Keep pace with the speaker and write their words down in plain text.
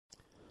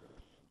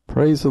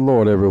Praise the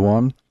Lord,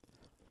 everyone.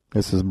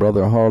 This is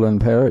Brother Harlan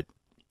Parrott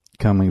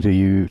coming to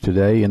you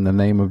today in the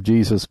name of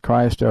Jesus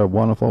Christ, our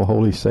wonderful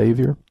Holy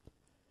Savior.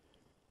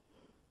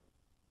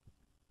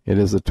 It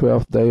is the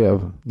 12th day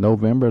of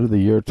November, the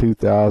year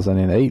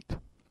 2008.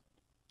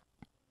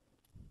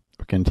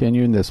 We're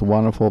continuing this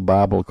wonderful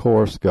Bible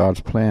course,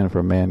 God's Plan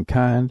for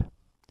Mankind,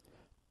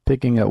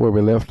 picking up where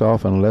we left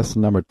off in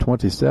lesson number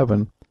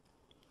 27,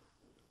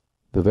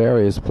 the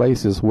various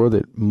places where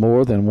that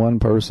more than one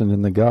person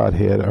in the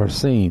Godhead are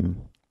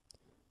seen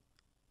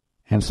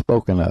and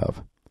spoken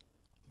of.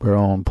 We're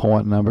on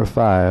point number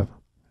 5,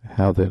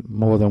 how that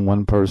more than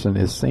one person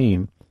is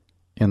seen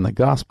in the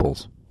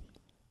Gospels.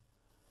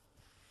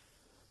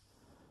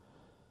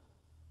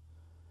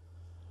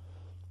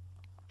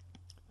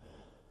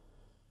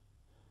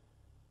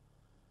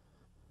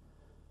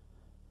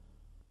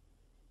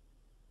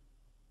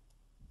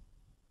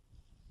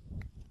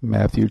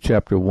 Matthew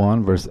chapter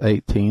 1, verse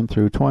 18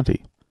 through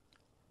 20.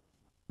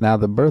 Now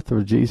the birth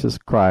of Jesus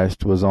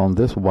Christ was on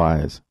this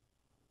wise.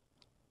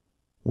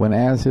 When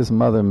as his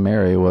mother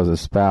Mary was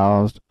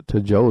espoused to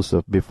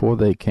Joseph, before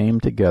they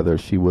came together,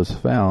 she was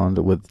found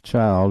with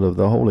child of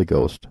the Holy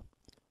Ghost.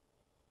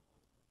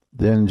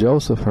 Then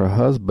Joseph her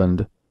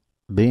husband,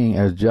 being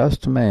a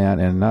just man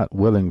and not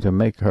willing to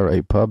make her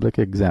a public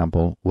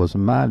example, was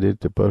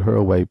minded to put her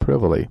away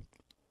privily.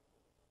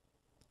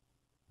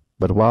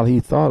 But while he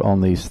thought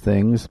on these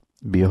things,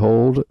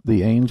 behold,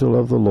 the angel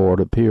of the Lord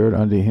appeared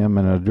unto him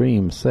in a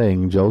dream,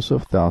 saying,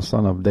 Joseph, thou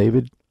son of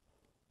David,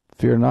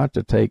 fear not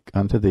to take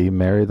unto thee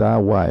Mary thy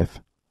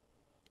wife,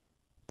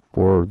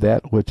 for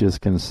that which is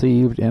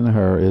conceived in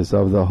her is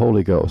of the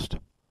Holy Ghost.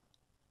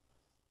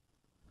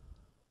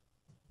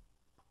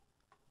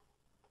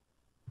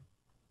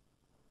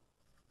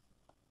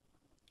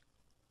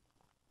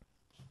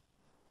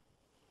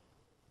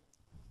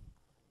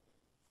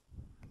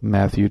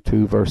 Matthew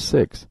 2, verse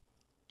 6.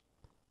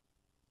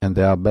 And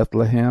thou,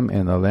 Bethlehem,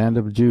 in the land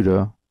of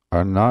Judah,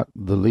 art not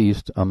the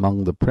least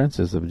among the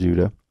princes of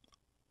Judah,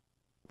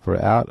 for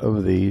out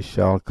of thee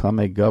shall come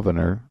a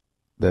governor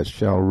that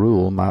shall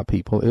rule my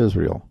people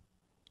Israel.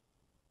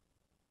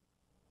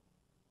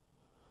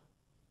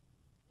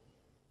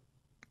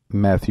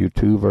 Matthew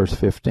 2, verse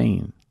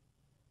 15.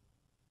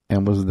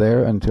 And was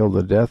there until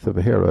the death of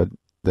Herod,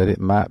 that it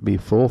might be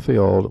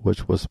fulfilled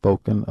which was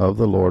spoken of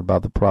the Lord by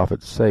the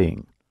prophet,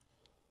 saying,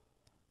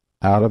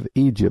 Out of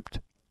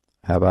Egypt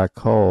have I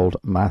called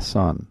my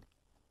son.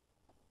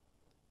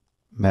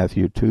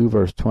 Matthew 2,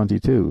 verse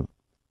 22.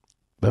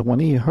 But when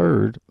he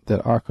heard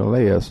that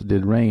Archelaus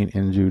did reign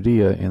in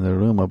Judea in the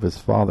room of his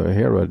father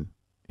Herod,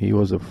 he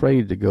was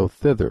afraid to go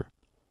thither.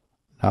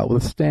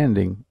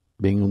 Notwithstanding,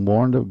 being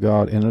warned of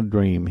God in a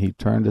dream, he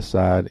turned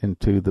aside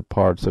into the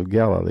parts of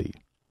Galilee.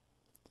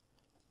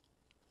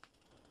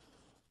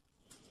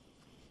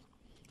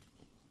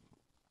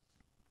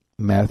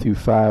 Matthew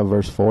 5,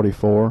 verse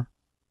 44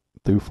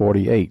 through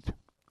 48.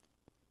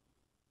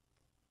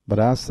 But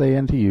I say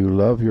unto you,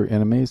 love your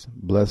enemies,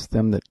 bless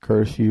them that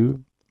curse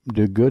you,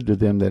 do good to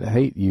them that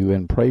hate you,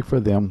 and pray for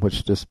them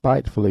which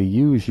despitefully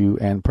use you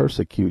and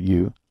persecute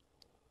you,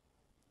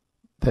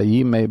 that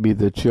ye may be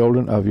the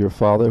children of your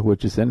Father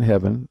which is in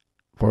heaven.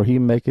 For he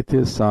maketh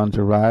his sun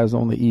to rise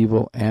on the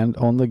evil and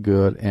on the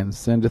good, and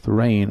sendeth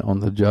rain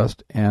on the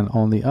just and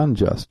on the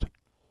unjust.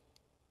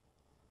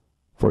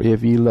 For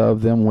if ye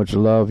love them which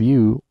love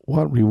you,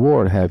 what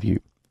reward have you?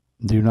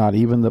 Do not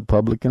even the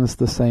publicans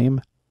the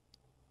same?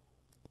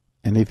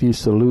 And if ye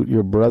salute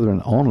your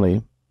brethren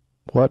only,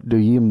 what do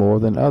ye more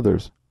than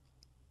others?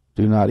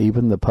 Do not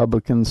even the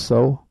publicans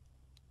so?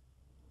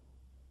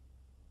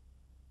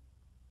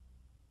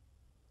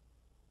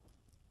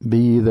 Be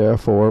ye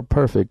therefore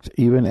perfect,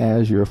 even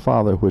as your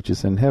Father which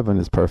is in heaven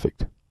is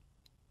perfect.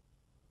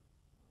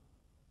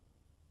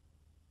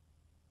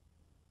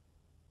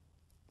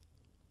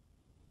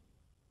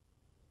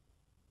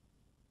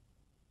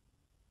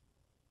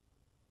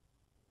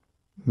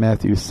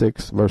 Matthew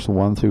 6, verse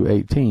 1 through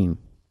 18.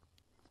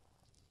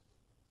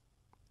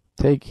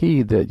 Take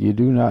heed that ye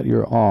do not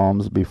your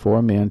alms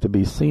before men to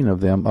be seen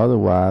of them,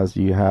 otherwise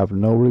ye have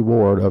no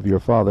reward of your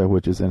Father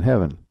which is in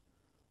heaven.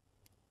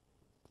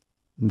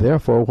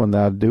 Therefore when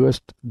thou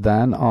doest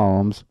thine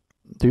alms,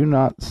 do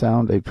not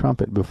sound a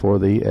trumpet before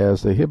thee,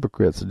 as the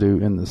hypocrites do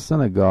in the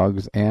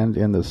synagogues and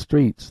in the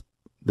streets,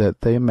 that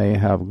they may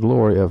have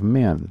glory of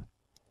men.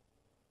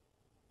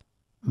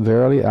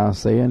 Verily I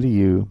say unto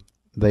you,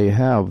 they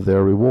have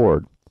their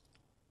reward.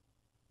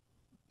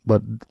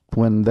 But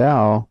when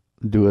thou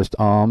doest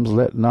alms,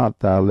 let not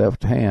thy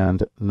left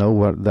hand know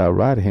what thy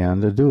right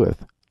hand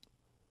doeth,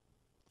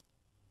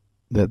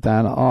 that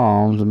thine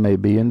alms may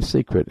be in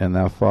secret, and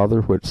thy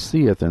Father which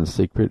seeth in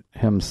secret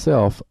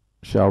himself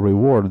shall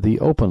reward thee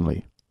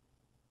openly.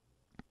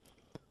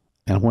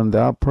 And when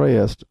thou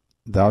prayest,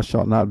 thou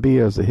shalt not be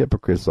as the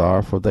hypocrites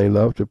are, for they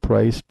love to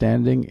pray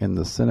standing in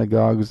the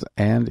synagogues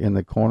and in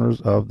the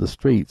corners of the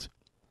streets,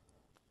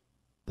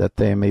 that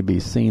they may be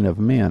seen of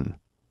men.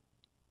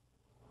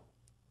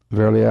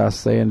 Verily I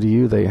say unto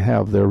you, they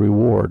have their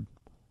reward.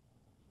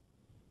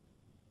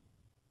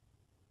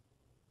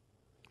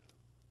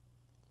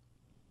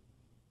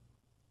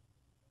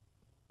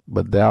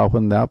 But thou,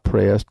 when thou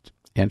prayest,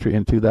 enter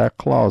into thy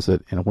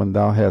closet, and when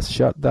thou hast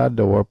shut thy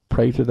door,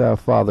 pray to thy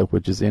Father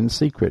which is in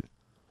secret,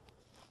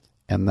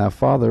 and thy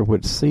Father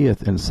which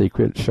seeth in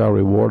secret shall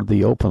reward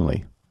thee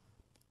openly.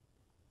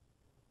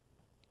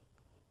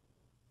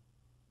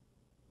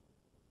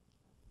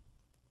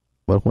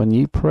 But when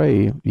ye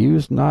pray,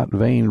 use not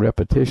vain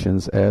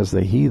repetitions as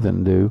the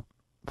heathen do,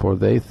 for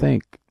they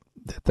think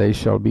that they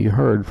shall be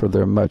heard for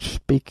their much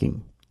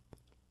speaking.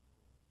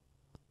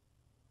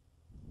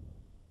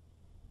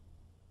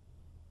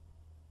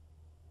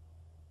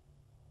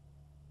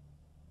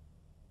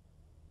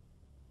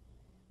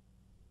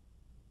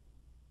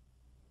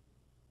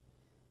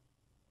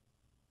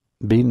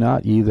 Be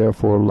not ye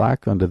therefore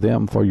like unto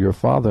them, for your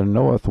Father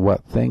knoweth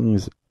what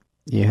things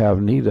ye have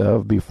need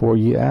of before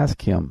ye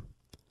ask him.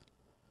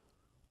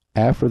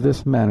 After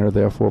this manner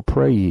therefore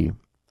pray ye,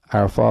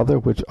 Our Father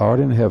which art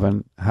in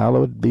heaven,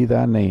 hallowed be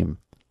thy name.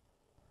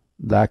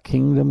 Thy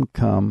kingdom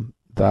come,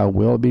 thy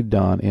will be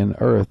done in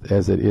earth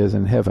as it is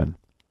in heaven.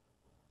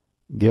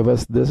 Give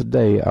us this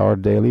day our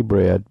daily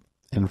bread,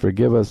 and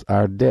forgive us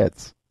our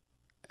debts,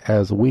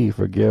 as we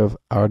forgive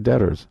our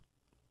debtors.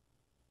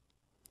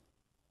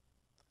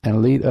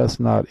 And lead us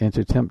not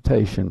into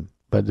temptation,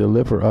 but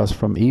deliver us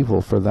from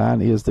evil. For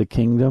thine is the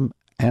kingdom,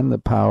 and the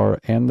power,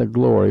 and the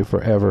glory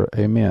forever.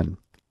 Amen.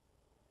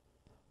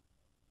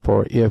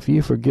 For if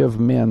ye forgive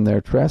men their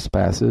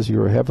trespasses,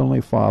 your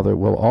heavenly Father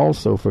will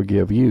also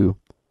forgive you.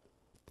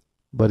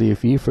 But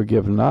if ye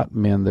forgive not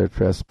men their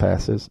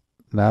trespasses,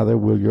 neither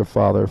will your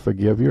Father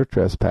forgive your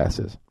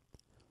trespasses.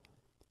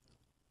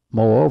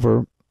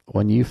 Moreover,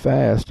 when ye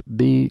fast,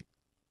 be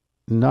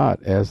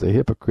not as the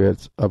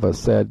hypocrites of a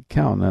sad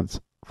countenance,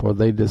 for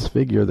they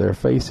disfigure their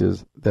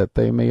faces, that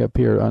they may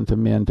appear unto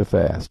men to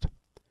fast.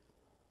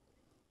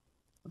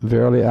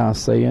 Verily I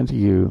say unto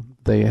you,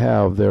 they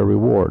have their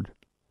reward.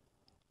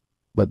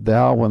 But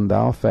thou, when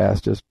thou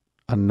fastest,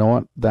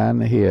 anoint thine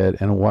head,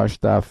 and wash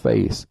thy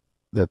face,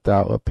 that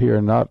thou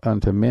appear not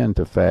unto men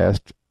to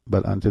fast,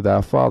 but unto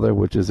thy Father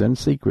which is in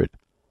secret.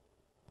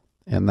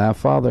 And thy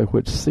Father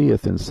which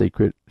seeth in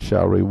secret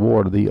shall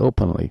reward thee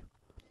openly.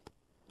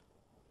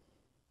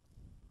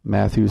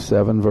 Matthew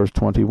 7, verse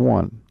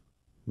 21.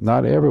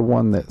 Not every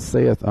one that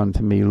saith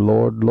unto me,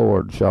 Lord,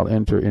 Lord, shall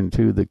enter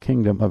into the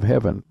kingdom of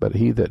heaven, but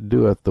he that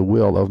doeth the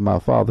will of my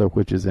Father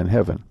which is in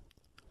heaven.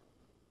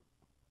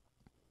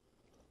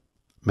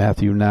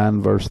 Matthew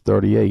 9, verse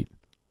 38.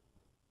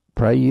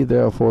 Pray ye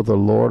therefore the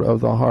Lord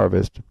of the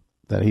harvest,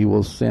 that he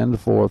will send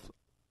forth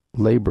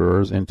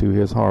laborers into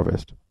his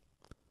harvest.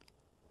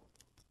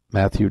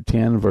 Matthew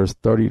 10, verse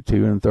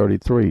 32 and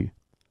 33.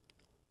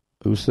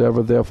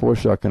 Whosoever therefore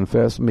shall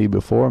confess me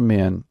before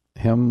men,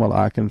 him will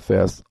I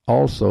confess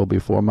also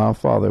before my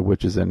Father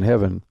which is in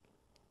heaven.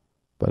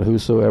 But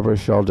whosoever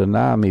shall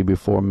deny me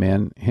before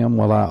men, him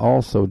will I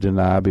also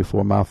deny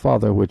before my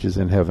Father which is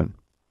in heaven.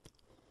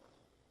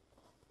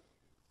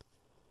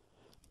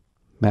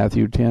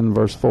 Matthew 10,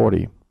 verse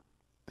 40.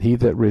 He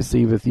that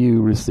receiveth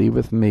you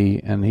receiveth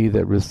me, and he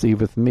that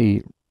receiveth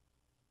me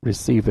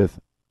receiveth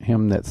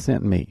him that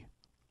sent me.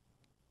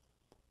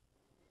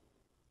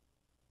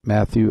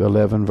 Matthew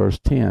 11, verse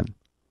 10.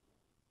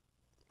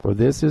 For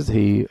this is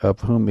he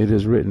of whom it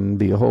is written,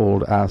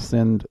 Behold, I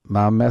send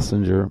my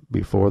messenger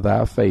before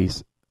thy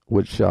face,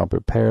 which shall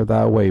prepare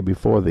thy way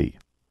before thee.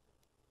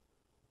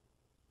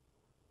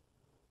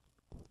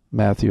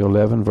 Matthew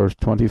 11, verse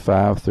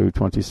 25 through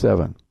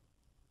 27.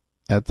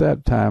 At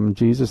that time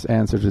Jesus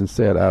answered and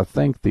said, I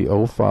thank thee,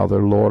 O Father,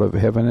 Lord of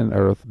heaven and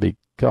earth,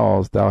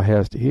 because thou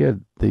hast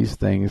hid these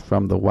things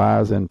from the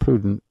wise and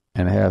prudent,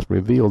 and hast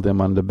revealed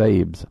them unto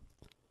babes.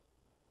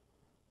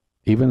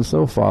 Even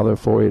so, Father,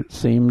 for it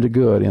seemed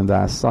good in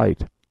thy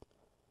sight.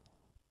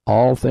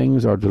 All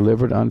things are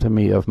delivered unto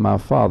me of my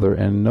Father,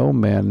 and no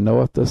man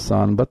knoweth the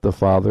Son but the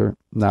Father,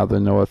 neither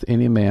knoweth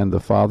any man the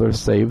Father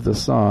save the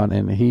Son,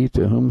 and he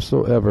to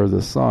whomsoever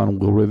the Son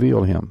will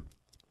reveal him.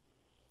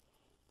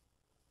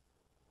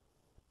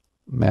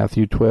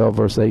 Matthew 12,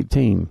 verse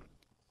 18.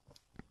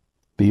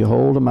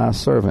 Behold my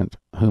servant,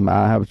 whom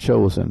I have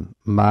chosen,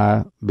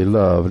 my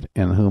beloved,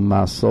 in whom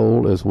my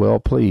soul is well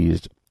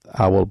pleased.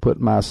 I will put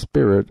my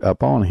spirit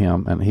upon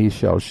him, and he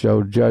shall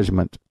show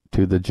judgment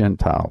to the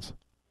Gentiles.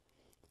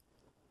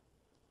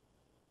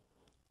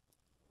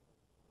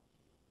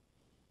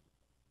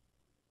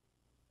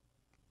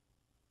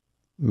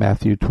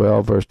 Matthew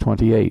 12, verse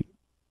 28.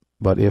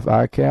 But if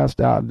I cast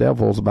out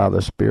devils by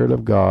the Spirit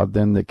of God,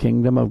 then the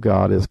kingdom of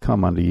God is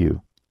come unto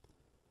you.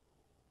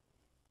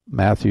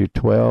 Matthew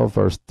 12,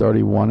 verse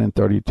 31 and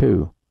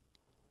 32.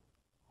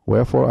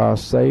 Wherefore I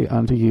say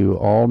unto you,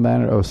 all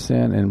manner of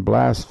sin and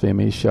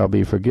blasphemy shall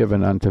be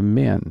forgiven unto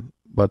men,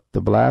 but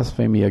the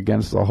blasphemy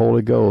against the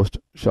Holy Ghost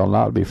shall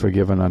not be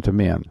forgiven unto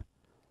men.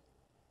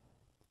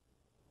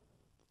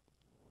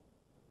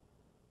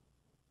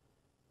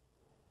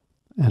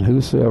 And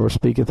whosoever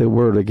speaketh a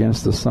word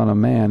against the Son of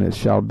Man, it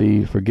shall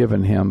be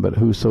forgiven him, but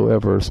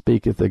whosoever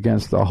speaketh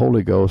against the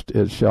Holy Ghost,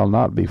 it shall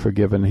not be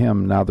forgiven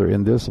him, neither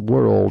in this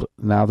world,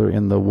 neither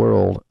in the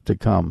world to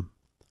come.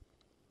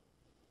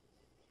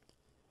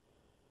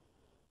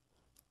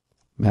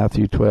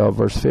 Matthew 12,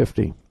 verse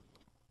 50.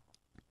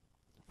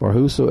 For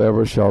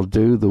whosoever shall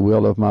do the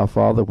will of my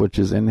Father which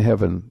is in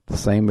heaven, the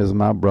same is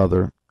my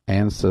brother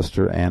and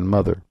sister and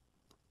mother.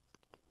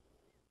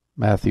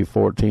 Matthew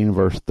 14,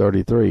 verse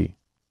 33.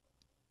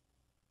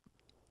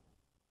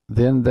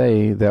 Then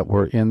they that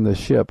were in the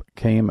ship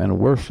came and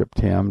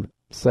worshipped him,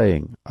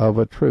 saying, Of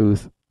a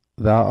truth,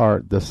 thou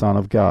art the Son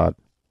of God.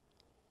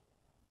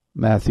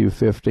 Matthew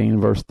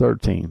 15, verse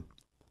 13.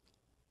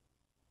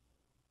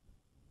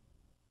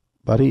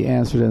 But he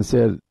answered and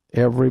said,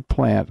 Every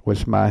plant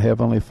which my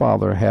heavenly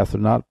Father hath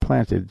not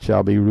planted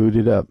shall be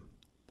rooted up.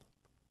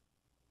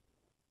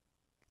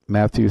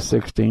 Matthew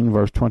 16,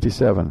 verse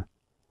 27.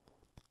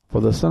 For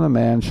the Son of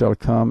Man shall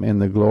come in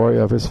the glory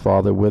of his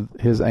Father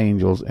with his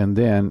angels, and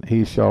then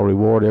he shall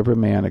reward every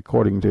man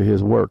according to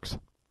his works.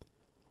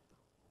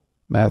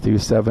 Matthew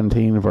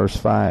 17, verse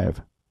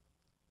 5.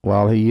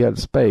 While he yet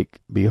spake,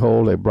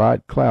 behold, a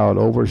bright cloud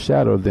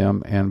overshadowed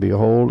them, and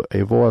behold,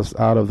 a voice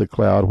out of the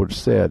cloud which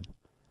said,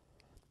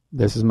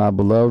 This is my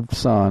beloved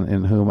Son,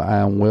 in whom I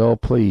am well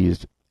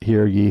pleased.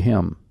 Hear ye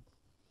him.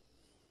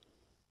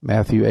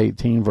 Matthew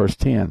 18, verse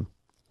 10.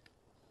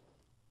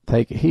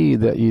 Take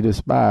heed that ye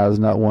despise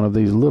not one of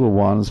these little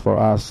ones, for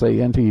I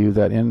say unto you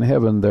that in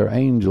heaven their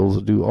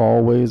angels do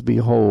always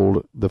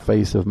behold the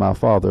face of my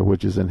Father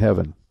which is in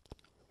heaven.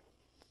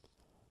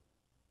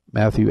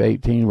 Matthew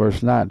 18,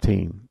 verse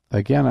 19.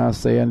 Again I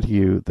say unto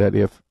you, that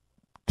if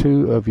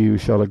two of you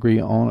shall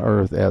agree on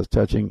earth as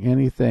touching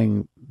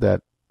anything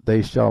that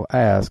they shall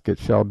ask, it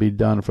shall be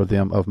done for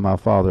them of my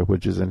Father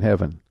which is in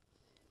heaven.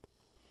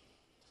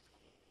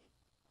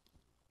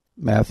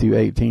 Matthew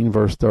 18,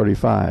 verse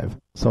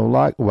 35. So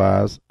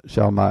likewise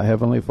shall my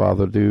heavenly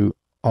Father do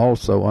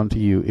also unto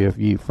you, if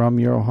ye from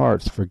your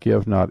hearts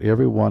forgive not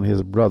every one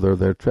his brother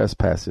their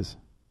trespasses.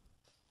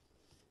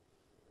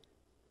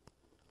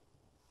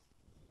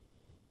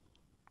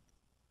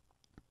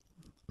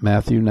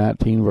 Matthew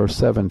 19, verse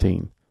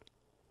 17.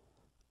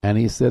 And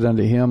he said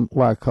unto him,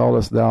 Why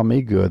callest thou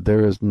me good?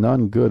 There is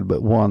none good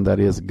but one, that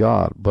is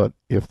God. But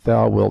if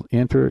thou wilt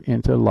enter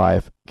into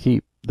life,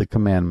 keep the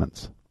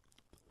commandments.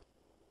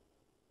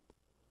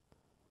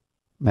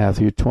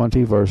 Matthew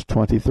 20, verse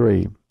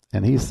 23.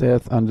 And he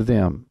saith unto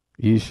them,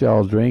 Ye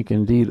shall drink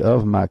indeed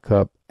of my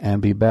cup,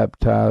 and be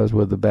baptized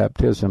with the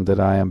baptism that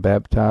I am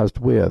baptized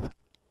with.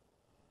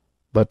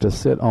 But to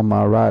sit on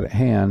my right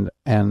hand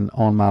and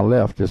on my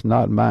left is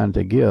not mine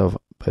to give,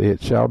 but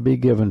it shall be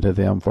given to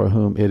them for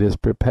whom it is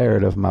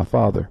prepared of my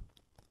Father.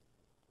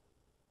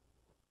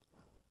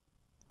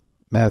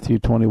 Matthew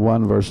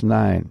 21, verse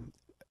 9.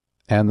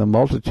 And the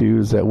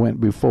multitudes that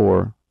went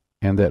before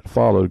and that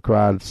followed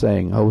cried,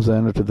 saying,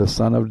 Hosanna to the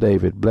Son of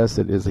David.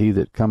 Blessed is he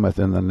that cometh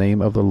in the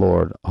name of the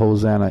Lord.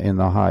 Hosanna in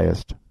the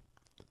highest.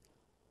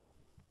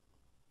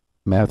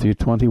 Matthew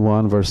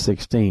 21, verse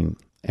 16.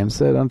 And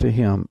said unto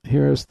him,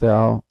 Hearest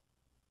thou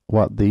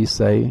what these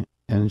say?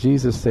 And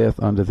Jesus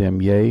saith unto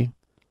them, Yea.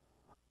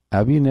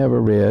 Have ye never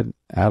read,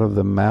 Out of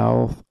the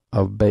mouth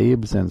of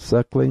babes and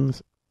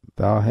sucklings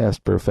thou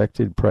hast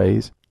perfected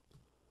praise?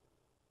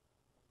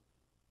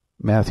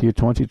 Matthew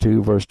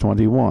 22, verse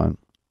 21.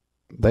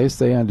 They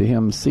say unto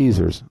him,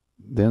 Caesar's.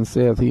 Then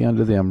saith he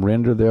unto them,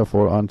 Render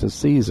therefore unto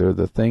Caesar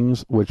the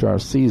things which are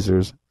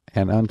Caesar's,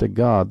 and unto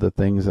God the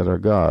things that are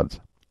God's.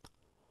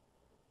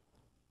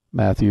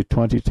 Matthew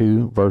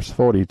 22, verse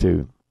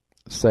 42,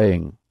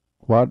 saying,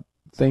 What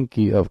think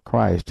ye of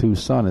Christ?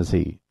 Whose son is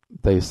he?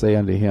 They say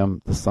unto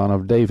him, The son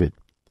of David.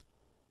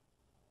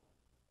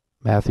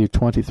 Matthew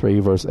 23,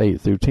 verse 8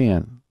 through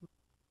 10.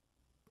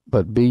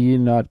 But be ye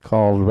not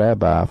called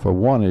Rabbi, for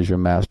one is your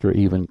master,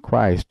 even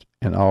Christ,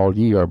 and all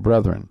ye are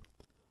brethren.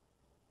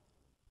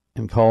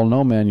 And call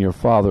no man your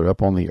father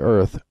upon the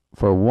earth,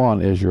 for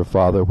one is your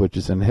Father which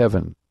is in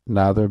heaven.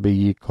 Neither be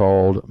ye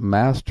called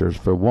masters,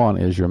 for one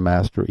is your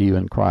master,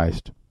 even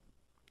Christ.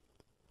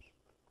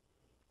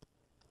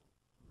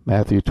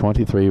 Matthew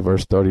 23,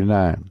 verse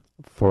 39.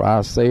 For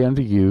I say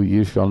unto you,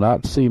 ye shall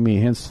not see me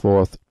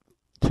henceforth,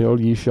 till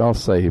ye shall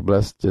say,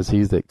 Blessed is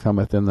he that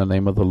cometh in the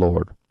name of the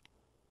Lord.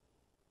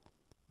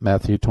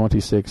 Matthew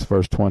 26,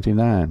 verse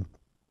 29.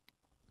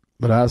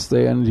 But I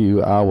say unto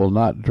you, I will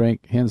not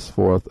drink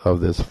henceforth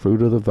of this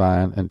fruit of the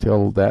vine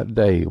until that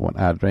day when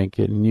I drink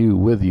it new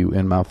with you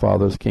in my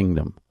Father's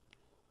kingdom.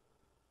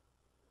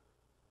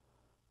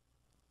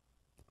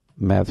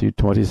 Matthew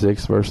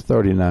 26, verse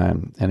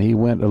 39. And he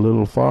went a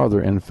little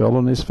farther and fell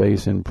on his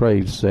face and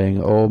prayed,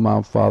 saying, O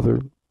my Father,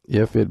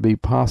 if it be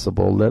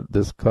possible, let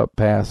this cup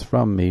pass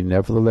from me.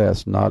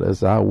 Nevertheless, not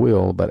as I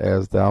will, but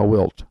as thou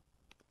wilt.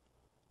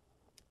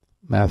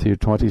 Matthew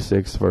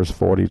 26, verse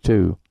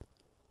 42.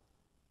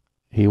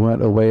 He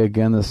went away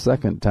again the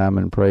second time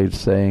and prayed,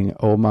 saying,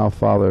 O my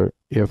Father,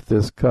 if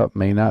this cup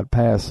may not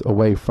pass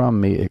away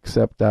from me,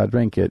 except I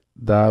drink it,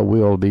 thy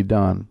will be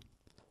done.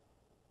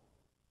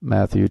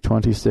 Matthew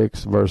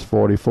 26, verse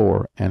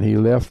 44. And he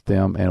left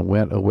them and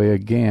went away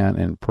again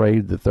and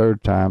prayed the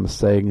third time,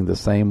 saying the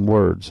same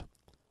words.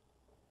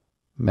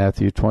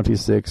 Matthew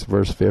 26,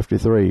 verse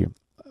 53.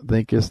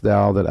 Thinkest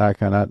thou that I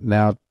cannot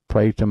now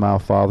pray to my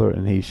Father,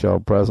 and he shall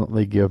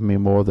presently give me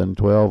more than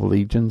 12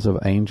 legions of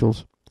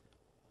angels?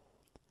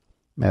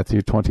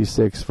 Matthew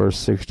 26, verse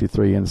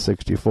 63 and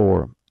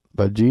 64.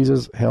 But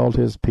Jesus held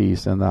his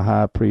peace, and the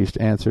high priest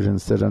answered and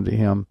said unto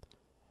him,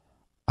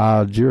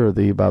 I adjure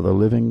thee by the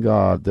living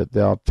God, that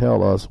thou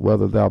tell us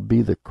whether thou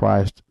be the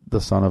Christ,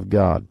 the Son of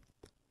God.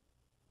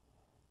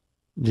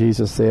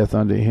 Jesus saith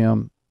unto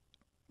him,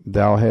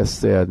 Thou hast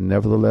said,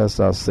 nevertheless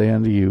I say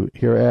unto you,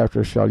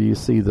 hereafter shall ye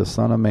see the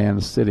Son of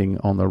Man sitting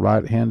on the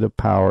right hand of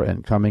power,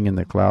 and coming in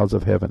the clouds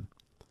of heaven.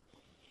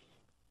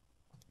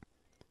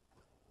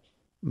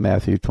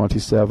 Matthew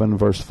 27,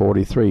 verse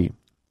 43.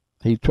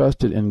 He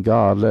trusted in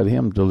God, let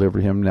him deliver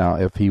him now,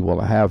 if he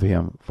will have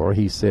him, for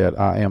he said,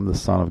 I am the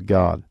Son of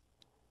God.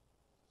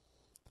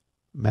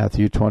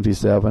 Matthew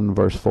 27,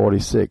 verse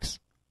 46.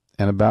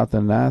 And about the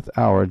 9th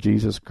hour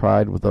Jesus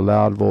cried with a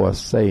loud voice,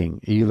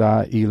 saying,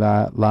 Eli,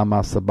 Eli,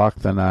 lama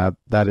sabachthani,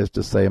 that is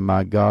to say,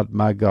 my God,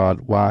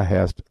 why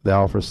hast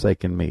thou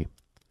forsaken me?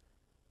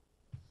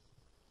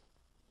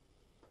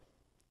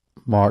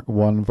 Mark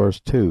 1, verse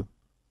 2.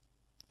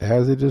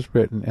 As it is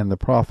written in the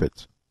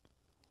prophets,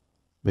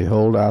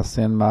 Behold, I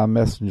send my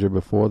messenger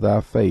before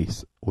thy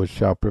face, which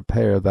shall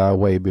prepare thy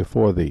way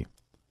before thee.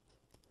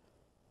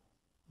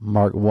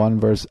 Mark 1,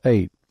 verse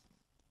 8.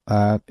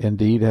 I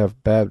indeed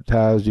have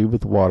baptized you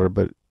with water,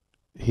 but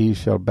he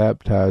shall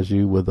baptize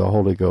you with the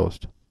Holy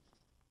Ghost.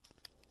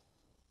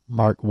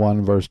 Mark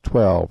 1, verse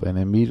 12. And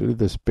immediately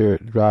the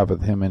Spirit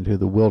driveth him into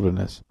the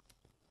wilderness.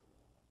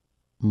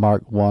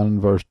 Mark 1,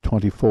 verse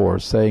 24,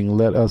 saying,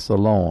 Let us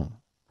alone.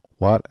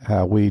 What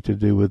have we to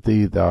do with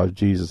thee, thou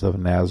Jesus of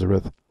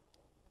Nazareth?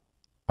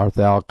 Art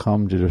thou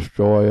come to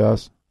destroy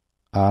us?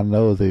 I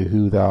know thee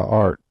who thou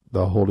art,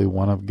 the Holy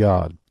One of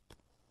God.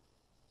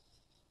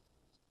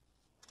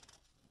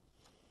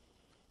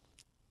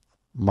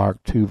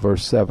 Mark 2,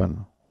 verse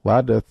 7.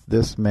 Why doth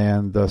this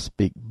man thus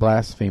speak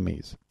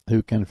blasphemies?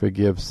 Who can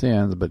forgive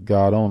sins but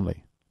God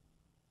only?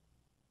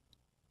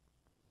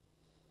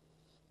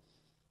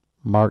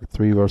 Mark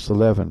 3, verse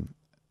 11.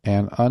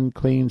 And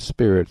unclean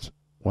spirits,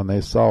 when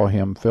they saw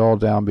him, fell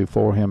down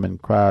before him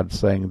and cried,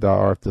 saying, Thou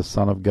art the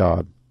Son of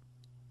God.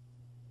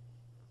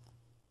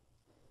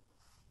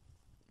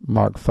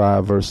 Mark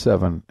 5, verse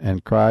 7.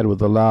 And cried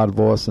with a loud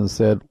voice, and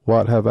said,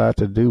 What have I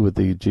to do with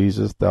thee,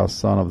 Jesus, thou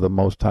Son of the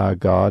Most High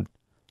God?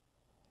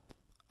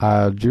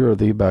 I adjure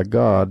thee by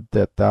God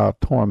that thou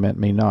torment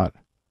me not.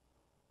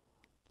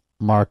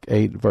 Mark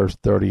 8, verse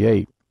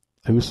 38.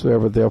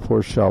 Whosoever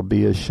therefore shall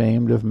be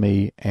ashamed of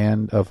me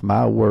and of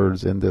my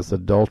words in this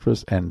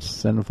adulterous and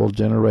sinful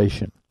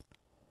generation,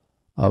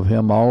 of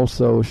him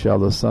also shall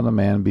the Son of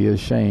Man be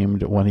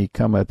ashamed when he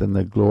cometh in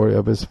the glory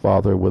of his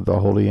Father with the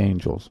holy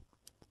angels.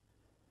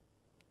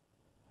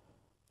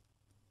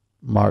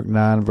 Mark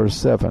 9, verse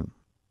 7.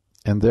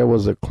 And there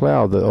was a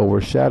cloud that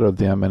overshadowed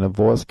them, and a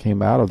voice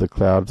came out of the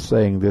cloud,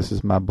 saying, This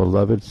is my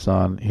beloved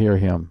Son, hear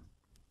him.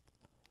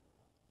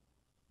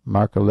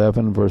 Mark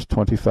 11, verse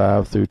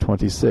 25 through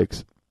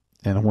 26.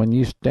 And when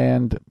you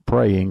stand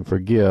praying,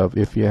 forgive,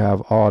 if you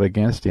have aught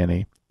against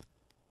any,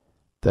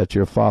 that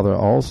your Father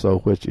also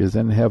which is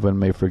in heaven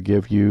may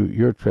forgive you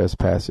your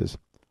trespasses.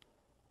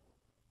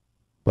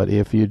 But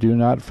if you do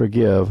not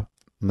forgive,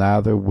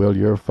 neither will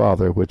your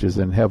Father which is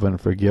in heaven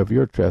forgive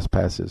your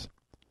trespasses.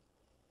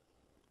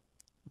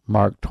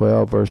 Mark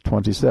 12, verse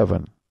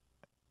 27.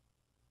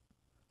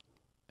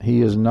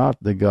 He is not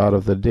the God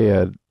of the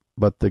dead,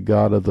 but the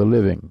God of the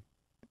living.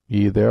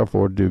 Ye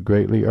therefore do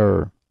greatly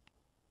err.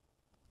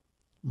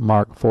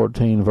 Mark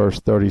 14, verse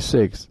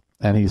 36.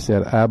 And he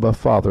said, Abba,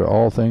 Father,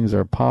 all things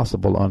are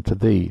possible unto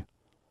thee.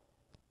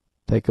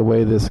 Take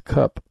away this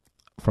cup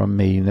from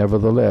me,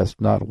 nevertheless,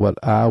 not what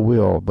I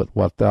will, but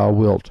what thou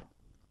wilt.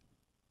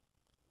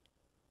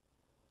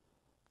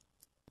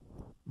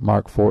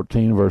 Mark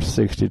 14, verse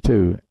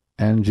 62.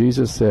 And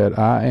Jesus said,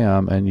 I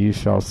am, and ye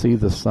shall see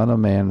the Son of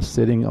Man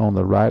sitting on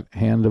the right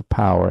hand of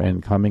power,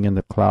 and coming in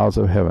the clouds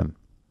of heaven.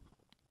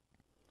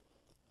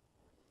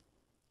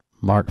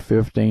 Mark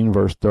 15,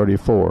 verse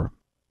 34.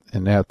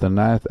 And at the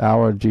 9th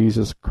hour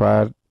Jesus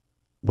cried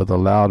with a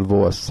loud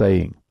voice,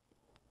 saying,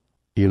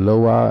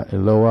 Eloi,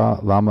 Eloi,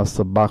 lama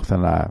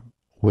sabachthani,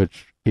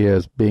 which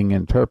is, being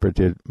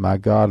interpreted, my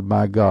God,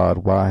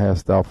 why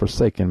hast thou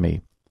forsaken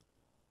me?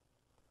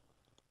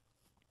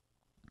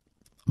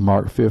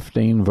 Mark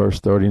 15, verse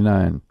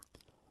 39.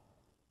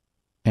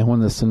 And when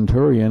the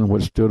centurion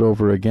which stood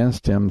over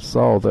against him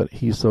saw that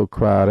he so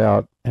cried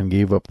out, and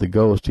gave up the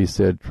ghost, he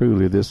said,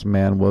 Truly this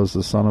man was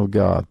the Son of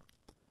God.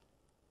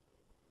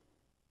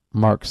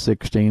 Mark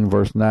 16,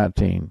 verse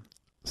 19.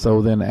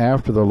 So then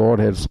after the Lord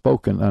had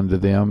spoken unto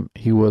them,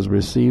 he was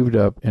received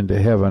up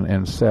into heaven,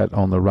 and sat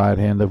on the right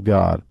hand of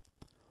God.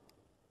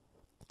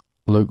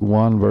 Luke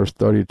 1, verse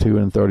 32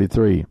 and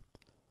 33.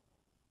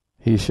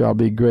 He shall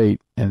be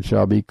great, and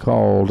shall be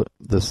called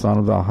the Son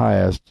of the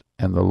Highest,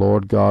 and the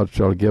Lord God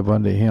shall give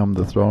unto him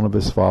the throne of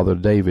his father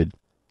David,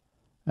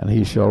 and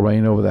he shall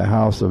reign over the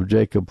house of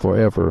Jacob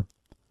forever,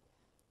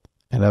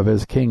 and of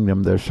his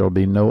kingdom there shall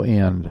be no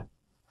end.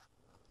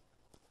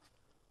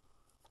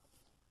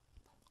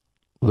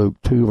 Luke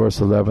 2, verse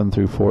 11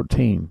 through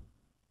 14.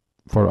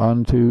 For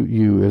unto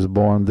you is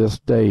born this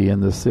day in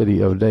the city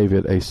of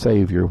David a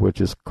Savior, which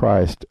is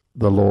Christ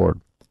the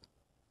Lord.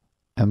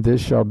 And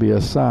this shall be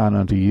a sign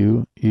unto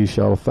you, ye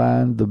shall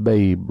find the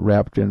babe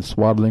wrapped in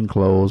swaddling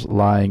clothes,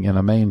 lying in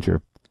a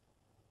manger.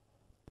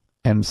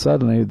 And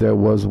suddenly there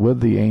was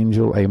with the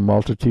angel a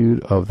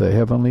multitude of the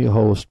heavenly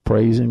host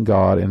praising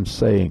God and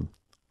saying,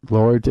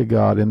 Glory to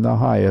God in the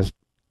highest,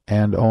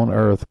 and on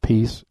earth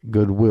peace,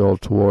 goodwill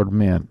toward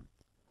men.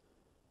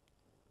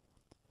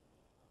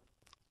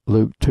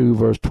 Luke 2,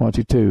 verse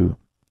 22.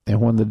 And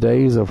when the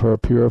days of her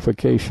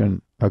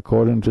purification,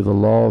 according to the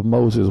law of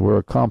Moses, were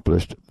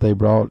accomplished, they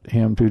brought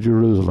him to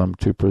Jerusalem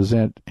to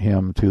present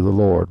him to the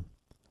Lord.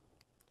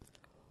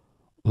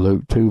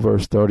 Luke 2,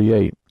 verse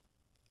 38.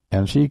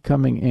 And she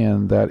coming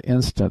in that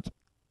instant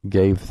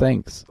gave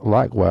thanks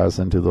likewise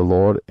unto the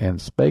Lord,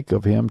 and spake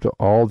of him to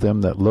all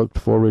them that looked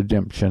for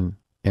redemption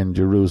in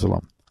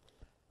Jerusalem.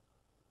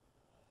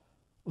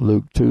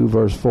 Luke 2,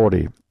 verse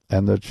 40.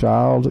 And the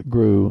child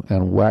grew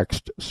and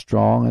waxed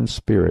strong in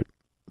spirit,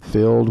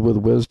 filled with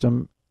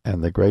wisdom,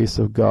 and the grace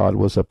of God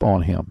was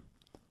upon him.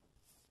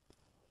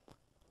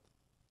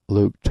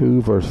 Luke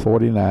 2, verse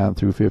 49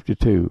 through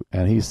 52.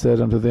 And he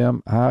said unto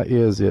them, How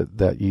is it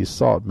that ye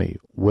sought me?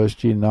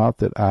 Wist ye not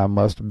that I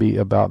must be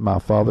about my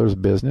Father's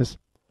business?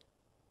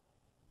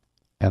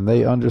 And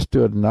they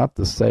understood not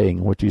the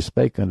saying which he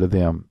spake unto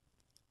them.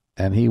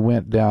 And he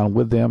went down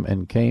with them,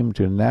 and came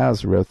to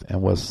Nazareth,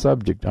 and was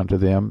subject unto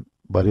them.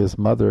 But his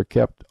mother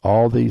kept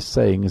all these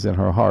sayings in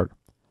her heart.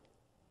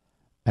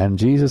 And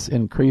Jesus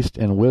increased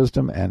in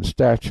wisdom and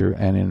stature,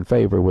 and in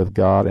favor with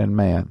God and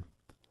man.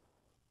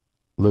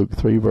 Luke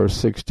 3, verse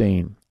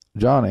 16.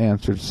 John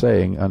answered,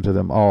 saying unto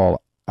them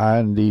all, I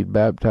indeed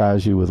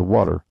baptize you with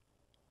water,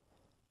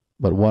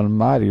 but one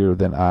mightier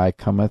than I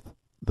cometh,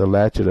 the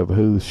latchet of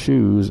whose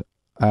shoes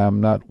I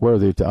am not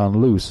worthy to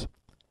unloose.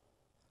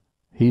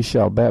 He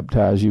shall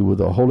baptize you with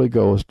the Holy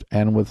Ghost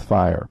and with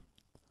fire.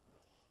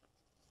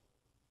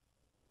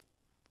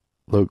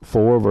 Luke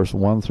 4, verse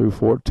 1 through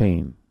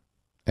 14.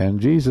 And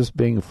Jesus,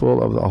 being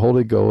full of the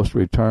Holy Ghost,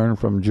 returned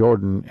from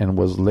Jordan, and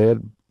was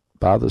led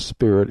by the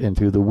Spirit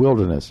into the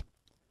wilderness,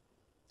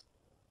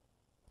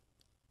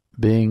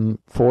 being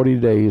 40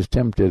 days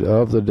tempted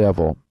of the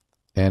devil.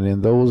 And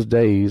in those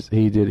days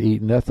he did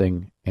eat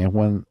nothing, and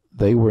when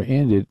they were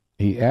ended,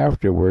 he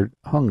afterward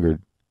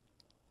hungered.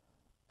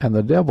 And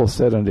the devil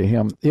said unto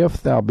him,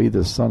 If thou be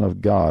the Son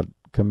of God,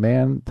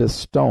 command this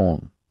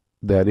stone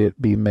that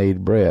it be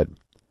made bread.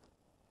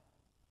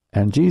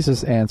 And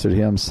Jesus answered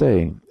him,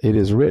 saying, It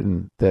is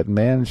written, that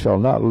man shall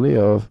not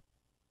live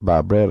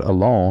by bread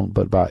alone,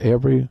 but by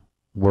every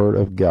word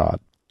of God.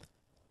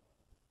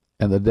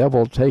 And the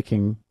devil,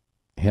 taking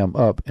him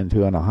up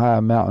into an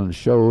high mountain,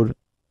 showed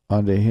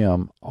unto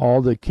him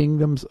all the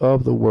kingdoms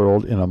of the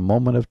world in a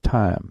moment of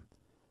time.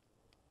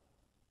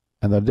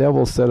 And the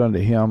devil said unto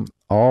him,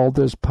 All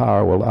this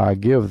power will I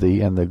give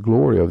thee, and the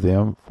glory of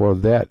them, for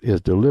that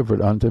is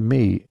delivered unto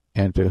me,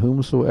 and to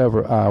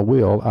whomsoever I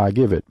will I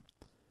give it.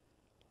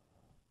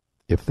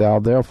 If thou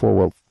therefore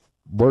wilt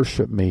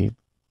worship me,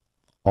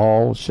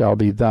 all shall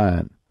be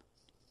thine.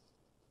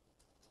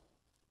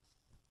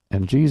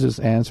 And Jesus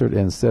answered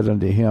and said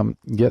unto him,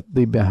 Get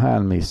thee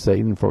behind me,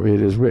 Satan, for it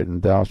is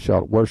written, Thou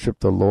shalt worship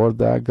the Lord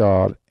thy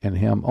God, and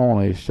him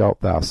only shalt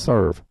thou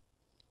serve.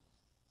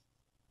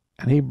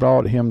 And he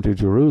brought him to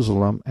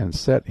Jerusalem, and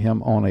set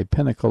him on a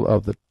pinnacle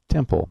of the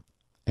temple,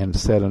 and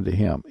said unto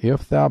him,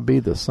 If thou be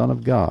the Son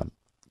of God,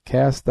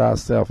 cast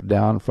thyself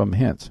down from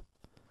hence.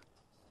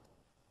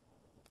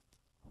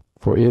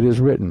 For it is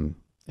written,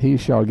 He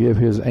shall give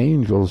his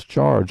angels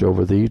charge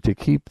over thee to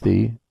keep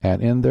thee,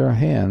 and in their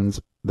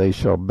hands they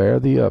shall bear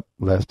thee up,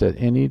 lest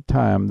at any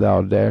time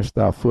thou dash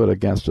thy foot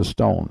against a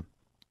stone.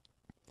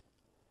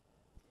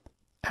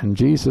 And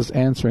Jesus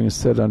answering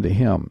said unto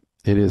him,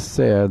 It is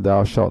said,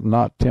 Thou shalt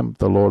not tempt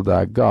the Lord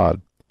thy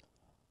God.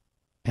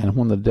 And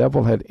when the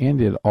devil had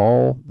ended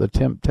all the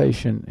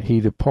temptation,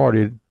 he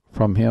departed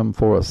from him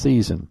for a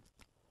season.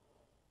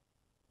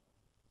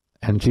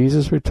 And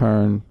Jesus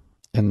returned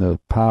in the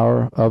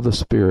power of the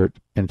Spirit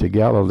into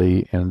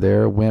Galilee, and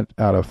there went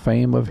out a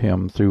fame of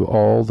him through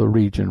all the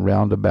region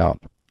round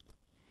about.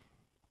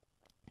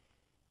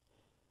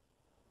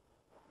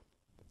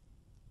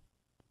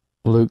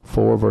 Luke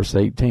 4, verse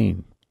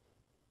 18.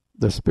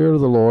 The Spirit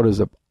of the Lord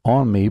is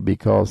upon me,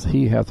 because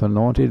he hath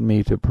anointed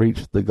me to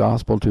preach the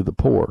gospel to the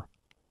poor.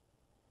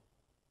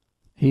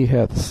 He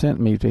hath sent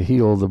me to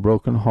heal the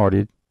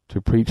brokenhearted,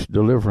 to preach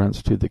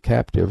deliverance to the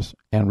captives,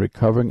 and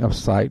recovering of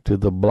sight to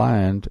the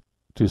blind,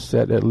 to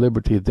set at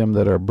liberty them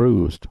that are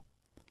bruised.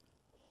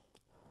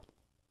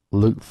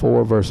 Luke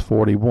 4, verse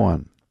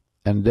 41.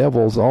 And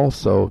devils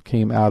also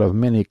came out of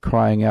many,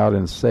 crying out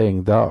and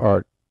saying, Thou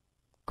art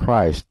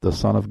Christ, the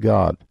Son of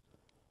God.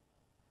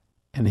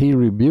 And he,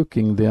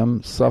 rebuking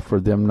them,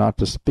 suffered them not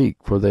to speak,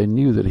 for they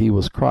knew that he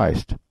was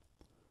Christ.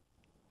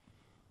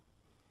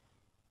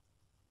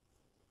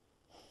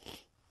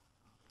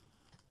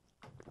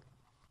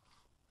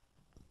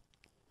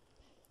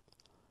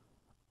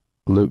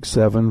 Luke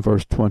 7,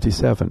 verse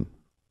 27.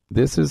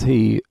 This is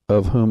he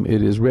of whom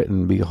it is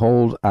written,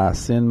 Behold, I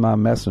send my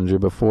messenger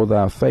before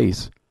thy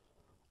face,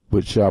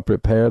 which shall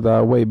prepare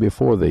thy way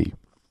before thee.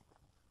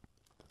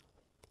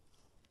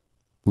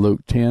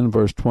 Luke 10,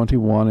 verse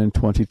 21 and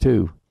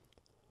 22.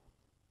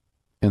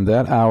 In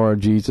that hour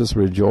Jesus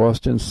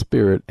rejoiced in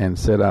spirit, and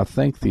said, I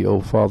thank thee, O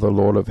Father,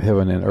 Lord of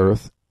heaven and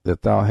earth,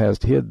 that thou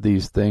hast hid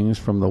these things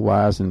from the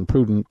wise and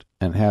prudent,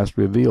 and hast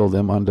revealed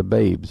them unto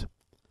babes.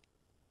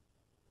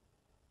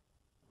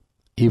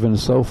 Even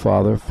so,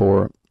 Father,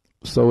 for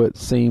so it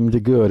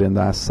seemed good in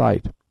thy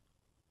sight.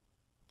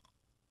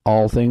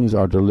 All things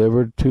are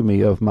delivered to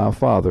me of my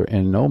Father,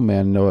 and no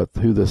man knoweth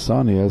who the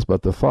Son is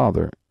but the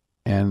Father,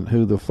 and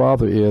who the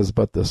Father is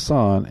but the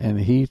Son,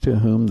 and he to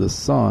whom the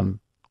Son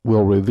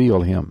will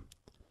reveal him.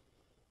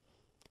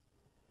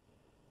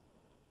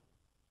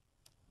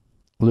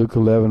 Luke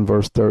 11,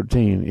 verse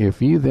 13.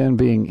 If ye then,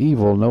 being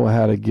evil, know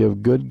how to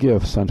give good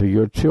gifts unto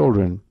your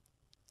children,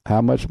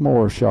 how much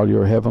more shall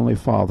your heavenly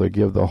Father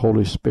give the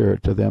Holy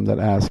Spirit to them that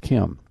ask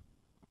him?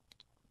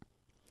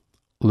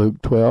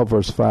 Luke 12,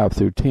 verse 5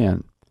 through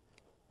 10.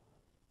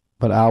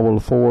 But I will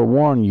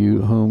forewarn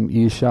you whom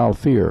ye shall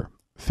fear.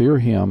 Fear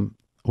him,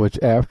 which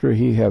after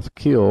he hath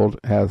killed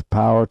hath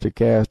power to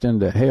cast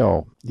into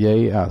hell.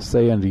 Yea, I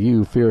say unto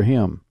you, fear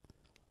him.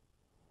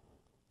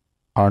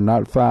 Are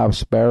not 5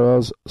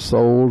 sparrows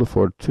sold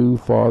for 2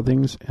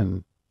 farthings,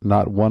 and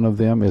not one of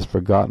them is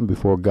forgotten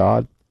before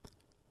God?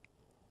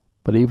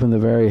 But even the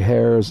very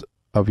hairs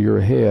of your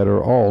head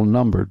are all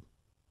numbered.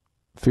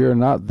 Fear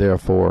not,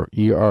 therefore,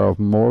 ye are of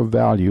more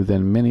value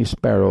than many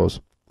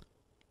sparrows.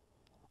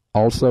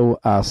 Also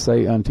I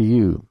say unto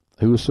you,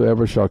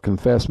 whosoever shall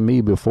confess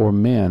me before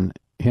men,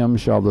 him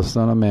shall the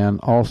Son of Man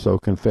also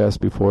confess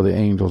before the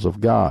angels of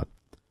God.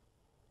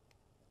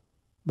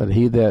 But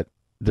he that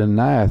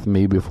denieth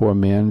me before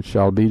men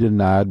shall be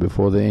denied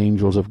before the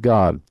angels of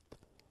God.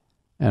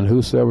 And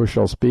whosoever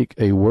shall speak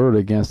a word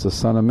against the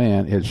Son of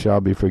Man, it shall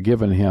be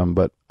forgiven him,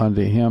 but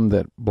unto him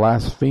that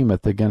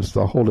blasphemeth against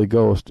the Holy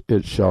Ghost,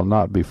 it shall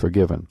not be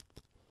forgiven.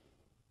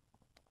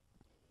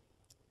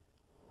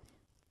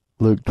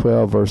 Luke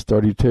 12, verse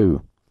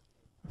 32.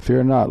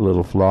 Fear not,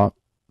 little flock,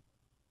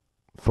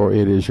 for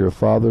it is your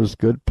Father's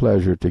good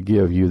pleasure to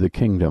give you the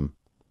kingdom.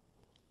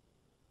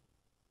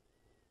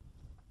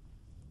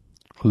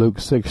 Luke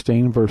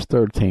 16, verse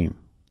 13.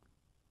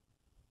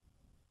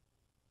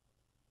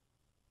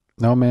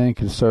 No man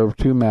can serve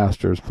 2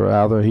 masters, for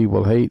either he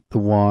will hate the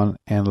one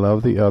and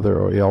love the other,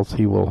 or else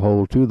he will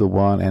hold to the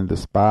one and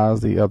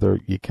despise the other.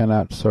 Ye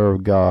cannot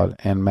serve God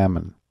and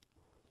mammon.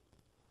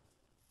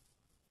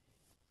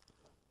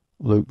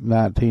 Luke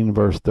 19,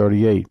 verse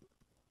 38.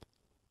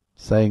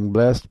 Saying,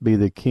 Blessed be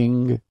the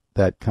King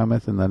that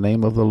cometh in the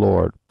name of the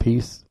Lord,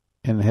 peace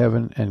in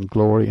heaven and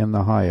glory in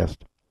the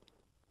highest.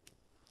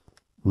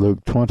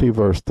 Luke 20,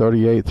 verse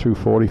 38 through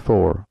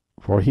 44.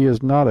 For he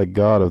is not a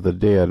God of the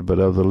dead, but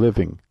of the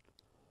living.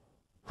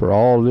 For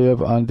all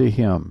live unto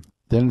him.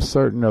 Then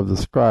certain of the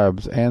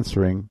scribes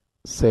answering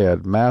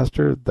said,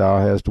 Master, thou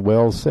hast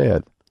well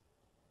said.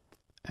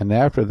 And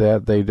after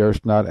that they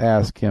durst not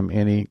ask him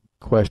any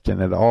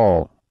question at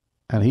all.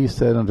 And he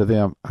said unto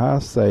them, How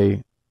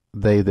say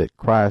they that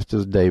Christ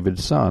is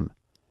David's son?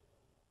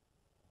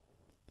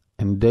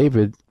 And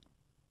David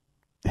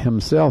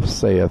himself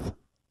saith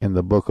in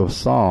the book of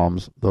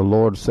Psalms, The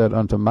Lord said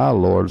unto my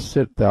Lord,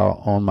 Sit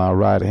thou on my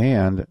right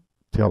hand,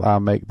 till I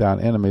make thine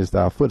enemies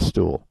thy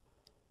footstool.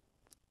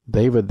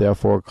 David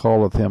therefore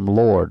calleth him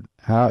Lord.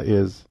 How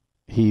is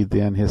he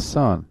then his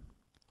son?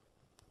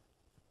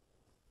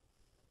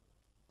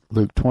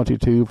 Luke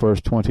 22,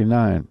 verse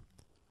 29.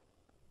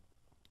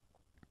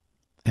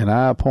 And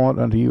I appoint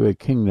unto you a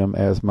kingdom,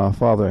 as my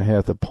Father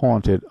hath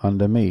appointed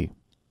unto me.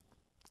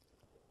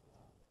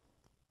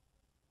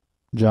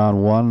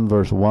 John 1,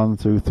 verse 1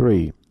 through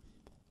 3.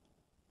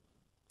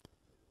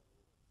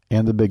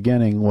 In the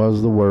beginning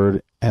was the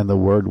Word, and the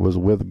Word was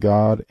with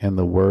God, and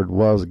the Word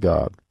was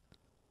God.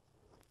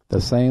 The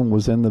same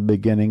was in the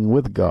beginning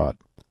with God.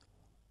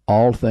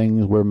 All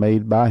things were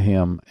made by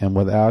him, and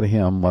without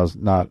him was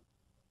not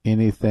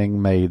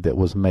anything made that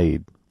was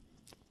made.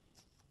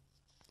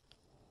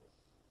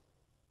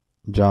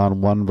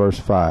 John 1, verse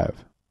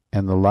 5.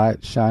 And the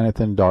light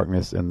shineth in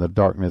darkness, and the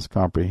darkness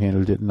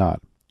comprehended it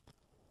not.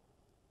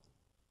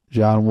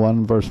 John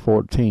 1, verse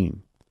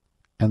 14.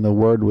 And the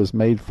Word was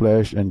made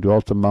flesh, and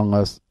dwelt among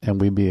us, and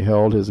we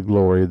beheld his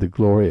glory, the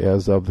glory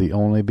as of the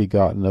only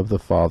begotten of the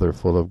Father,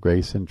 full of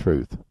grace and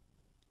truth.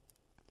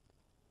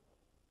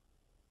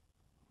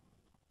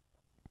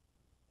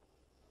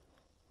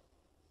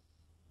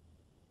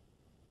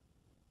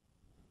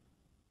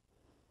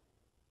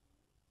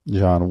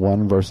 John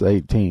 1, verse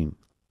 18.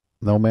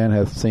 No man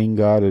hath seen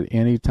God at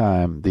any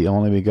time. The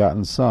only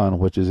begotten Son,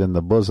 which is in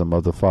the bosom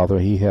of the Father,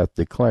 he hath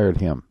declared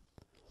him.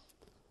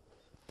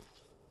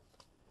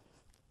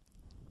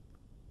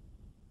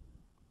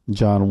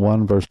 John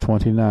 1, verse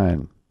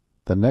 29.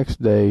 The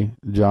next day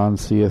John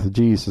seeth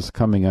Jesus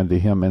coming unto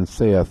him, and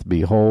saith,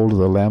 Behold,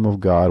 the Lamb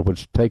of God,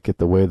 which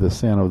taketh away the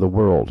sin of the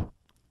world.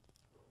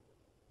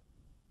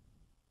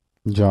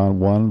 John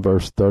 1,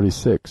 verse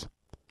 36.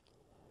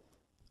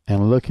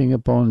 And looking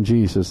upon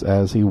Jesus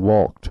as he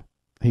walked,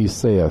 he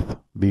saith,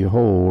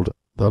 Behold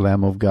the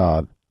Lamb of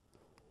God.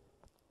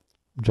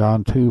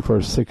 John 2,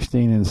 verse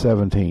 16 and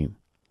 17.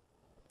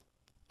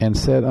 And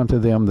said unto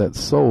them that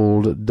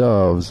sold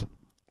doves,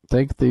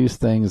 Take these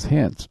things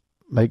hence,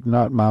 make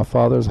not my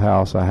Father's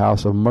house a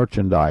house of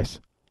merchandise.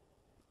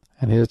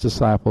 And his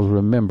disciples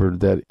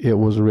remembered that it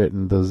was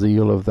written, The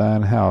zeal of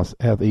thine house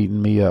hath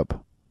eaten me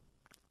up.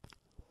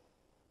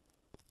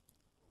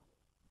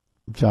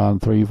 John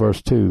 3,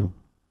 verse 2.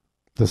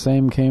 The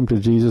same came to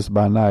Jesus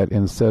by night,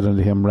 and said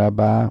unto him,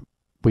 Rabbi,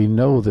 we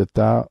know that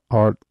thou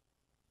art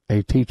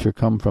a teacher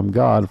come from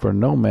God, for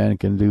no man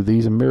can do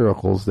these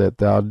miracles that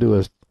thou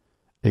doest,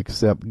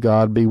 except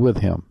God be with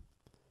him.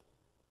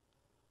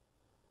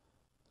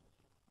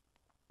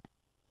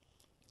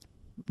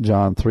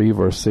 John 3,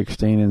 verse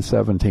 16 and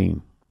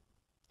 17.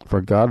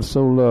 For God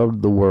so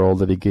loved the world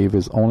that he gave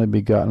his only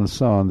begotten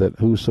Son, that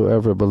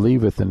whosoever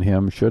believeth in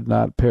him should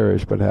not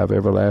perish, but have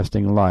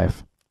everlasting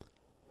life.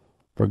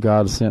 For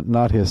God sent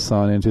not his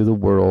Son into the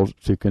world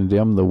to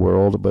condemn the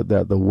world, but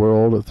that the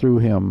world through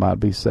him might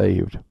be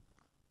saved.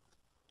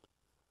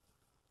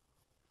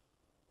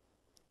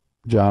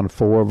 John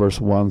 4, verse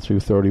 1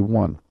 through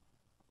 31.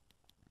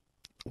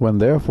 When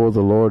therefore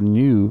the Lord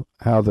knew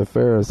how the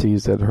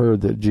Pharisees had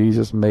heard that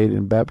Jesus made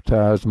and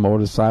baptized more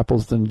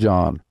disciples than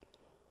John,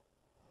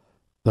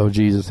 though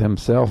Jesus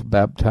himself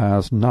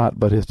baptized not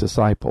but his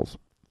disciples,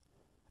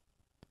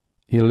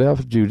 he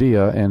left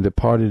Judea and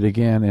departed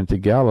again into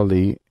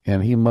Galilee,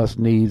 and he must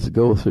needs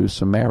go through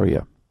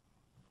Samaria.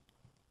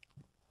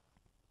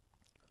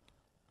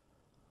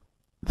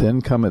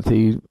 Then cometh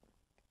he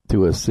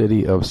to a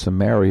city of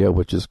Samaria,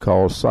 which is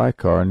called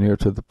Sychar, near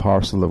to the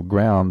parcel of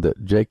ground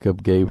that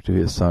Jacob gave to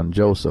his son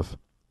Joseph.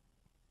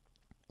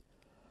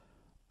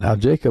 Now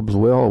Jacob's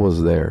well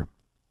was there.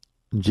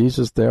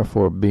 Jesus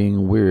therefore,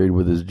 being wearied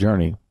with his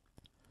journey,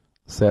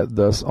 sat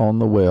thus on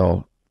the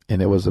well,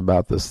 and it was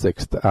about the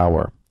 6th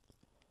hour.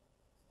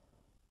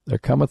 There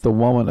cometh a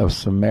woman of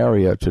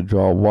Samaria to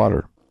draw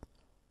water.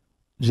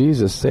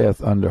 Jesus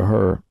saith unto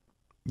her,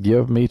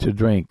 Give me to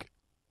drink.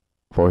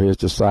 For his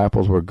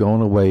disciples were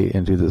gone away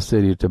into the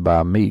city to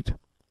buy meat.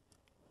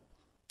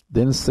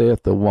 Then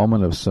saith the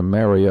woman of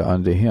Samaria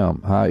unto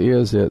him, How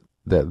is it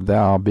that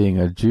thou, being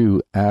a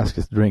Jew,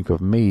 askest drink of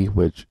me,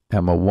 which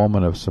am a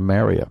woman of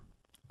Samaria?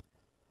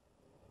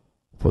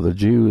 For the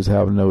Jews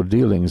have no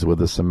dealings with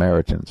the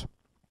Samaritans.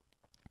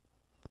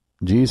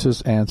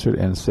 Jesus answered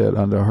and said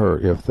unto her,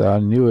 If thou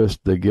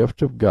knewest the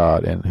gift of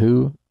God, and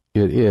who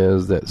it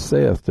is that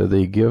saith to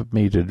thee, Give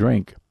me to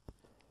drink,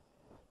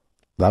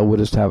 thou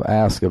wouldest have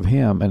asked of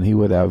him, and he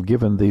would have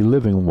given thee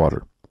living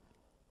water.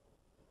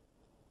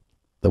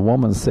 The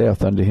woman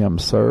saith unto him,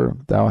 Sir,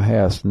 thou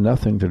hast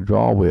nothing to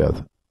draw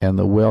with, and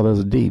the well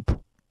is deep.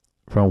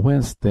 From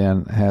whence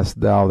then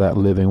hast thou that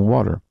living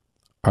water?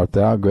 Art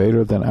thou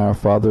greater than our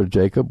father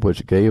Jacob,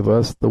 which gave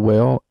us the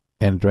well,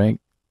 and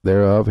drank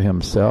thereof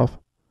himself,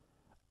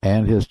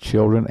 and his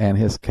children, and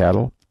his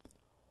cattle?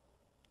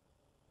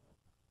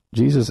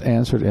 Jesus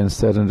answered and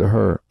said unto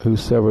her,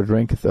 Whosoever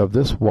drinketh of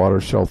this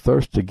water shall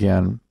thirst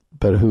again,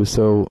 but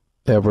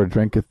whosoever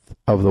drinketh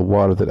of the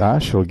water that I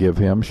shall give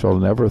him shall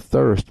never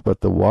thirst, but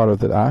the water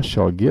that I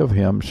shall give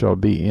him shall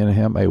be in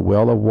him a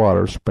well of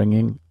water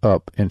springing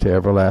up into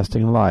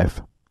everlasting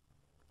life.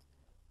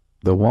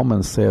 The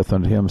woman saith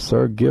unto him,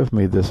 Sir, give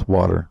me this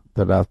water,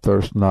 that I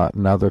thirst not,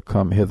 neither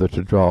come hither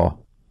to draw.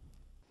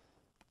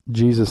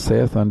 Jesus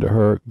saith unto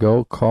her,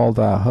 Go, call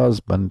thy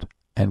husband,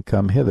 and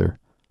come hither.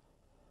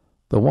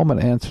 The woman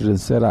answered and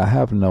said, I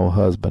have no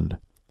husband.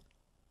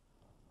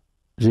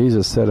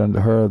 Jesus said unto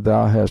her,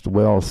 Thou hast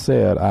well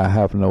said, I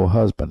have no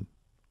husband.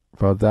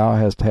 For thou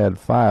hast had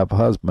 5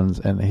 husbands,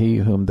 and he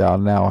whom thou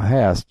now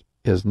hast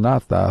is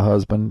not thy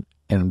husband,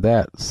 and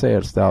that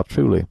sayest thou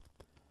truly.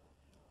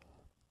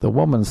 The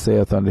woman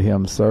saith unto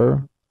him,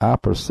 Sir, I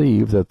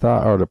perceive that thou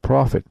art a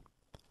prophet.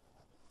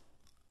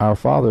 Our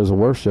fathers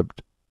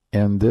worshipped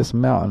in this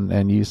mountain,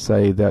 and ye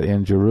say that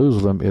in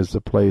Jerusalem is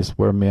the place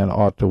where men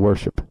ought to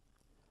worship.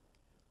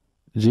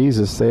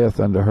 Jesus saith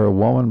unto her,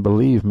 Woman,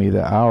 believe me,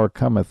 the hour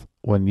cometh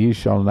when ye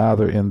shall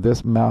neither in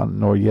this mountain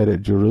nor yet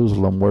at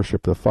Jerusalem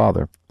worship the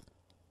Father.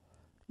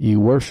 Ye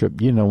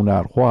worship ye know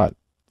not what.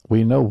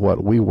 We know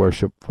what we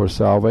worship, for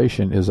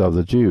salvation is of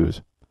the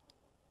Jews.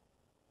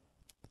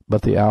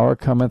 But the hour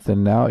cometh,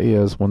 and now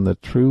is, when the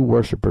true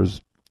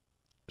worshippers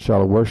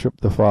shall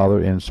worship the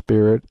Father in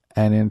spirit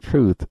and in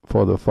truth,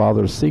 for the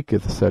Father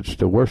seeketh such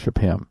to worship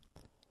him.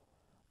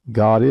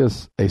 God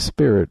is a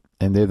spirit,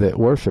 and they that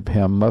worship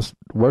him must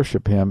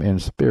worship him in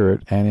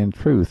spirit and in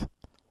truth.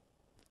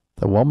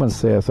 The woman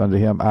saith unto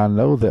him, I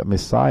know that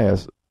Messiah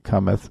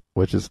cometh,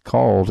 which is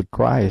called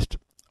Christ.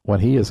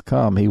 When he is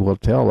come, he will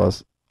tell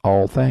us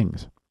all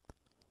things.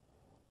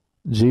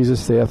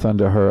 Jesus saith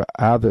unto her,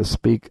 I that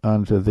speak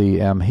unto thee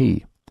am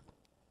he.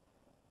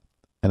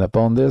 And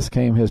upon this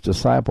came his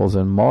disciples,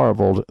 and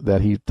marveled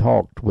that he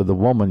talked with the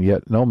woman,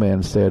 yet no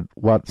man said,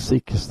 What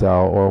seekest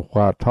thou, or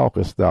why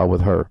talkest thou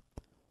with her?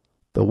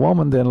 The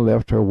woman then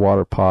left her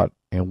water pot,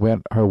 and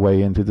went her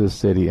way into the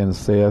city, and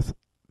saith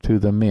to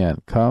the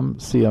men, Come,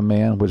 see a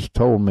man which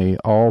told me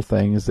all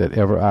things that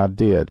ever I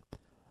did.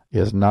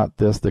 Is not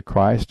this the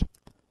Christ?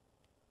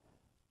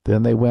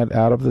 Then they went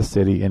out of the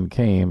city, and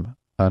came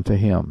unto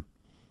him.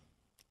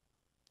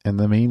 In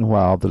the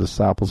meanwhile the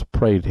disciples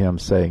prayed him,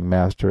 saying,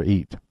 Master,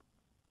 eat.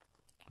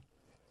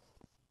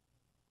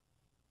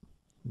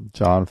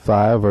 John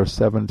 5, verse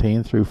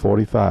 17 through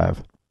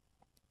 45.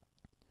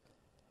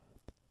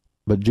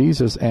 But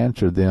Jesus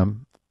answered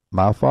them,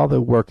 My Father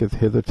worketh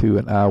hitherto,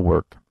 and I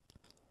work.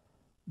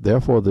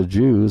 Therefore the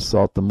Jews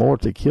sought the more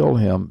to kill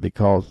him,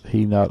 because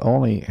he not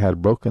only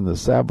had broken the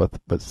Sabbath,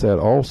 but said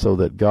also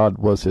that God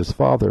was his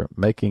Father,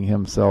 making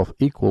himself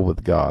equal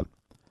with God.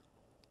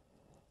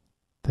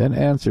 Then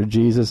answered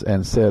Jesus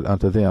and said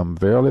unto them,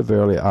 Verily,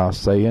 verily, I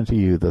say unto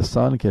you, the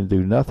Son can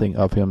do nothing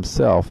of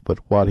himself, but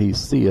what he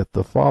seeth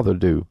the Father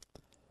do.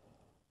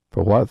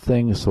 For what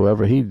things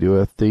soever he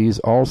doeth, these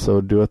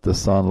also doeth the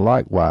Son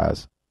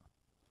likewise.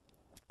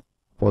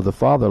 For the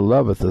Father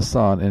loveth the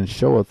Son, and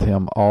showeth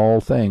him all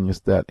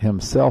things that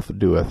himself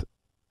doeth,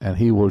 and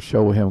he will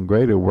show him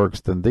greater works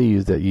than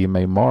these, that ye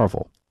may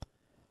marvel.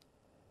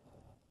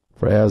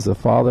 For as the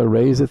Father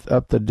raiseth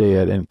up the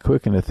dead, and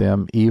quickeneth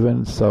them,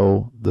 even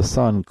so the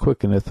Son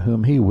quickeneth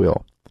whom he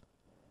will.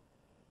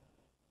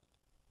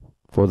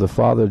 For the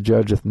Father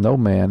judgeth no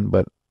man,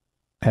 but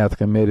hath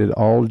committed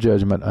all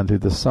judgment unto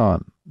the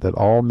Son, that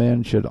all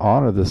men should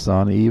honor the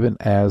Son, even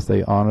as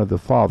they honor the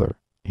Father.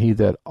 He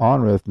that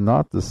honoureth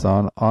not the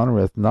Son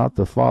honoureth not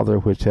the Father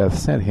which hath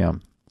sent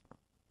him.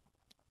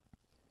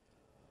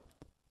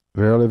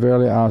 Verily,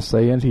 verily, I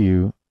say unto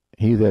you,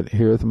 he that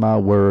heareth my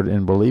word,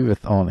 and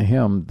believeth on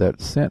him that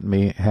sent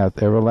me,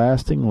 hath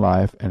everlasting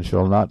life, and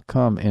shall not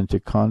come into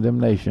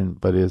condemnation,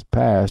 but is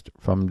passed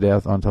from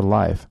death unto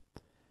life.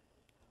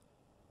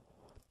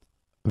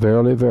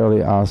 Verily,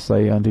 verily, I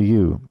say unto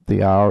you,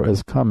 the hour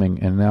is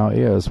coming, and now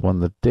is, when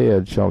the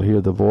dead shall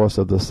hear the voice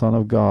of the Son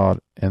of God,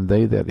 and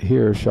they that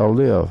hear shall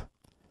live.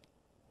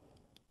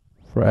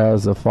 For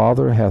as the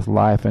Father hath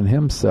life in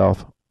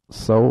himself,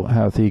 so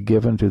hath he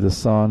given to the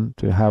Son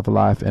to have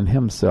life in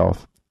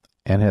himself,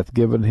 and hath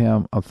given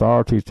him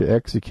authority to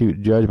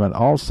execute judgment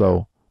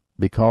also,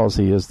 because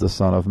he is the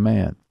Son of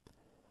Man.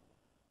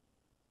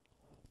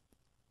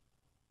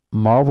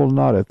 Marvel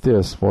not at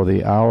this, for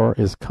the hour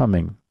is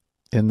coming,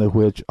 in the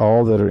which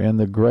all that are in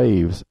the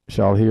graves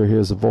shall hear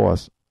his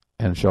voice,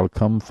 and shall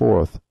come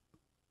forth,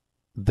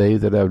 they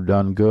that have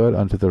done good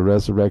unto the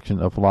resurrection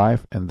of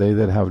life, and they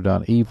that have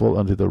done evil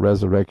unto the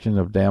resurrection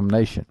of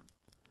damnation.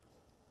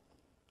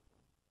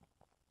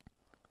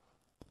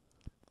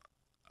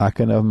 I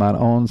can of mine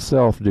own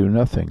self do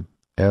nothing.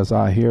 As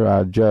I hear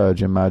I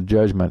judge, and my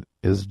judgment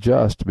is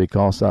just,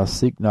 because I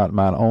seek not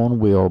mine own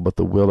will, but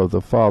the will of the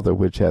Father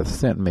which hath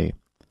sent me.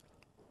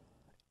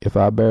 If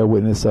I bear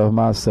witness of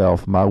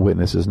myself, my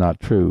witness is not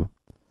true.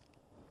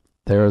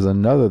 There is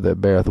another that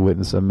beareth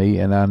witness of me,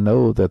 and I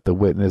know that the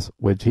witness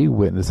which he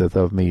witnesseth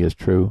of me is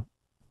true.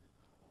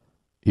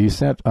 Ye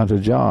sent unto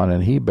John,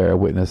 and he bare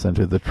witness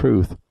unto the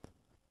truth.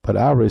 But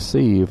I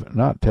receive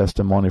not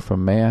testimony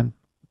from man,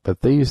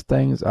 but these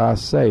things I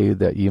say,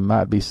 that ye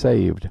might be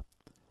saved.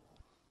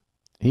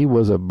 He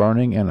was a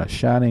burning and a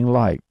shining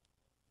light,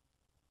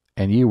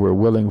 and ye were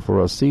willing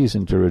for a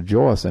season to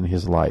rejoice in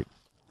his light.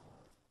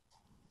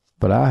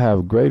 But I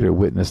have greater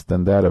witness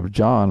than that of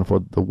John, for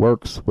the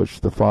works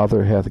which the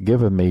Father hath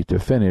given me to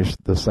finish,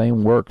 the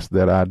same works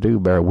that I do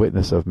bear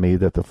witness of me,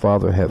 that the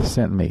Father hath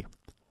sent me.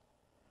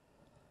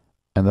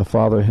 And the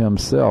Father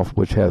himself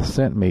which hath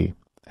sent me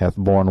hath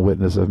borne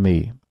witness of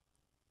me.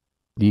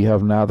 Ye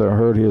have neither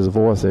heard his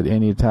voice at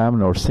any time,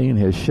 nor seen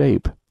his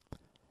shape.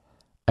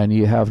 And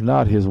ye have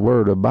not his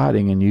word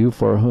abiding in you,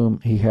 for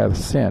whom he hath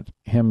sent,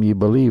 him ye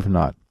believe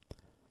not.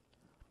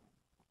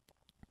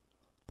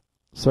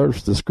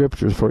 Search the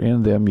Scriptures, for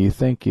in them ye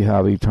think ye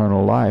have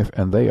eternal life,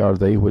 and they are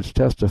they which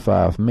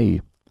testify of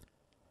me.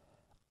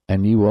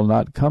 And ye will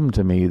not come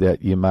to me,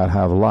 that ye might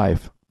have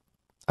life.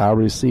 I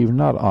receive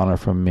not honor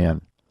from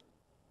men.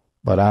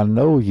 But I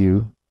know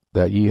you,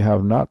 that ye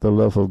have not the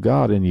love of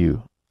God in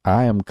you.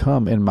 I am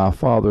come in my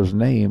Father's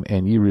name,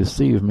 and ye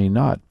receive me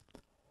not.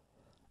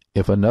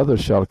 If another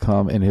shall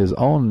come in his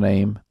own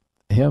name,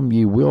 him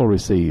ye will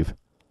receive.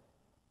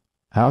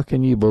 How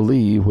can ye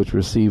believe which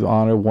receive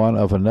honor one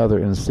of another,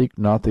 and seek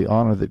not the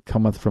honor that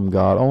cometh from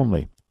God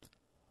only?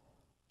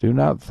 Do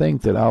not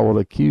think that I will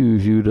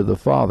accuse you to the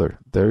Father.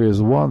 There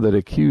is one that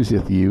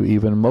accuseth you,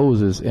 even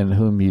Moses, in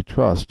whom ye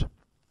trust.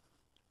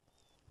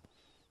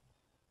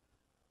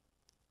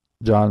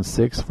 John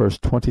 6, verse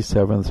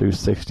 27 through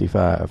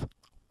 65.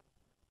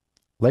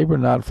 Labor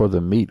not for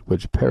the meat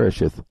which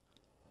perisheth,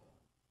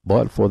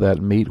 but for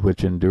that meat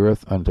which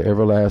endureth unto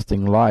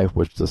everlasting life,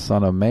 which the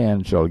Son of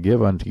Man shall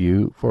give unto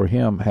you, for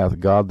him hath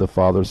God the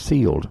Father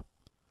sealed.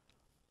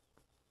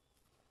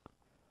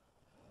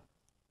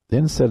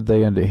 Then said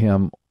they unto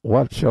him,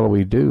 What shall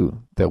we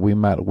do, that we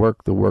might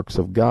work the works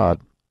of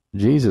God?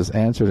 Jesus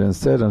answered and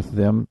said unto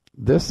them,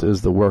 This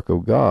is the work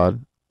of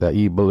God, that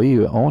ye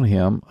believe on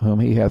him whom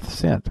he hath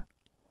sent.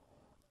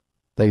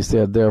 They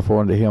said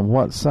therefore unto him,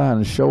 What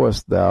sign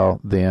showest thou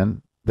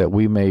then, that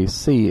we may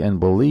see and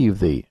believe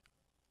thee?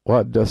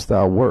 What dost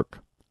thou work?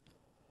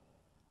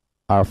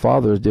 Our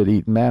fathers did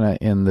eat manna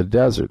in the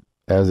desert,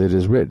 as it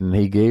is written,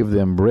 He gave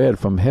them bread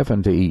from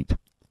heaven to eat.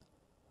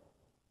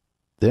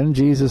 Then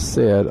Jesus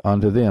said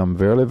unto them,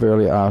 Verily,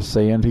 verily, I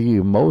say unto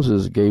you,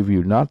 Moses gave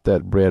you not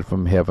that bread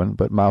from heaven,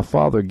 but my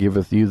Father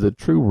giveth you the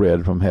true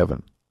bread from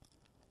heaven.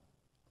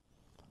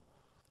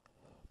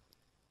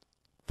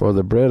 For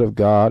the bread of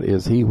God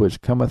is he which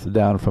cometh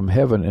down from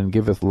heaven, and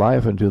giveth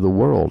life unto the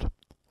world.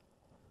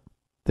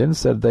 Then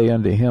said they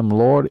unto him,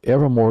 Lord,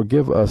 evermore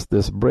give us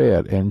this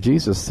bread. And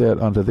Jesus said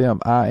unto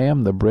them, I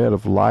am the bread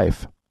of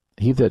life.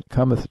 He that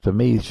cometh to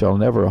me shall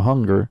never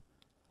hunger,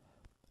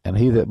 and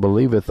he that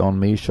believeth on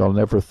me shall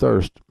never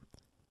thirst.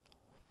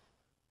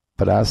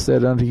 But I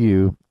said unto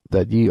you,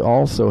 that ye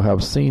also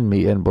have seen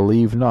me, and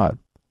believe not.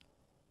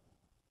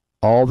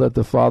 All that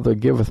the Father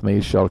giveth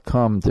me shall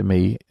come to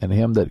me, and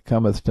him that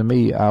cometh to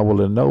me I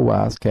will in no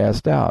wise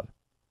cast out.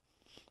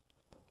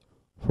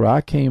 For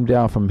I came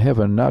down from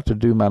heaven not to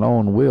do mine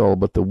own will,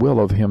 but the will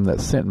of him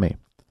that sent me.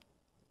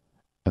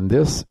 And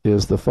this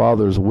is the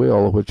Father's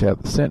will which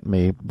hath sent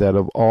me, that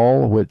of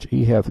all which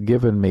he hath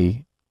given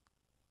me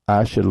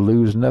I should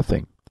lose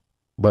nothing,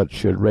 but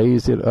should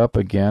raise it up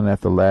again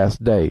at the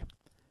last day.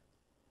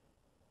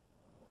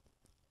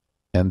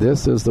 And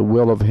this is the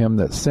will of him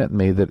that sent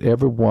me, that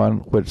every one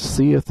which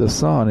seeth the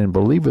Son and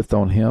believeth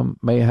on him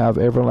may have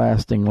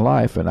everlasting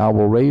life, and I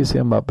will raise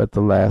him up at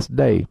the last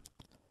day.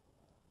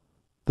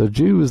 The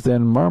Jews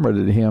then murmured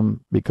at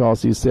him,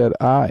 because he said,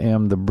 I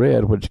am the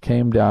bread which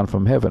came down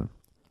from heaven.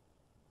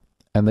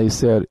 And they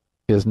said,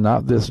 Is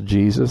not this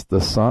Jesus,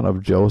 the son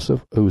of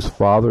Joseph, whose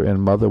father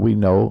and mother we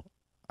know?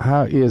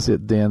 How is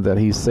it then that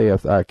he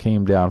saith, I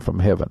came down from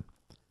heaven?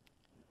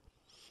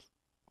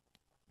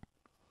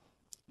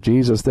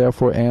 Jesus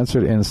therefore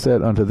answered and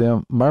said unto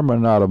them, Murmur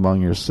not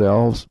among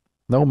yourselves.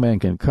 No man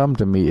can come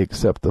to me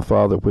except the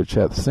Father which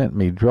hath sent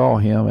me draw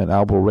him, and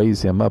I will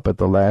raise him up at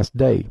the last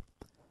day.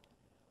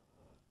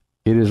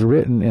 It is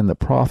written in the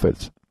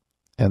prophets,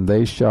 and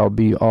they shall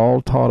be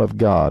all taught of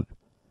God.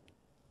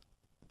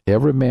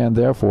 Every man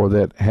therefore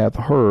that hath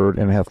heard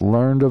and hath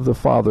learned of the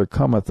Father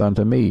cometh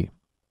unto me.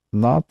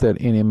 Not that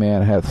any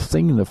man hath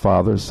seen the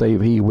Father,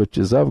 save he which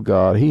is of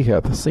God, he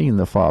hath seen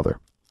the Father.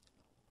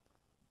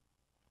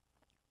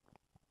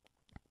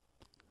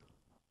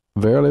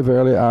 Verily,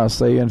 verily, I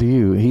say unto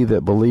you, he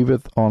that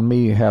believeth on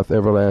me hath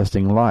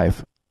everlasting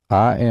life.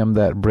 I am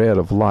that bread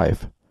of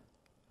life.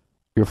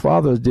 Your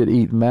fathers did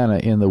eat manna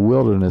in the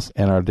wilderness,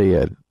 and are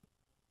dead.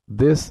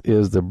 This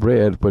is the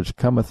bread which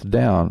cometh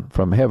down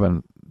from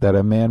heaven, that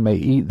a man may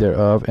eat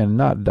thereof, and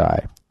not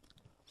die.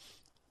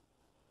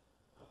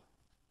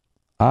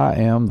 I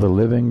am the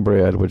living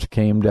bread which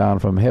came down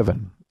from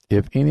heaven.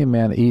 If any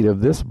man eat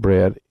of this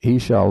bread, he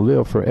shall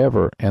live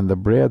forever, and the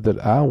bread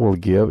that I will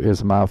give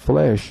is my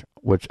flesh,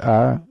 which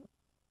I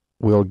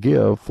will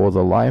give for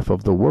the life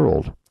of the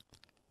world.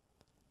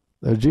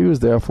 The Jews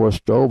therefore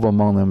strove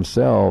among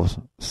themselves,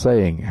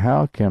 saying,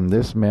 How can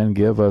this man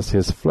give us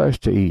his flesh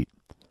to eat?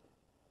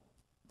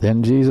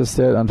 Then Jesus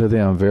said unto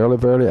them, Verily,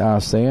 verily, I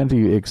say unto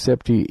you,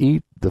 except ye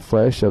eat the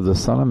flesh of the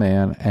Son of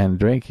Man, and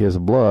drink his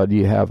blood,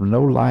 ye have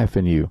no life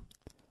in you.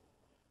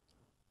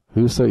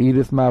 Whoso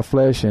eateth my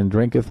flesh and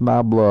drinketh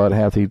my blood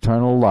hath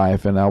eternal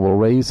life, and I will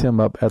raise him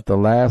up at the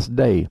last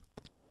day.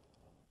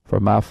 For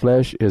my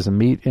flesh is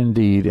meat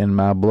indeed, and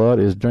my blood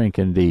is drink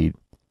indeed.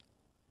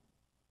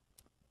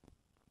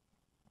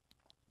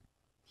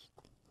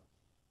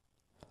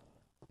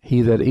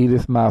 He that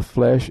eateth my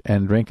flesh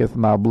and drinketh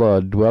my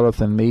blood dwelleth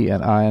in me,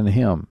 and I in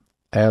him.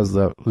 As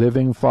the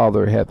living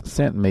Father hath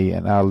sent me,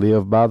 and I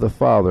live by the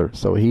Father,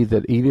 so he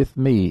that eateth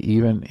me,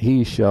 even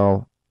he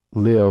shall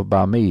live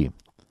by me.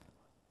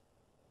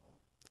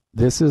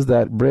 This is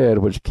that bread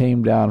which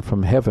came down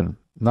from heaven,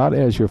 not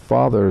as your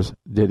fathers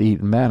did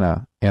eat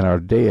manna, and are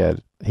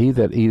dead. He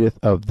that eateth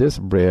of this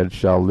bread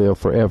shall live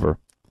forever.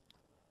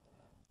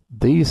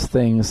 These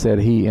things said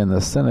he in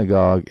the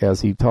synagogue,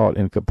 as he taught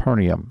in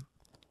Capernaum.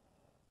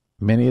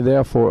 Many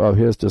therefore of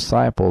his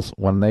disciples,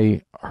 when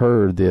they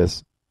heard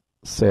this,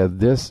 said,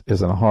 This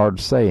is an hard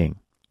saying.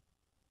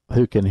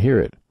 Who can hear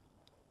it?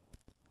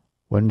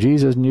 When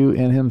Jesus knew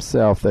in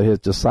himself that his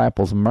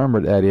disciples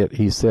murmured at it,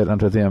 he said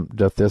unto them,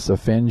 Doth this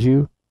offend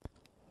you?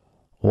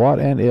 What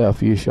and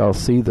if you shall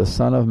see the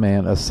Son of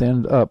Man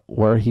ascend up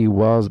where he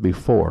was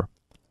before?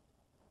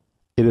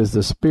 It is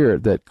the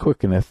Spirit that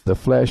quickeneth, the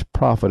flesh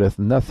profiteth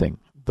nothing.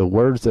 The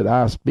words that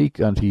I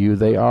speak unto you,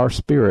 they are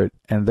spirit,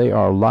 and they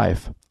are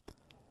life.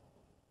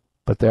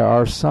 But there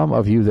are some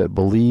of you that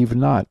believe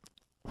not.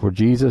 For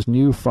Jesus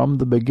knew from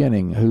the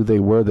beginning who they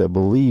were that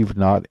believed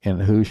not,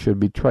 and who should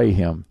betray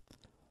him.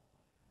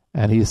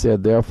 And he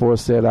said, Therefore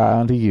said I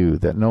unto you,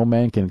 that no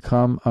man can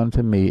come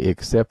unto me,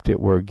 except it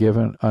were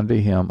given unto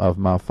him of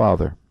my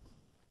Father.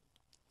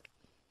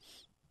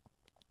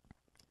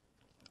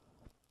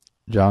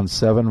 John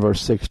 7,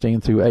 verse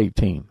 16 through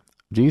 18.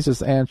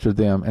 Jesus answered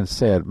them and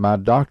said, My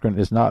doctrine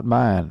is not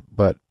mine,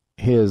 but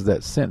his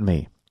that sent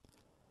me.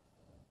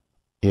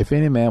 If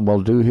any man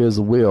will do his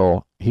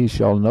will, he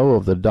shall know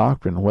of the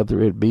doctrine,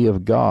 whether it be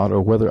of God,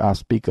 or whether I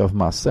speak of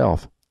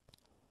myself.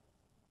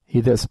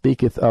 He that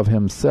speaketh of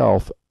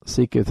himself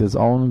seeketh his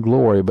own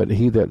glory, but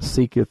he that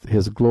seeketh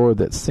his glory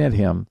that sent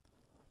him,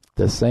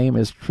 the same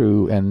is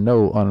true, and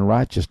no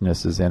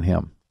unrighteousness is in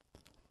him.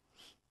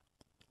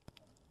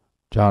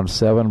 John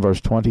 7, verse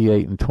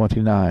 28 and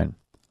 29.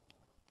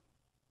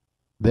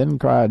 Then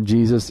cried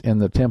Jesus in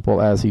the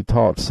temple as he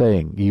taught,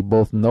 saying, Ye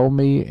both know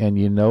me, and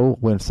ye know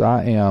whence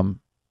I am,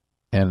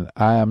 and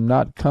I am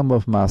not come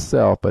of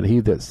myself, but he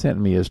that sent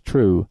me is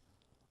true,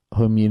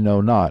 whom ye know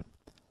not.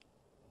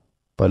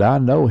 But I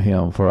know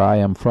him, for I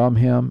am from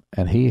him,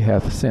 and he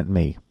hath sent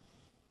me.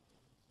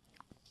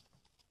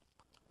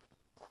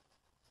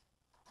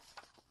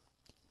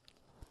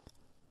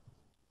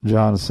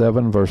 John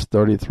 7, verse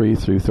 33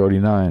 through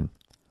 39.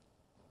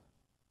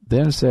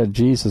 Then said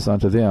Jesus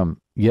unto them,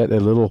 Yet a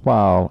little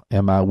while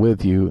am I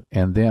with you,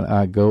 and then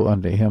I go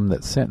unto him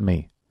that sent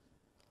me.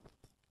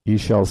 Ye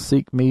shall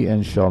seek me,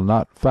 and shall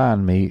not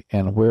find me,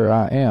 and where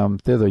I am,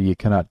 thither ye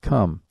cannot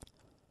come.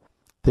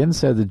 Then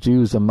said the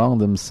Jews among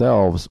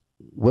themselves,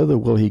 Whither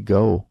will he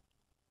go,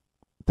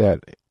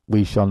 that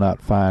we shall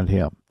not find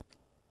him?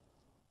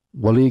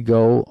 Will he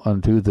go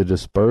unto the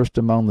dispersed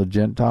among the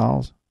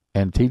Gentiles,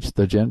 and teach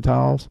the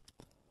Gentiles?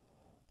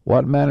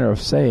 What manner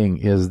of saying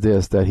is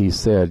this that he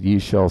said, Ye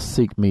shall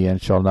seek me,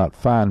 and shall not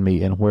find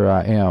me, and where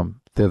I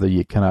am, thither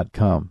ye cannot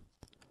come?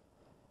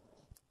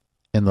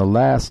 In the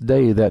last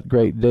day, that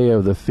great day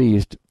of the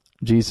feast,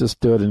 Jesus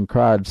stood and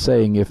cried,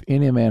 saying, If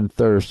any man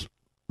thirst,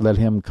 let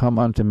him come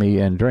unto me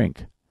and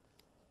drink.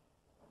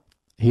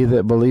 He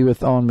that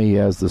believeth on me,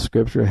 as the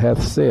Scripture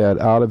hath said,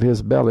 out of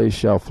his belly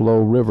shall flow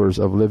rivers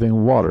of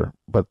living water.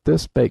 But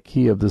this spake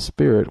he of the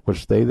Spirit,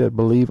 which they that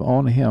believe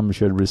on him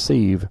should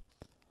receive.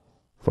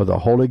 For the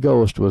Holy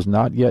Ghost was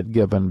not yet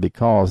given,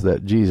 because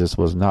that Jesus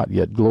was not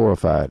yet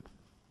glorified.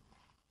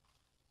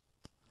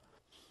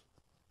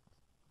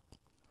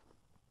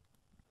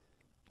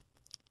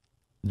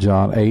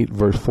 John 8,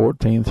 verse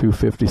 14 through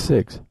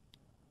 56.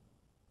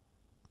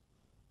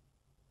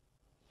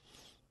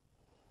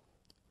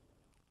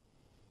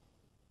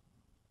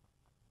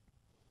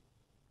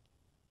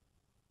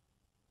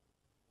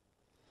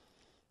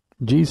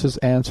 Jesus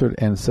answered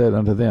and said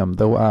unto them,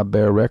 Though I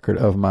bear record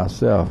of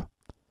myself,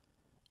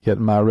 yet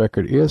my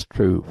record is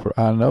true, for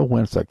I know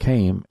whence I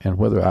came, and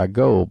whither I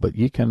go, but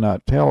ye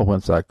cannot tell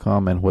whence I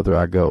come, and whither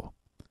I go.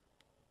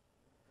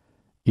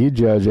 Ye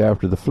judge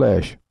after the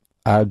flesh,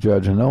 I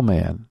judge no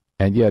man.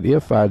 And yet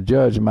if I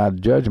judge, my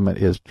judgment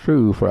is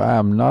true, for I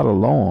am not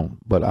alone,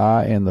 but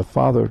I and the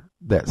Father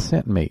that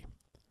sent me.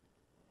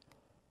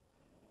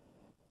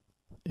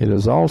 It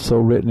is also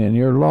written in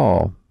your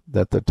law,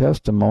 that the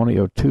testimony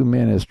of two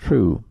men is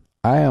true.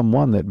 I am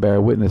one that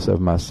bear witness of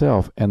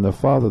myself, and the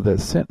Father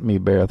that sent me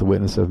beareth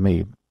witness of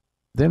me.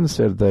 Then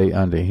said they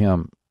unto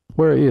him,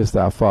 Where is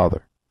thy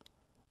Father?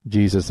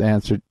 Jesus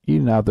answered, Ye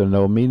neither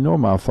know me nor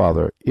my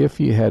Father. If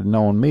ye had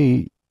known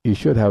me, ye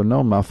should have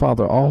known my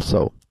Father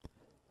also.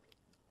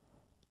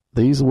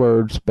 These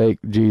words spake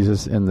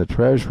Jesus in the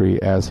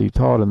treasury, as he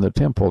taught in the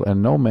temple,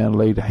 and no man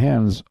laid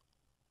hands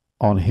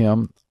on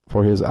him,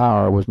 for his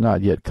hour was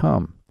not yet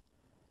come.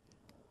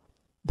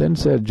 Then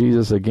said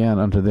Jesus again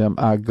unto them,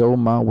 I go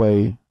my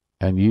way,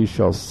 and ye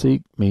shall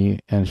seek me,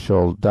 and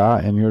shall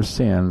die in your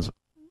sins.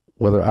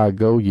 Whither I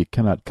go, ye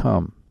cannot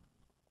come.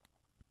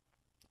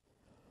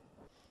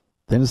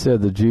 Then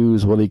said the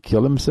Jews, Will he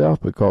kill himself,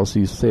 because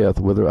he saith,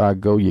 Whither I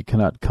go, ye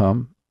cannot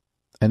come?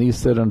 And he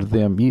said unto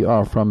them, Ye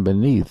are from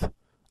beneath,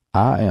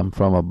 I am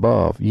from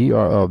above. Ye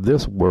are of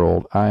this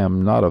world, I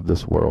am not of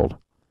this world.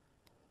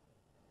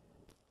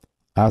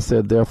 I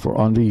said therefore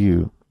unto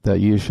you, that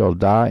ye shall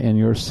die in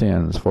your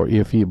sins, for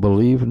if ye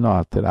believe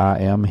not that I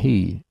am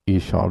he, ye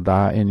shall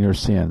die in your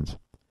sins.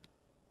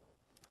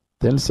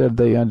 Then said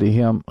they unto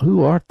him,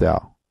 Who art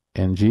thou?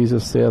 And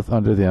Jesus saith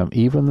unto them,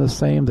 Even the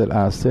same that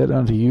I said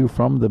unto you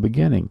from the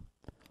beginning.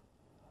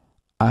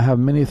 I have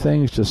many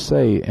things to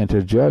say and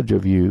to judge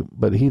of you,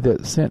 but he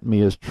that sent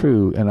me is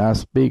true, and I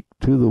speak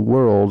to the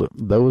world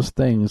those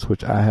things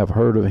which I have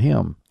heard of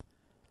him.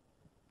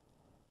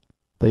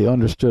 They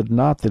understood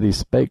not that he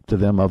spake to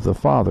them of the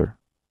Father.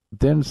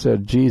 Then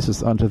said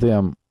Jesus unto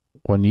them,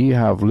 When ye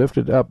have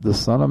lifted up the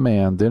Son of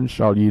Man, then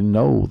shall ye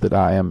know that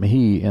I am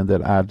he, and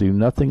that I do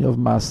nothing of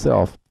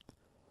myself,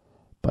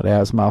 but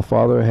as my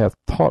Father hath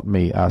taught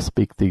me, I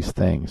speak these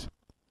things.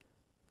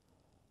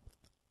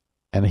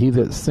 And he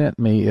that sent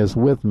me is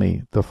with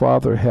me. The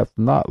Father hath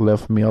not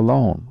left me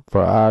alone,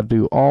 for I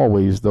do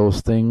always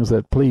those things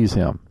that please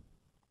him.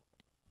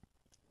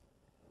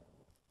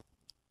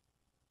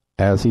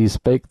 As he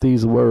spake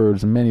these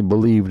words, many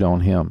believed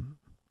on him.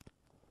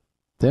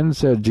 Then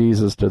said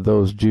Jesus to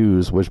those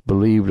Jews which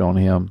believed on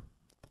him,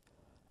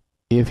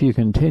 If ye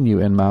continue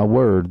in my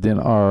word, then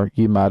are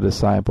ye my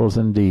disciples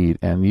indeed,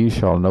 and ye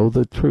shall know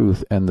the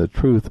truth, and the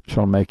truth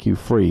shall make you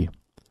free.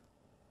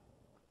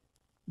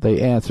 They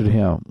answered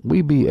him,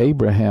 We be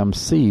Abraham's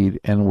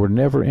seed, and were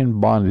never in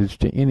bondage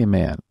to any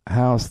man.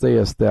 How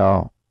sayest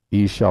thou,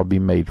 Ye shall be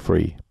made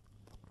free?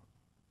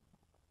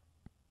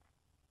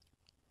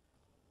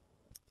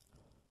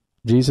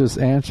 Jesus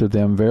answered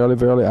them, Verily,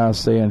 verily, I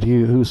say unto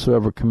you,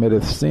 whosoever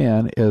committeth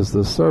sin is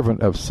the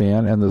servant of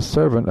sin, and the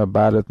servant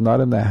abideth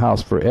not in the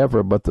house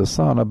forever, but the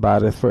Son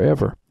abideth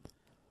forever.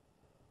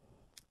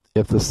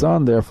 If the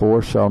Son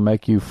therefore shall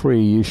make you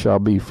free, ye shall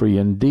be free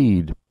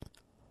indeed.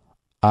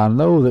 I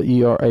know that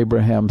ye are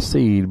Abraham's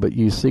seed, but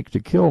ye seek to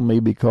kill me,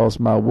 because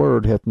my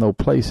word hath no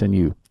place in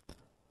you.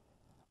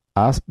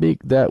 I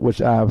speak that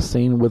which I have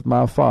seen with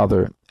my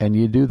father, and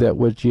ye do that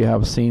which ye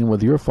have seen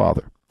with your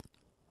father.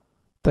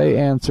 They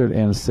answered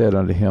and said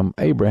unto him,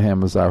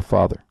 Abraham is our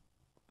father.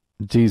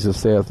 Jesus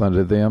saith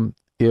unto them,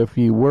 If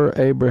ye were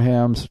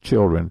Abraham's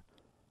children,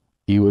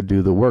 ye would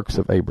do the works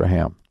of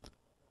Abraham.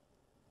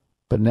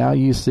 But now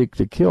ye seek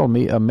to kill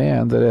me, a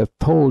man that hath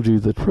told you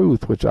the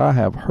truth which I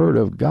have heard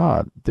of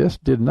God. This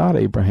did not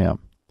Abraham.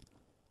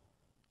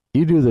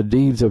 Ye do the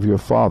deeds of your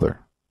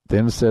father.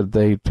 Then said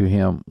they to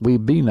him, We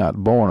be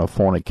not born of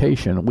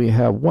fornication, we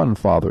have one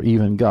Father,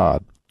 even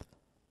God.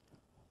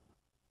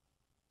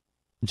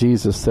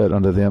 Jesus said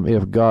unto them,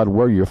 If God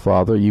were your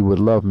Father, ye would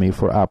love me,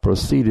 for I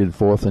proceeded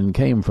forth and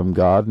came from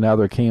God.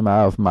 Neither came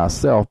I of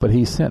myself, but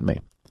he sent me.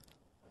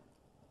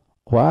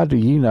 Why do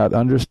ye not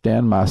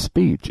understand my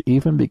speech,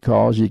 even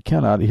because ye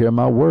cannot hear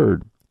my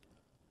word?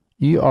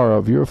 Ye are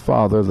of your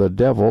father the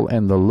devil,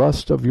 and the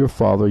lust of your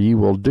father ye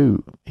will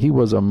do. He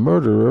was a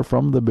murderer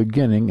from the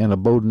beginning, and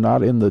abode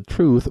not in the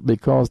truth,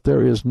 because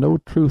there is no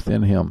truth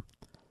in him.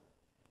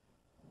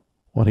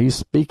 When he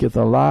speaketh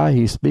a lie,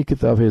 he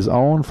speaketh of his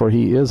own, for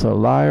he is a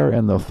liar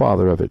and the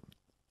father of it.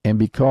 And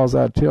because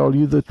I tell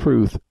you the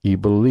truth, ye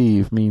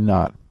believe me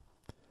not.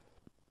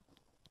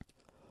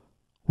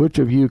 Which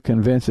of you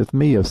convinceth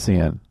me of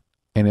sin?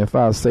 And if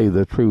I say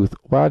the truth,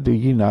 why do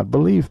ye not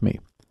believe me?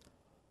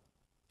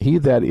 He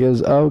that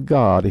is of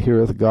God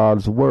heareth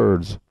God's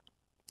words.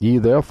 Ye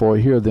therefore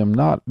hear them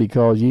not,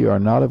 because ye are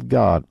not of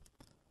God.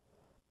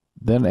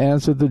 Then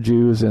answered the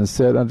Jews, and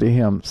said unto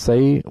him,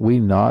 Say we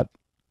not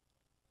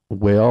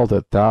well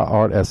that thou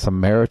art a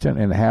Samaritan,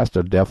 and hast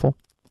a devil?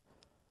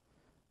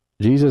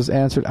 Jesus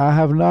answered, I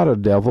have not a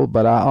devil,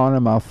 but I honor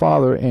my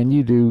Father, and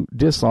ye do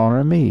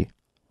dishonor me.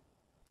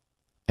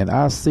 And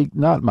I seek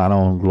not mine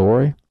own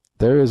glory.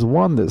 There is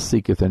one that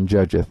seeketh and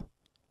judgeth.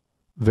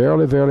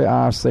 Verily, verily,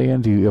 I say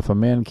unto you, if a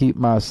man keep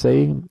my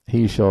saying,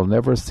 he shall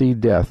never see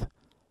death.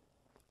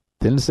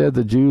 Then said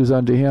the Jews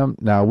unto him,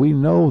 Now we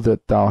know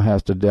that thou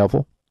hast a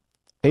devil.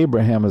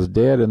 Abraham is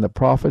dead, and the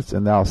prophets,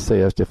 and thou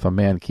sayest, If a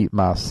man keep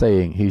my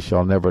saying, he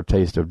shall never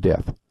taste of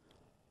death.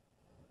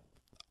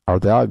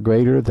 Art thou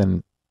greater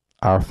than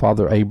our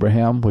father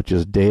Abraham, which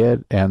is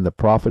dead, and the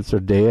prophets are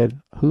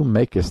dead? Who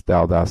makest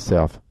thou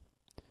thyself?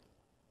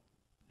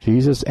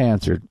 Jesus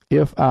answered,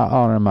 If I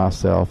honor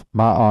myself,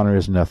 my honor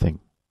is nothing.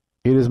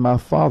 It is my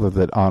Father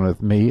that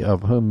honoreth me,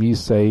 of whom ye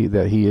say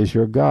that he is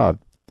your God.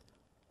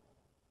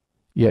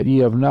 Yet ye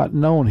have not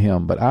known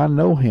him, but I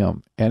know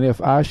him. And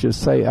if I should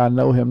say I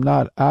know him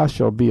not, I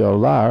shall be a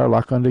liar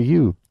like unto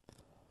you.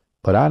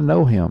 But I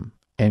know him,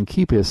 and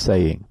keep his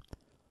saying.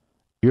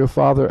 Your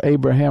father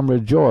Abraham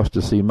rejoiced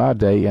to see my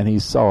day, and he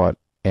saw it,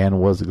 and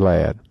was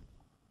glad.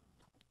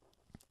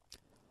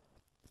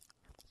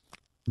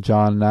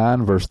 John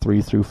 9, verse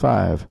 3 through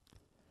 5.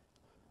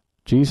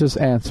 Jesus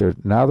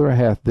answered, Neither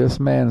hath this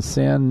man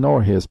sinned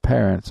nor his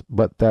parents,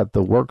 but that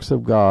the works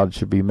of God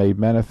should be made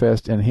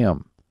manifest in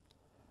him.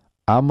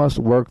 I must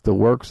work the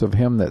works of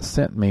him that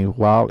sent me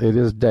while it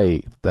is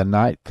day. The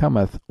night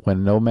cometh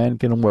when no man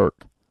can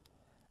work.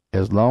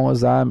 As long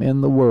as I am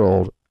in the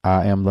world,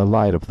 I am the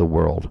light of the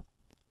world.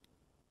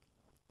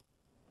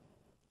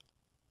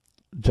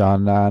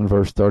 John 9,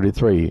 verse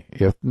 33.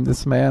 If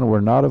this man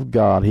were not of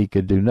God, he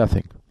could do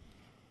nothing.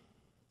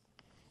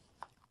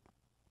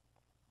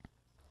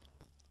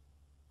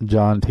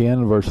 John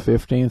 10, verse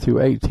 15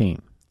 through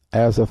 18.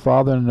 As the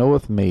Father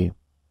knoweth me,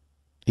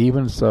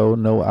 even so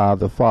know I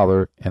the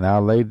Father, and I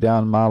lay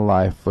down my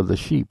life for the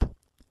sheep.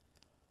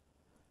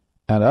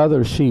 And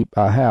other sheep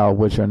I have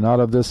which are not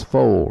of this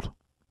fold.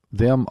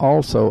 Them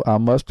also I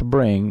must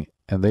bring,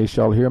 and they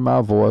shall hear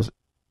my voice,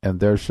 and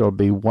there shall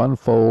be one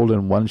fold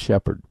and one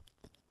shepherd.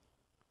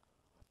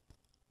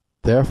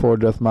 Therefore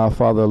doth my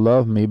Father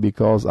love me,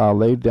 because I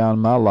laid down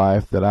my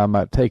life, that I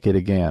might take it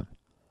again.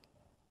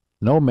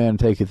 No man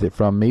taketh it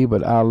from me,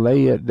 but I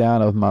lay it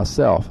down of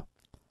myself.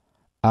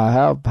 I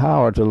have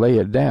power to lay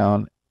it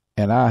down,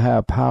 and I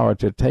have power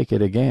to take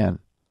it again.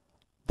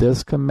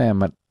 This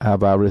commandment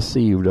have I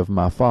received of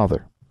my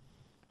Father.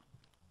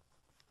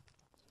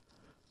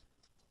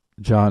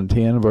 John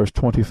 10, verse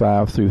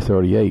 25 through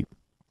 38.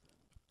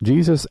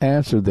 Jesus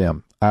answered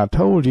them, I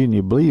told you, and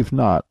ye believe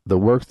not. The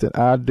works that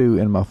I do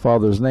in my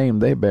Father's name,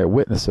 they bear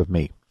witness of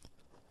me.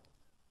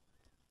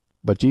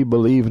 But ye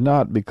believe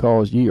not,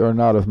 because ye are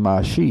not of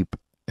my sheep,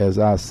 as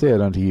I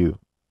said unto you.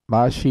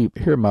 My sheep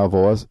hear my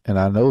voice, and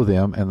I know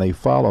them, and they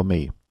follow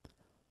me.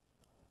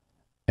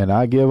 And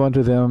I give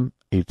unto them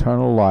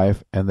eternal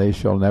life, and they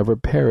shall never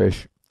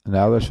perish,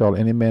 neither shall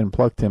any man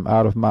pluck them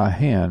out of my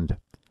hand.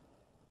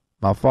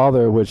 My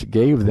Father which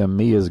gave them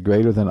me is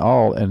greater than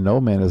all, and no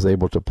man is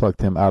able to pluck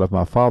them out of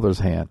my Father's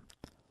hand.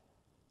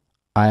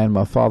 I and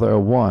my Father are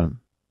one.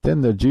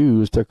 Then the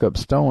Jews took up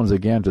stones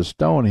again to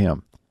stone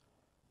him.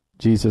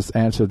 Jesus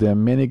answered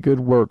them, Many good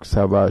works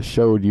have I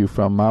showed you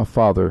from my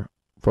Father.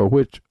 For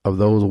which of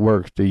those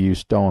works do you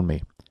stone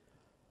me?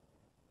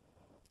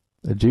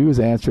 The Jews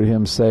answered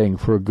him, saying,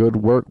 For good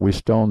work we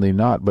stone thee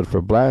not, but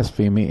for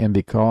blasphemy, and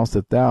because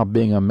that thou,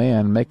 being a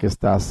man, makest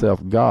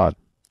thyself God.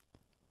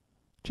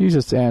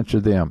 Jesus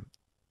answered them,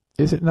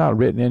 Is it not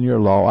written in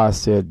your law, I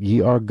said, Ye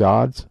are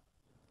gods?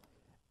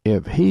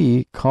 If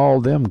he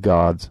called them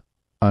gods,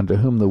 unto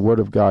whom the word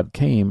of God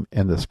came,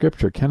 and the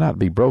scripture cannot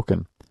be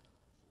broken,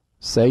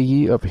 say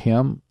ye of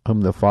him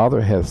whom the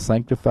Father hath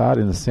sanctified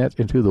and sent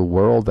into the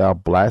world, Thou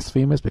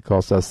blasphemest,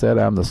 because thou said,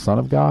 I am the Son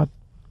of God?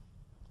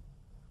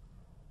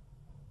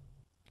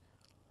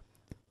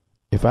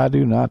 If I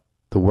do not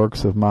the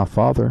works of my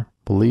Father,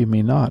 believe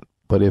me not.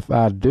 But if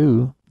I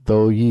do,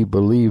 though ye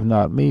believe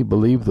not me,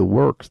 believe the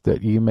works,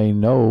 that ye may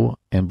know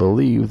and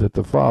believe that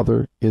the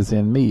Father is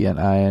in me, and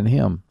I in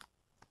him.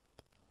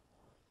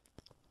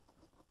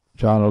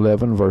 John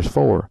 11, verse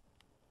 4.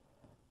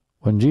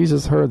 When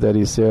Jesus heard that,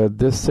 he said,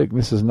 This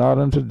sickness is not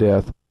unto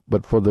death,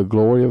 but for the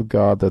glory of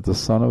God, that the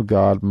Son of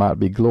God might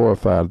be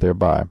glorified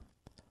thereby.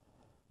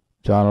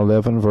 John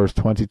 11, verse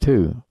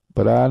 22.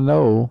 But I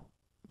know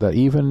that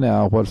even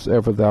now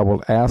whatsoever thou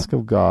wilt ask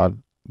of God,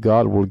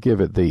 God will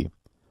give it thee.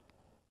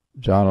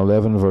 John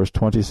 11, verse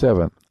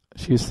 27.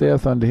 She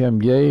saith unto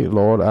him, Yea,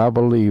 Lord, I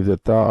believe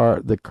that thou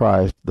art the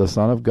Christ, the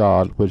Son of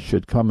God, which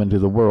should come into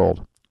the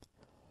world.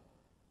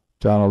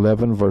 John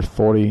 11, verse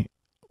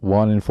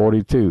 41 and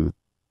 42.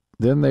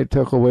 Then they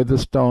took away the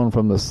stone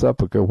from the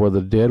sepulchre where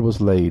the dead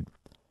was laid.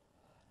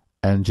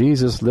 And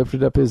Jesus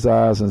lifted up his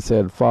eyes and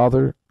said,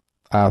 Father,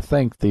 I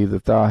thank thee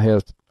that thou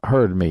hast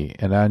heard me,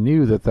 and I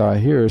knew that thou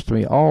hearest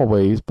me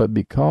always, but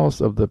because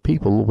of the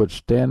people which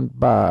stand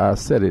by I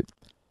said it,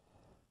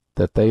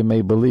 that they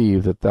may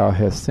believe that thou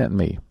hast sent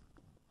me.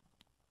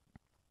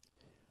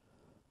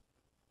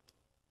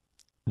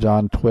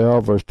 John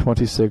 12, verse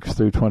 26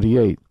 through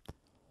 28.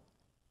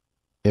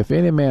 If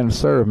any man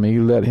serve me,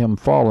 let him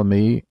follow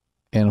me,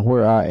 and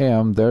where I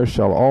am, there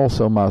shall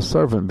also my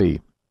servant be.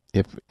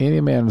 If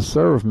any man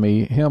serve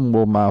me, him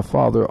will my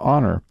Father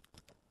honor.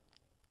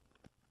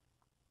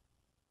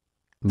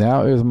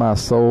 Now is my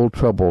soul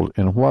troubled,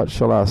 and what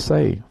shall I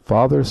say?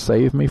 Father,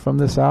 save me from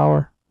this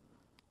hour?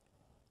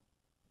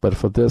 But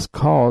for this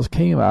cause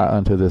came I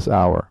unto this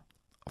hour.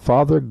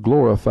 Father,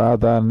 glorify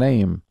thy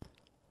name.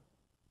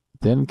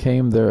 Then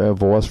came there a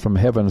voice from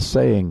heaven,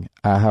 saying,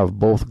 I have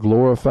both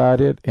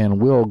glorified it, and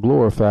will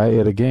glorify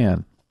it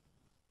again.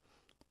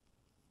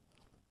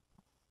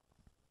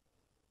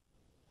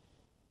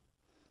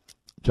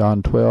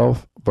 John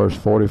 12, verse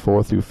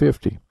 44 through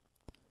 50.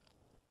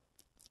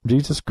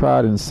 Jesus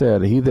cried and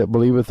said, He that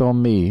believeth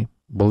on me,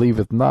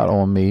 believeth not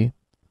on me,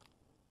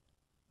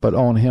 but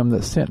on him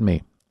that sent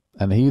me.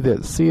 And he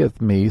that seeth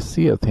me,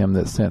 seeth him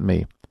that sent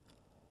me.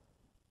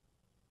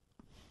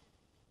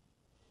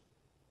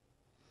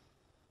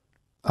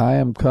 I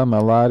am come a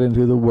light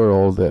into the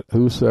world, that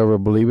whosoever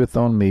believeth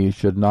on me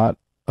should not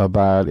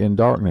abide in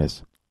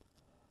darkness.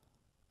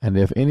 And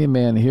if any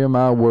man hear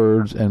my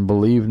words, and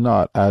believe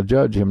not, I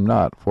judge him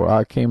not, for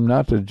I came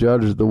not to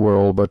judge the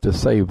world, but to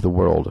save the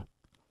world.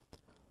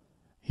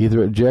 He that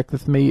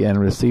rejecteth me, and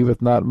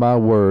receiveth not my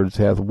words,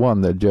 hath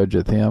one that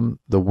judgeth him.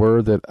 The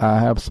word that I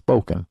have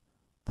spoken,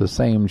 the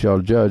same shall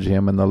judge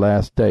him in the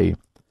last day.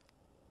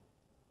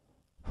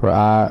 For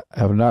I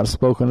have not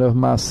spoken of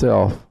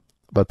myself,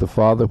 but the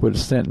Father which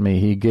sent me,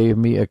 he gave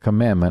me a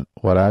commandment,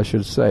 what I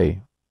should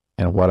say,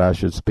 and what I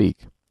should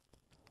speak.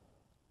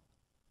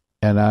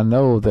 And I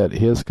know that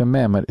his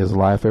commandment is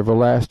life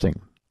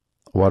everlasting.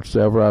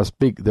 Whatsoever I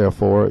speak,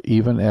 therefore,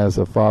 even as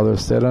the Father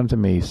said unto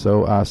me,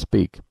 so I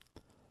speak.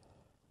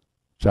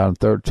 John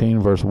 13,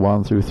 verse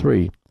 1 through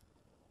 3.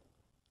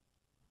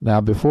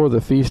 Now before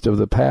the feast of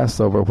the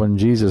Passover, when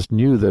Jesus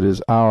knew that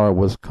his hour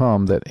was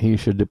come that he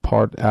should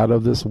depart out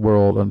of this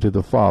world unto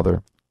the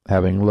Father,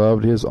 having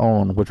loved his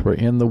own which were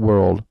in the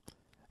world,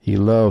 he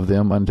loved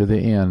them unto the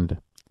end.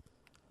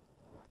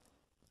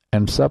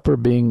 And supper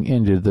being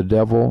ended, the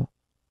devil,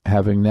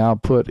 having now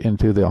put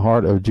into the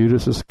heart of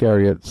Judas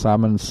Iscariot,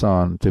 Simon's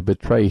son, to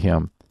betray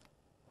him,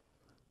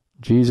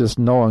 Jesus,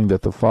 knowing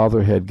that the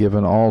Father had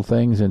given all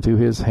things into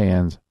his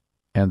hands,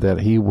 and that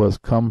he was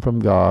come from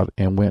God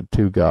and went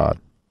to God.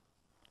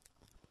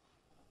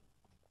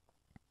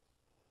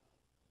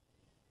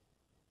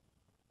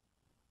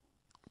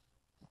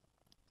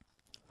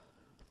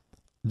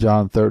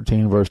 John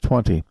 13, verse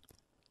 20.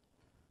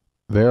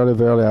 Verily,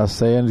 verily, I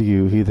say unto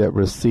you, he that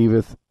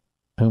receiveth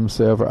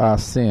whomsoever I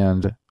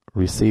send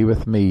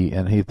receiveth me,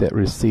 and he that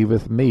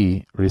receiveth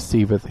me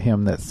receiveth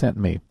him that sent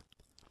me.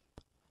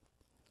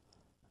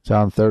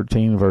 John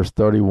 13, verse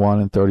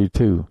 31 and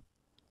 32.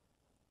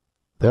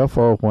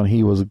 Therefore, when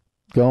he was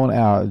gone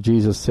out,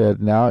 Jesus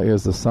said, Now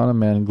is the Son of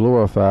Man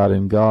glorified,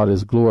 and God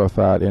is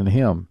glorified in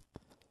him.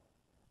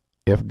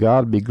 If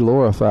God be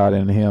glorified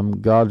in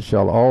him, God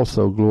shall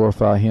also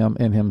glorify him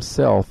in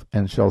himself,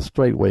 and shall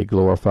straightway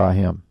glorify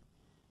him.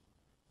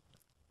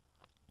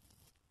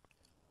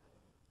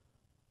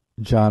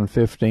 John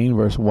 15,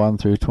 verse 1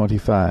 through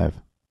 25.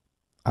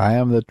 I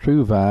am the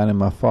true vine, and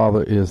my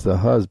Father is the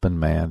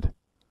husbandman.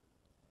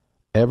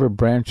 Every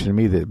branch in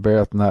me that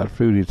beareth not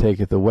fruit he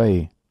taketh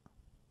away,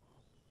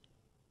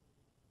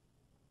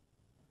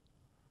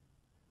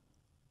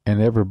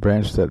 and every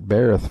branch that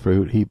beareth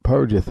fruit he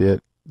purgeth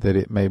it, that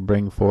it may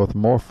bring forth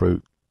more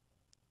fruit.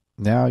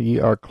 Now ye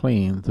are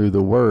clean through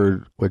the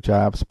word which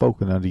I have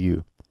spoken unto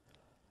you.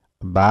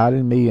 Abide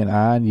in me, and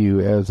I in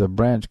you, as a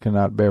branch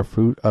cannot bear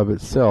fruit of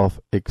itself,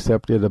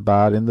 except it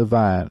abide in the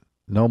vine.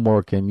 No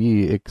more can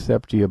ye,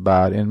 except ye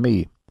abide in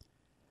me.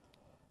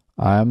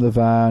 I am the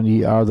vine,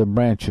 ye are the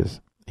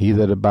branches. He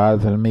that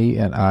abideth in me,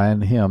 and I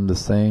in him, the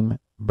same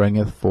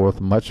bringeth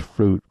forth much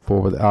fruit, for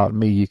without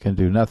me ye can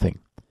do nothing.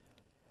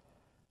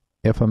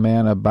 If a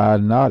man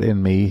abide not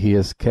in me, he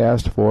is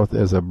cast forth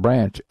as a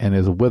branch, and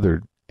is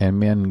withered, and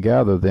men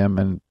gather them,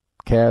 and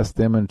cast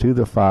them into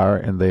the fire,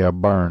 and they are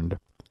burned.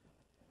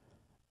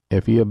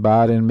 If ye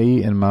abide in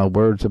me, and my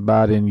words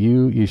abide in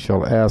you, ye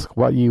shall ask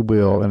what ye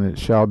will, and it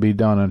shall be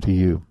done unto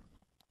you.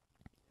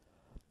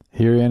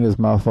 Herein is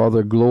my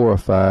Father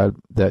glorified,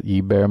 that ye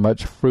bear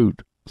much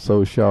fruit,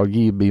 so shall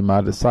ye be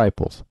my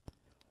disciples.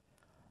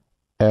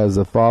 As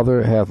the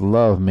Father hath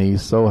loved me,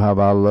 so have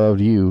I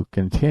loved you.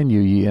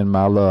 Continue ye in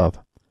my love.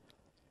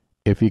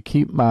 If ye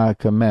keep my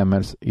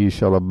commandments, ye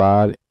shall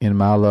abide in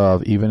my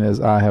love, even as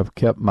I have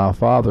kept my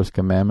Father's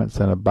commandments,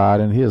 and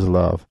abide in his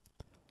love.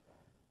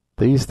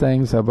 These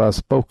things have I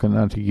spoken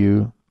unto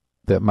you,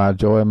 that my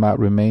joy might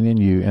remain in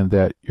you, and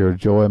that your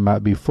joy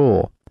might be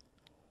full.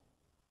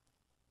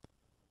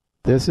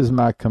 This is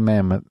my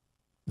commandment,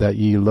 that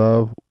ye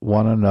love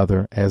one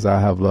another as I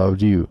have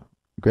loved you.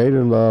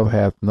 Greater love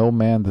hath no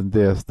man than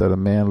this, that a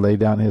man lay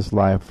down his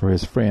life for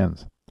his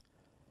friends.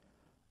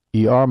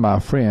 Ye are my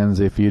friends,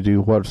 if ye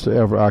do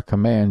whatsoever I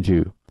command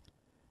you.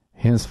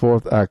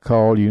 Henceforth I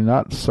call you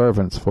not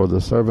servants, for the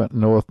servant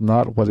knoweth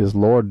not what his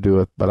Lord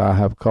doeth, but I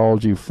have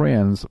called you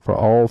friends, for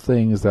all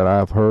things that I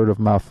have heard of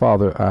my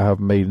Father I have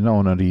made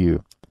known unto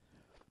you.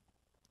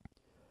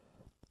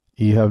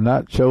 Ye have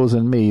not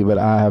chosen me, but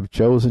I have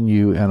chosen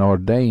you, and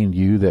ordained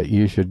you, that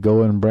ye should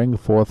go and bring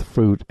forth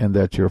fruit, and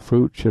that your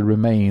fruit should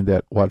remain,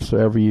 that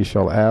whatsoever ye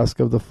shall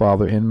ask of the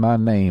Father in my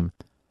name,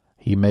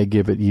 he may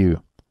give it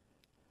you.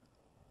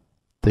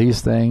 These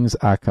things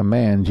I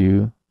command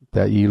you,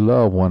 that ye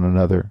love one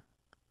another.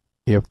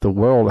 If the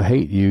world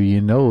hate you,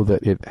 ye know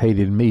that it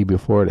hated me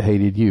before it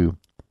hated you.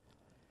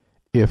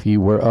 If ye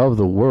were of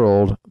the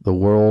world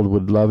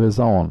would love his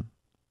own.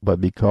 But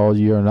because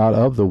ye are not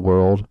of the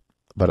world,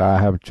 but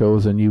I have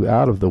chosen you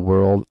out of the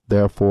world,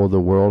 therefore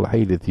the world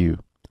hateth you.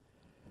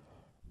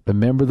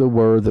 Remember the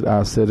word that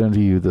I said unto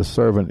you, the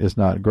servant is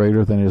not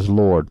greater than his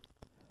Lord.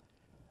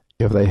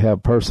 If they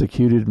have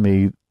persecuted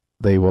me,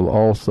 they will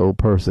also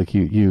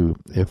persecute you.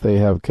 If they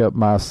have kept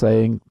my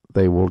saying,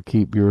 they will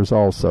keep yours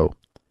also.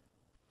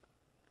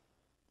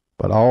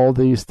 But all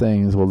these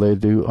things will they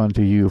do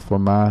unto you for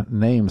my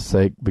name's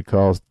sake,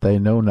 because they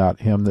know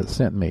not him that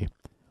sent me.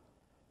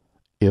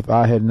 If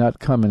I had not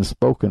come and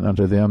spoken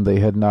unto them,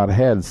 they had not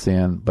had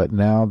sin, but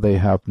now they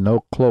have no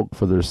cloak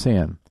for their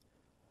sin.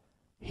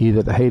 He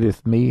that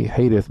hateth me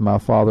hateth my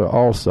Father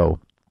also.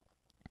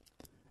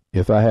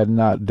 If I had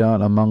not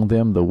done among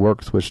them the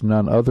works which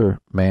none other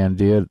man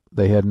did,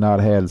 they had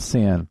not had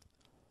sin.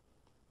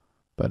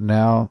 But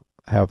now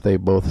have they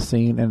both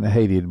seen and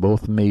hated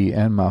both me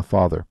and my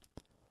Father.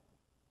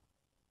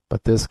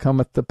 But this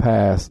cometh to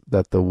pass,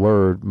 that the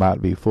word might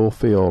be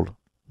fulfilled,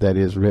 that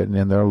is written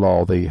in their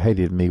law, they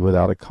hated me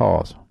without a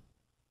cause.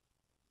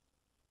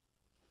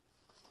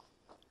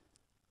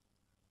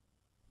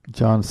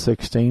 John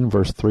 16,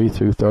 verse 3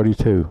 through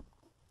 32.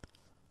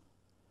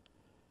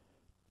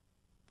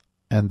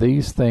 And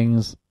these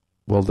things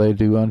will they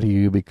do unto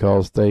you,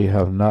 because they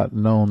have not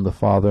known the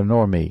Father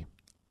nor me.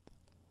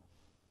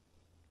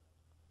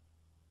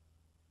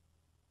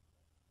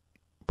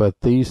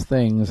 But these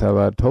things have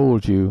I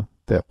told you,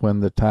 that when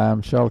the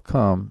time shall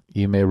come,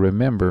 ye may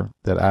remember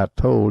that I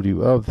told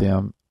you of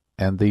them,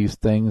 and these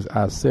things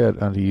I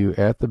said unto you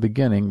at the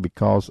beginning,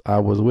 because I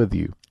was with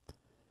you.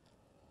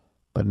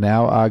 But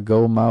now I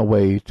go my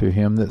way to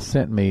him that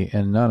sent me,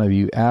 and none of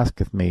you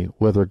asketh me,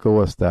 Whither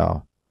goest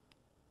thou?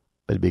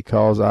 But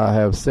because I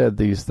have said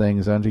these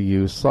things unto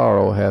you,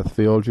 sorrow hath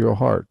filled your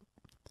heart.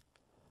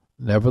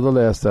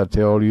 Nevertheless I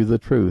tell you the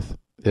truth,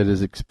 it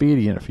is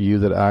expedient for you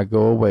that I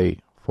go away.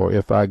 For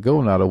if I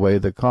go not away,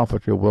 the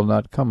Comforter will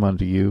not come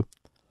unto you.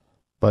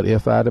 But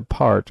if I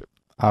depart,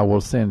 I will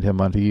send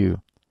him unto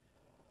you.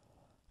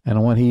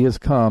 And when he is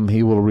come,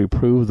 he will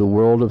reprove the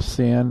world of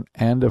sin,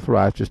 and of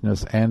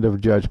righteousness, and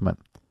of judgment.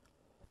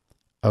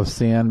 Of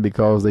sin,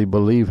 because they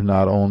believe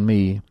not on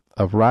me.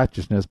 Of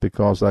righteousness,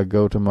 because I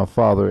go to my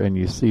Father, and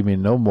ye see me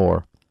no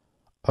more.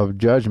 Of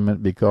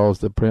judgment, because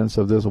the prince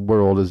of this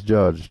world is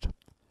judged.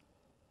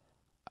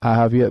 I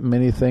have yet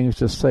many things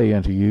to say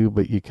unto you,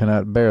 but ye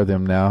cannot bear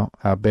them now.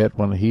 I bet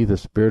when he, the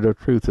Spirit of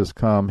truth, is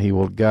come, he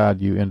will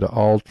guide you into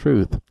all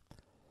truth.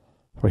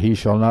 For he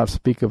shall not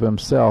speak of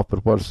himself,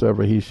 but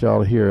whatsoever he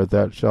shall hear,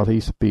 that shall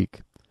he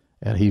speak,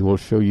 and he will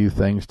show you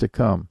things to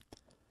come.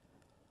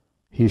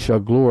 He shall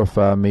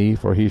glorify me,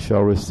 for he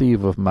shall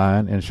receive of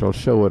mine, and shall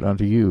show it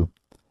unto you.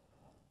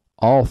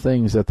 All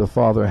things that the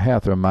Father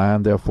hath are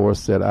mine, therefore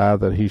said I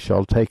that he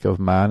shall take of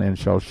mine, and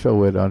shall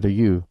show it unto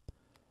you.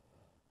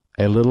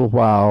 A little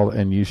while,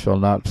 and ye shall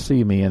not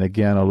see me, and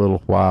again a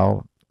little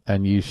while,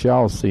 and ye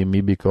shall see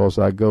me, because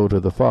I go to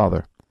the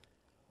Father.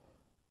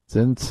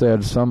 Then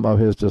said some of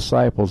his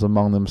disciples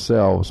among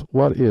themselves,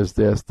 What is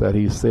this that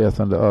he saith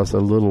unto us, A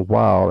little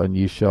while, and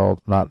ye shall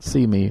not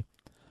see me,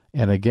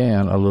 and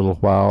again a little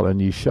while,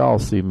 and ye shall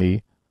see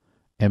me,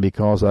 and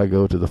because I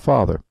go to the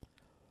Father?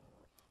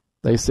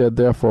 They said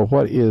therefore,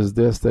 What is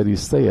this that he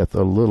saith,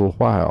 A little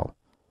while?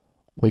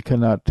 We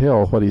cannot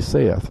tell what he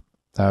saith.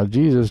 Now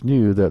Jesus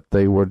knew that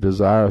they were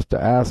desirous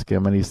to ask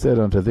him, and he said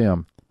unto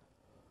them,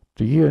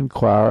 Do ye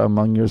inquire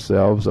among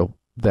yourselves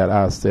that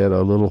I said,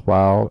 A little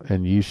while,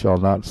 and ye shall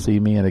not see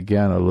me, and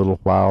again a little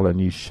while,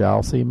 and ye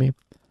shall see me?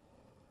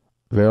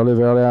 Verily,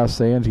 verily, I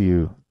say unto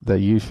you, that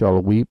ye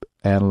shall weep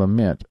and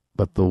lament,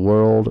 but the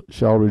world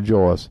shall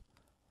rejoice,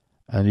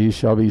 and ye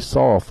shall be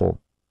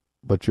sorrowful,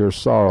 but your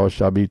sorrow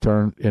shall be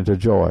turned into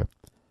joy.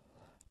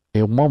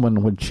 A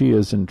woman, when she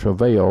is in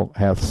travail,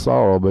 hath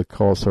sorrow,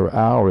 because her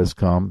hour is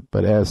come,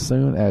 but as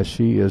soon as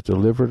she is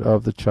delivered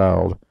of the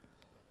child,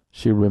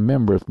 she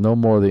remembereth no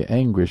more the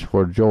anguish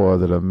for joy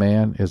that a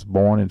man is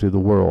born into the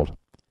world.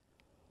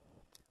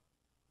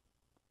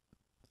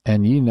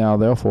 And ye now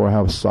therefore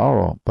have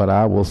sorrow, but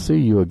I will see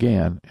you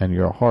again, and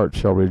your heart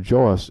shall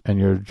rejoice, and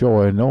your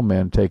joy no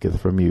man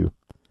taketh from you.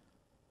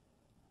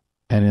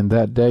 And in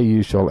that day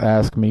you shall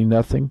ask me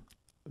nothing.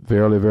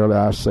 Verily, verily,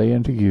 I say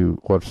unto you,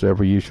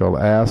 whatsoever ye shall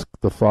ask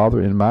the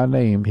Father in my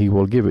name, he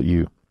will give it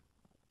you.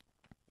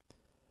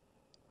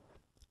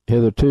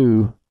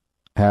 Hitherto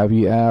have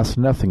ye asked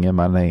nothing in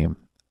my name.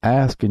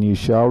 Ask, and ye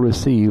shall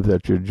receive,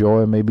 that your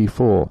joy may be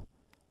full.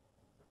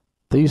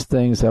 These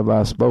things have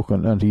I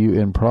spoken unto you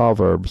in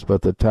proverbs,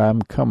 but the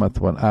time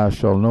cometh when I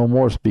shall no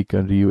more speak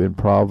unto you in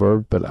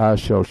proverbs, but I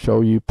shall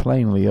show you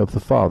plainly of the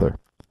Father.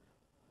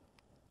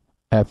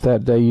 At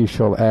that day you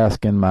shall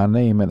ask in my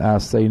name, and I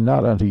say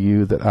not unto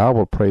you that I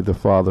will pray the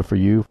Father for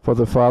you, for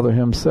the Father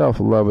himself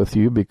loveth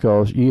you,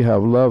 because ye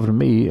have loved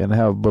me, and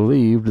have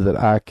believed that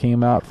I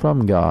came out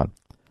from God.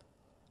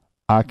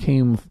 I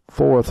came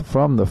forth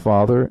from the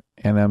Father,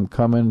 and am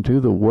come into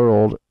the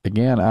world.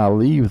 Again I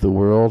leave the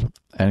world,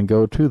 and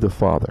go to the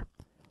Father.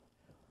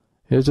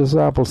 His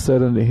disciples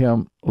said unto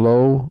him,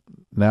 Lo,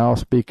 now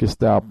speakest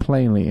thou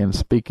plainly, and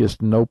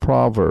speakest no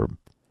proverb.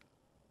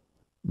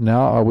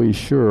 Now are we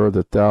sure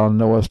that thou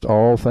knowest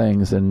all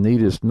things, and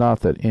needest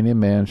not that any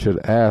man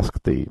should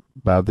ask thee.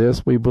 By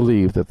this we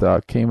believe that thou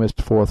camest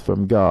forth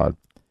from God.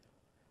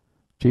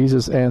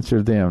 Jesus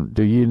answered them,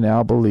 Do ye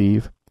now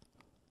believe?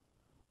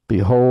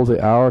 Behold,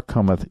 the hour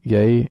cometh,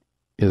 yea,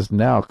 is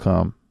now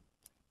come,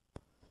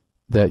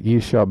 that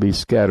ye shall be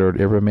scattered,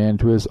 every man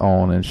to his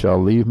own, and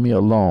shall leave me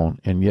alone.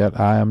 And yet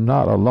I am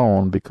not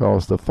alone,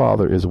 because the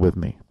Father is with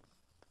me.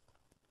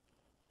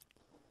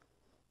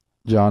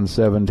 John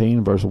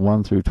 17, verse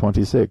 1 through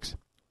 26.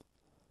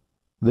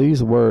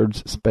 These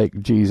words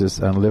spake Jesus,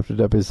 and lifted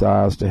up his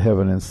eyes to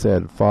heaven, and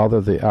said, Father,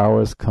 the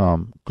hour is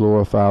come.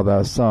 Glorify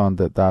thy Son,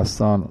 that thy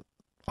Son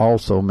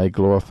also may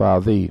glorify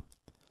thee,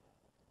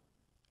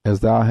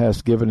 as thou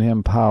hast given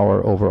him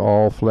power over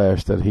all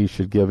flesh, that he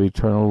should give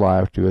eternal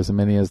life to as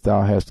many as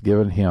thou hast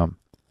given him.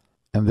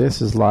 And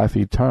this is life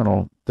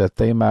eternal, that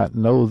they might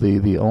know thee,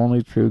 the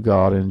only true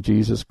God, and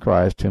Jesus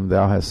Christ, whom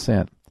thou hast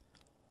sent.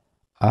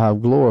 I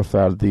have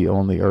glorified thee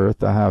on the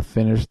earth. I have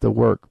finished the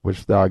work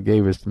which thou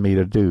gavest me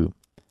to do.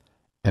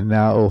 And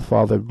now, O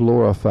Father,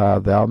 glorify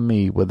thou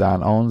me with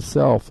thine own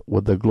self,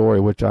 with the glory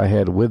which I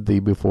had with thee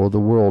before the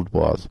world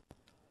was.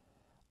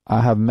 I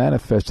have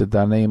manifested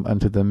thy name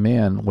unto the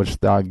men which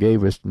thou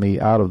gavest me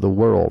out of the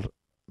world.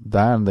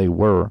 Thine they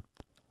were,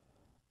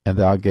 and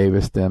thou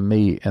gavest them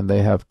me, and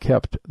they have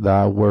kept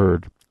thy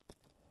word.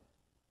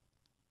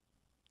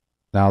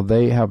 Now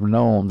they have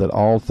known that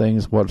all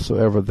things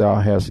whatsoever thou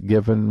hast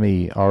given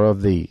me are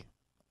of thee.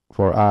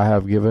 For I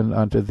have given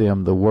unto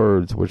them the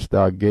words which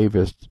thou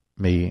gavest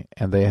me,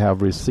 and they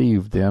have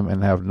received them,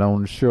 and have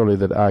known surely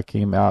that I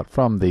came out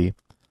from thee,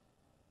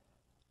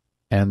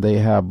 and they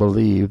have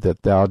believed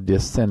that thou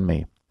didst send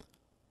me.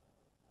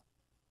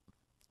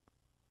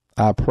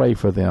 I pray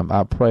for them.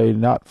 I pray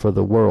not for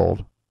the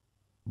world,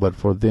 but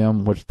for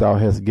them which thou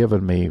hast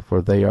given me,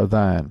 for they are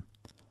thine.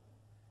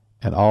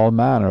 And all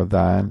mine are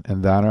thine,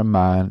 and thine are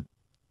mine,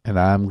 and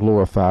I am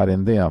glorified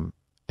in them.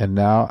 And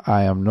now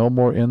I am no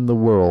more in the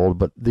world,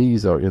 but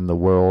these are in the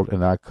world,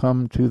 and I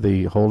come to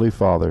thee, Holy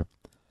Father.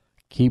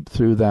 Keep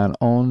through thine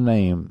own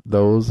name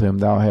those whom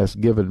thou hast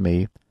given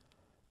me,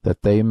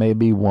 that they may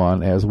be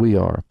one as we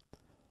are.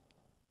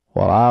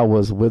 While I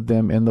was with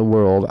them in the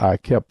world, I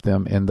kept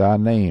them in thy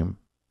name.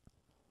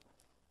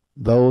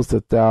 Those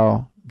that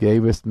thou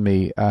gavest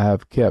me I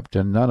have kept,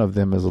 and none of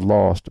them is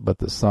lost, but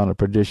the son of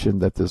perdition,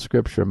 that the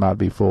scripture might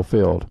be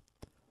fulfilled.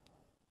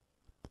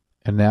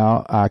 And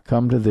now I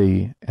come to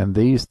thee, and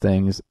these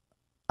things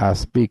I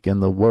speak in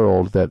the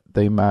world, that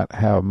they might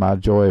have my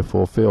joy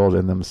fulfilled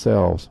in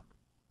themselves.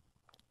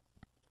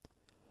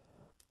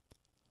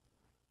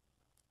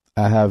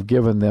 I have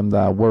given them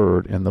thy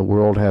word, and the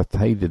world hath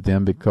hated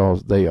them,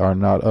 because they are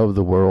not of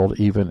the world,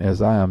 even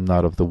as I am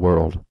not of the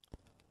world.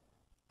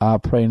 I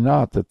pray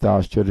not that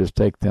thou shouldest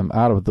take them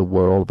out of the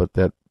world, but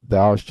that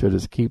thou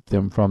shouldest keep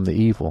them from the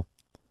evil.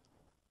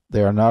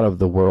 They are not of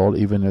the world,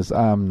 even as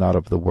I am not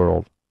of the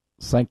world.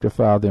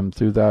 Sanctify them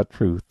through thy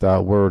truth. Thy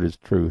word is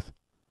truth.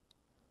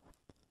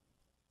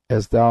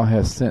 As thou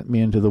hast sent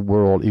me into the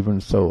world, even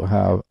so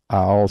have I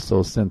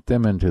also sent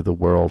them into the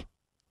world.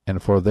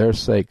 And for their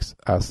sakes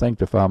I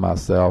sanctify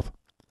myself,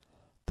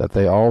 that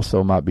they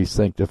also might be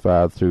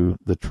sanctified through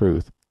the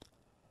truth.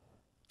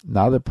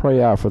 Neither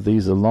pray I for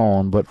these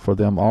alone, but for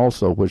them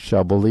also which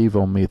shall believe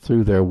on me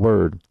through their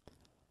word,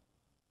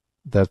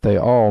 that they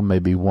all may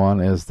be one,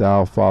 as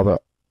thou, Father,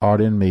 art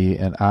in me,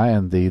 and I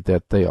in thee,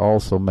 that they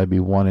also may be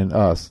one in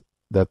us,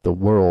 that the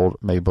world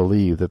may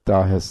believe that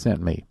thou hast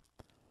sent me.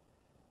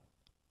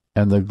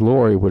 And the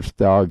glory which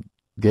thou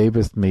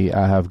gavest me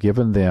I have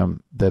given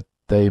them, that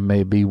they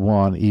may be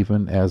one,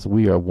 even as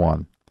we are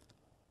one.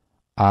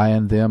 I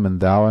in them, and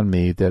thou in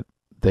me, that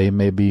they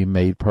may be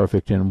made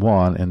perfect in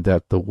one, and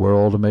that the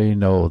world may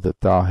know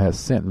that thou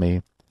hast sent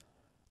me,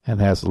 and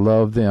hast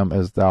loved them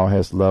as thou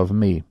hast loved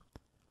me.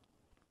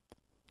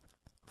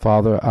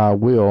 Father, I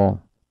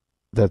will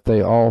that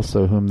they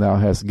also whom thou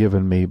hast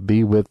given me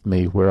be with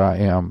me where I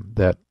am,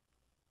 that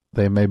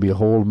they may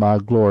behold my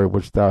glory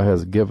which thou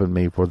hast given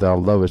me, for thou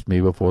lovest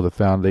me before the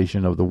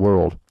foundation of the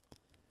world.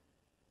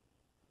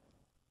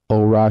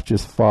 O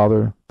righteous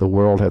Father, the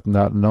world hath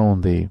not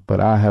known thee, but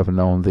I have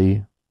known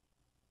thee,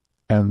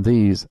 and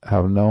these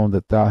have known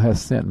that thou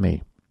hast sent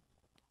me.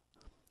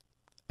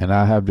 And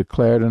I have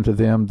declared unto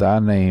them thy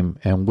name,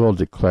 and will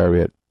declare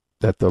it,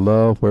 that the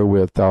love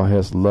wherewith thou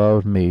hast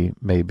loved me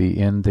may be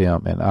in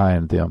them, and I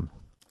in them.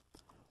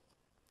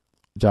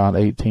 John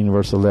 18,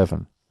 verse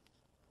 11.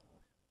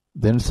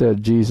 Then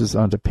said Jesus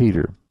unto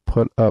Peter,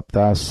 Put up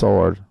thy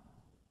sword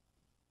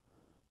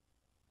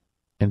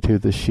into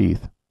the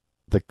sheath.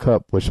 The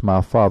cup which my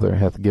Father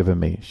hath given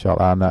me,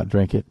 shall I not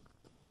drink it?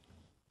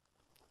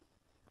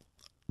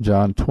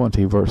 John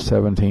 20, verse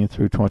 17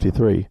 through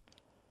 23.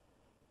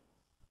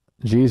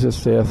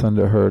 Jesus saith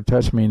unto her,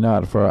 Touch me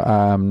not, for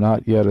I am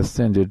not yet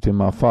ascended to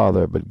my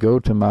Father, but go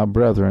to my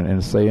brethren,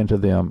 and say unto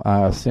them,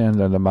 I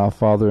ascend unto my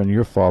Father and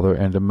your Father,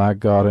 and to my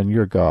God and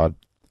your God.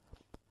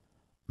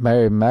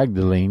 Mary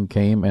Magdalene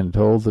came and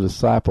told the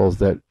disciples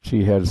that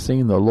she had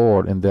seen the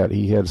Lord, and that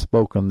he had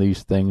spoken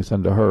these things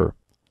unto her.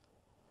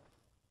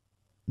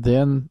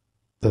 Then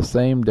the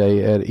same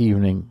day at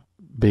evening,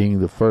 being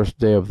the first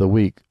day of the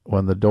week,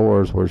 when the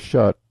doors were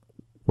shut,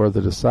 where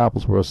the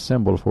disciples were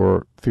assembled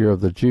for fear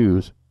of the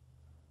Jews,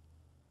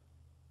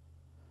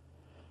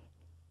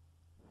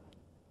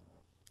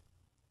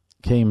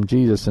 came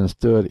Jesus and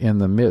stood in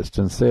the midst,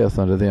 and saith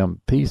unto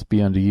them, Peace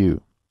be unto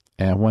you.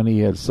 And when he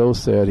had so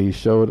said, he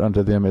showed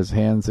unto them his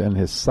hands and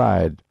his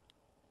side.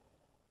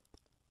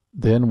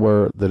 Then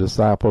were the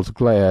disciples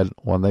glad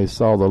when they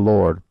saw the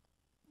Lord.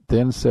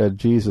 Then said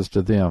Jesus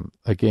to them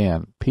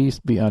again, Peace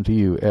be unto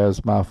you,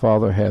 as my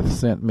Father hath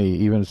sent me,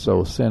 even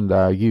so send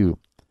I you.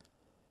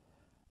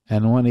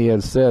 And when he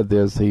had said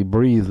this, he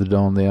breathed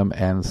on them,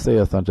 and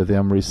saith unto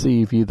them,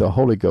 Receive ye the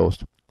Holy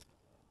Ghost.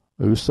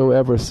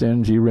 Whosoever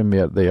sins ye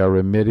remit, they are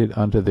remitted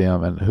unto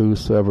them, and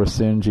whosoever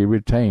sins ye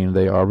retain,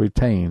 they are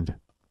retained.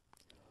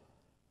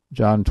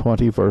 John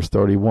 20, verse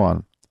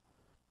 31.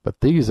 But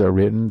these are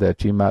written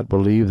that ye might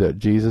believe that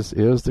Jesus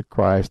is the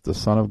Christ, the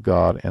Son of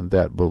God, and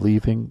that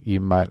believing ye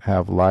might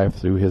have life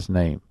through his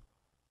name.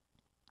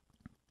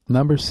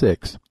 Number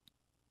 6.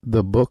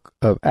 The Book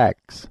of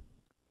Acts.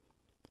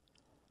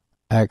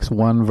 Acts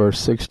 1, verse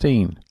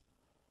 16.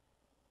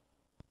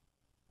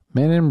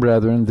 Men and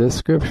brethren, this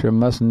scripture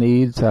must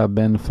needs have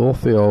been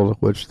fulfilled,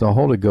 which the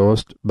Holy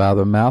Ghost by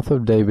the mouth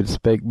of David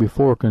spake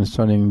before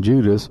concerning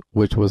Judas,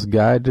 which was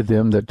guide to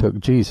them that took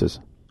Jesus.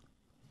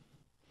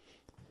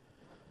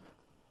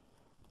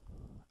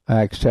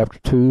 Acts chapter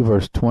 2,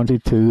 verse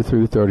 22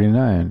 through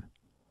 39.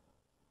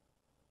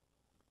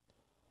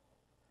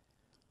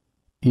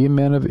 Ye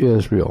men of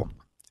Israel,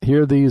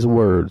 hear these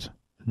words.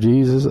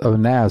 Jesus of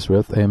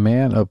Nazareth, a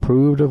man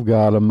approved of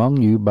God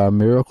among you by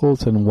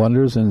miracles and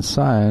wonders and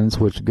signs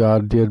which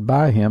God did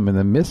by him in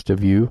the midst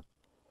of you,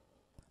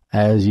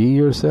 as ye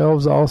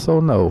yourselves also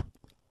know.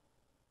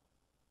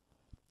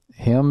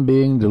 Him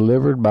being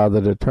delivered by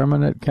the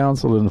determinate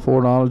counsel and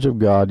foreknowledge of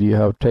God, ye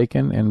have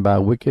taken, and by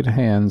wicked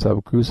hands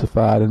have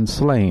crucified and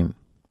slain,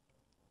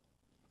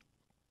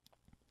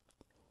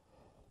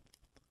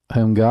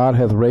 whom God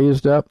hath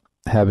raised up,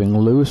 having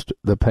loosed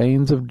the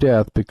pains of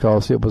death,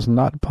 because it was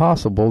not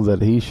possible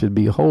that he should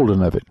be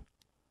holden of it.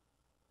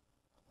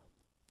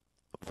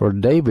 For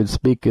David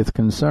speaketh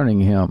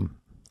concerning him,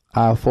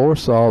 I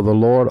foresaw the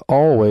Lord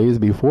always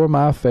before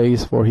my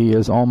face, for he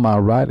is on my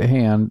right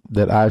hand,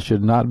 that I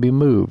should not be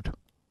moved.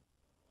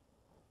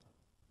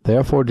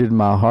 Therefore did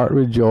my heart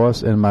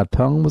rejoice, and my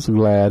tongue was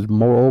glad.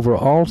 Moreover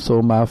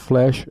also my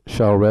flesh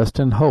shall rest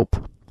in hope.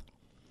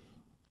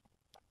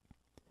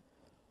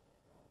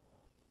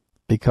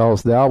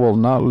 Because thou wilt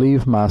not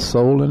leave my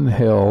soul in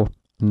hell,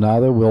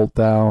 neither wilt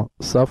thou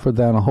suffer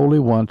thine Holy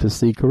One to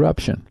see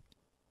corruption.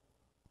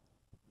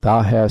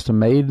 Thou hast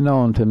made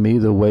known to me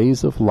the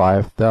ways of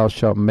life. Thou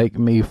shalt make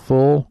me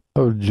full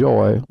of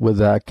joy with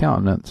thy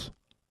countenance.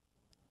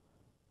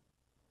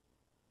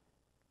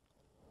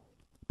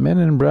 Men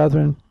and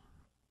brethren,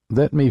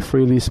 let me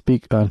freely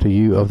speak unto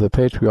you of the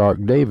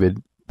patriarch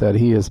David, that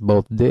he is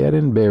both dead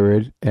and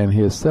buried, and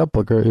his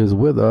sepulchre is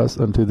with us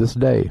unto this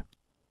day.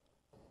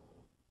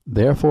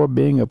 Therefore,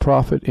 being a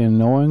prophet, in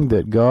knowing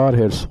that God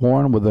had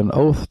sworn with an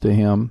oath to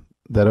him,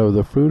 that of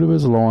the fruit of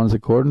his loins,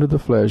 according to the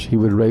flesh, he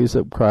would raise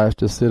up Christ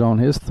to sit on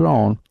his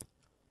throne,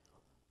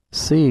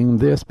 seeing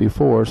this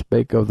before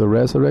spake of the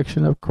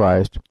resurrection of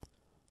Christ,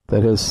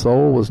 that his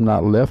soul was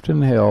not left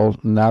in hell,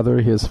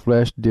 neither his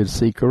flesh did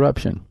see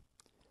corruption.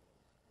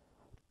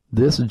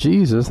 This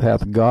Jesus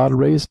hath God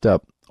raised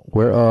up,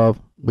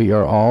 whereof we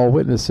are all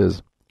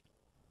witnesses.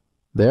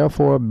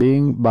 Therefore,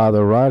 being by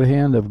the right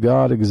hand of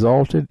God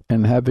exalted,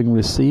 and having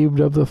received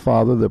of the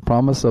Father the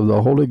promise of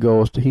the Holy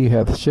Ghost, he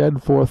hath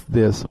shed forth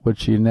this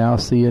which ye now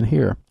see and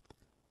hear.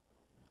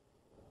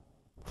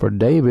 For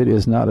David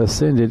is not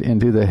ascended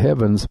into the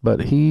heavens,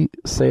 but he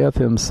saith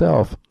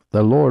himself,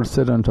 The Lord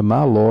said unto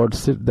my Lord,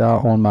 Sit thou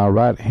on my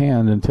right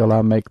hand, until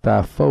I make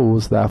thy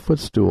foes thy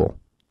footstool.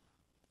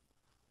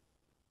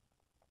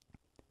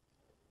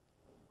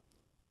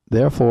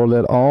 Therefore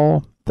let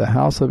all the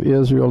house of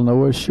Israel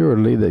know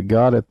assuredly that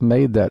God hath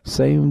made that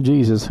same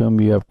Jesus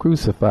whom ye have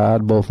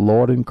crucified both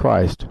Lord and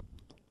Christ.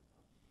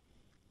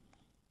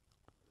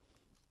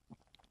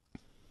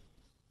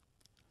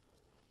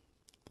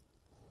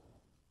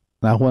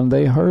 Now when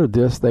they heard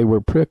this, they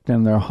were pricked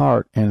in their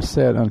heart, and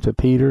said unto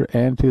Peter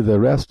and to the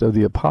rest of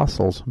the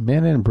apostles,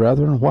 Men and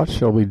brethren, what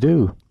shall we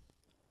do?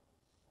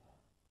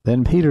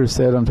 Then Peter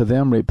said unto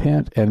them,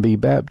 Repent, and be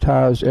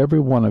baptized every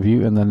one of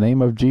you in the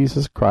name of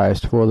Jesus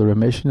Christ for the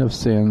remission of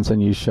sins,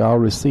 and ye shall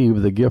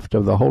receive the gift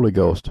of the Holy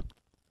Ghost.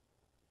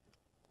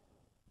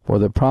 For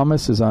the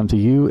promise is unto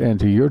you and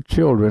to your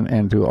children,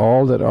 and to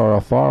all that are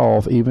afar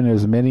off, even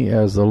as many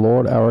as the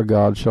Lord our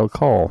God shall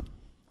call.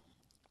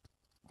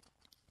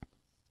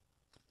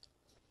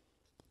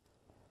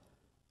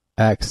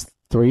 Acts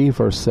 3,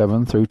 verse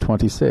 7 through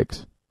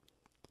 26.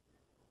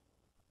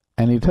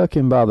 And he took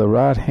him by the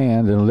right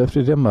hand and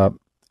lifted him up,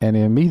 and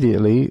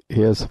immediately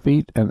his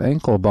feet and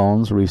ankle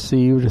bones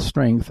received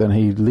strength, and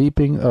he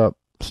leaping up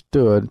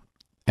stood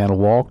and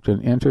walked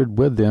and entered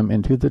with them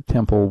into the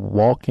temple,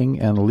 walking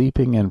and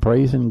leaping and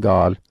praising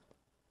God.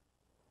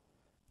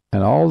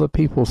 And all the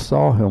people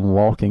saw him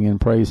walking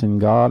and praising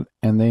God,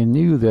 and they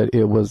knew that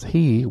it was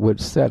he which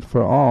sat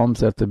for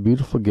alms at the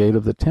beautiful gate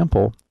of the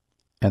temple,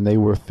 and they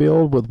were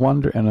filled with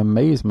wonder and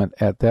amazement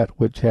at that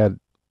which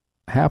had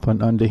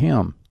happened unto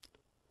him.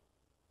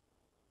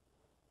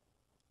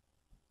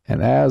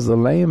 And as the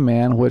lame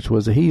man which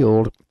was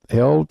healed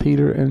held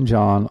Peter and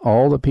John,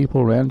 all the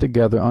people ran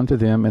together unto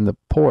them in the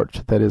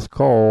porch that is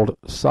called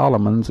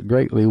Solomon's,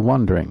 greatly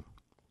wondering.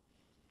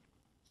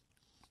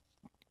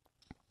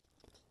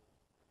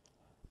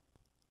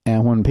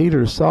 And when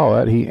Peter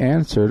saw it, he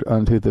answered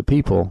unto the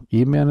people,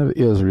 Ye men of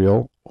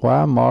Israel,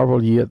 why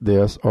marvel ye at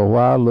this, or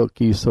why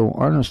look ye so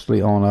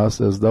earnestly on us,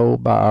 as though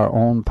by our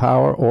own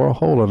power or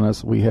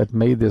holiness we had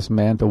made this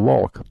man to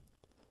walk?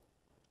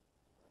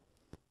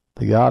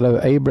 The God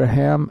of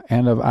Abraham,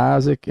 and of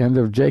Isaac, and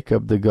of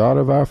Jacob, the God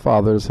of our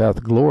fathers,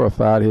 hath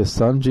glorified his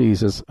Son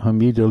Jesus,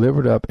 whom ye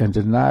delivered up and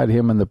denied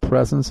him in the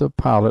presence of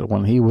Pilate,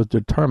 when he was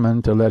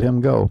determined to let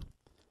him go.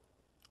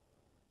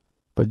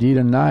 But ye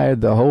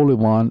denied the Holy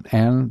One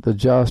and the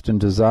just, and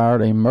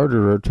desired a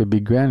murderer to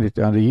be granted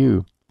unto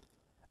you,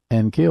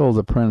 and killed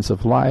the Prince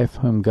of Life,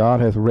 whom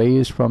God hath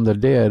raised from the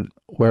dead,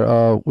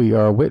 whereof we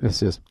are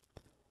witnesses.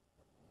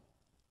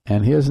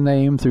 And his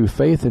name, through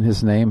faith in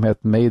his name,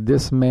 hath made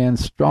this man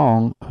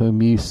strong,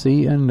 whom ye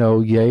see and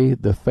know, yea,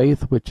 the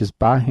faith which is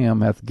by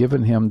him hath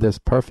given him this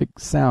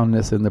perfect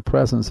soundness in the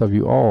presence of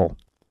you all.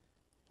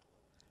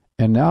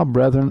 And now,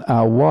 brethren,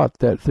 I wot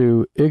that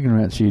through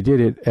ignorance ye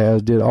did it,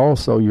 as did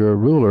also your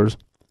rulers.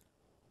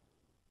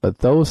 But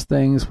those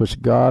things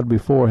which God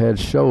before had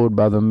showed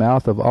by the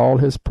mouth of all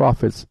his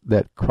prophets,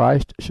 that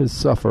Christ should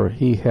suffer,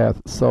 he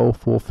hath so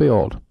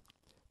fulfilled.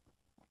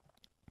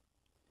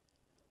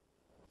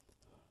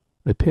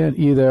 Repent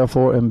ye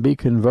therefore, and be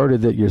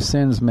converted, that your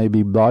sins may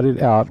be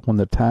blotted out, when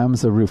the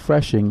times of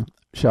refreshing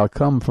shall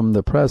come from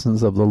the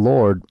presence of the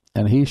Lord,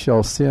 and he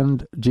shall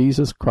send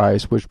Jesus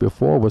Christ, which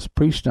before was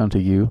preached unto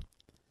you,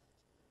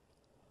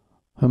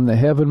 whom the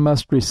heaven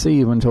must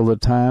receive until the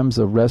times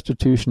of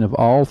restitution of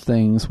all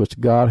things, which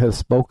God hath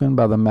spoken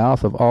by the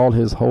mouth of all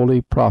his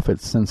holy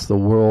prophets since the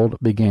world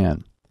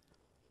began.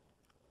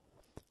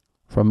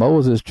 For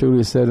Moses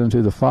truly said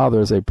unto the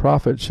fathers, A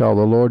prophet shall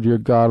the Lord your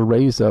God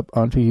raise up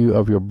unto you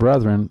of your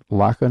brethren,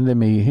 like unto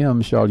me,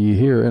 him shall ye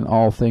hear in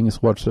all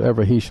things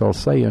whatsoever he shall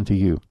say unto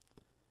you.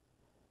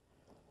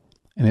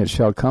 And it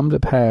shall come to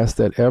pass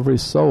that every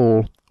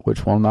soul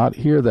which will not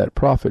hear that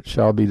prophet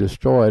shall be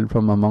destroyed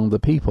from among the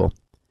people.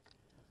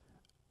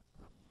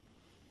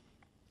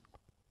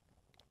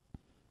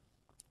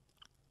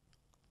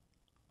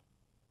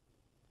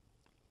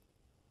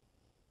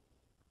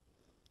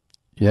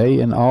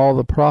 Yea, and all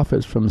the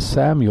prophets from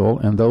Samuel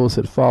and those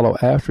that follow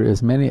after,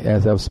 as many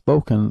as have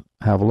spoken,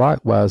 have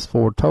likewise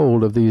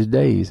foretold of these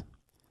days.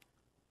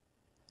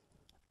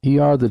 Ye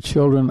are the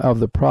children of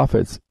the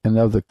prophets, and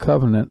of the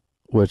covenant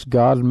which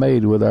God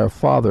made with our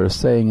fathers,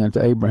 saying unto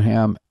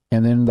Abraham,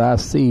 And in thy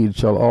seed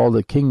shall all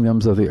the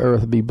kingdoms of the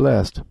earth be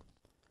blessed.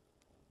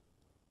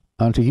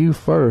 Unto you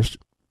first,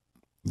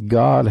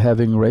 God,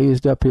 having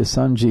raised up his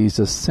Son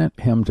Jesus, sent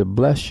him to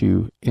bless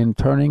you, in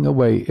turning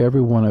away every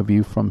one of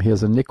you from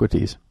his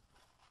iniquities.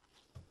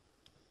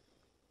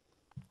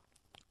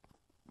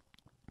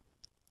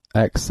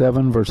 Acts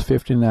 7, verse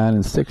 59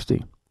 and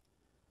 60.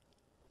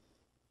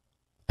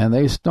 And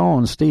they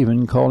stoned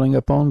Stephen, calling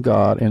upon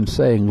God, and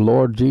saying,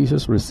 Lord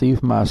Jesus,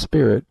 receive my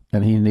spirit.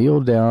 And he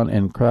kneeled down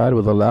and cried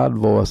with a loud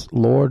voice,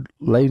 Lord,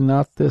 lay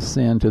not this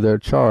sin to their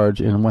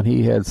charge. And when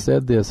he had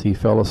said this, he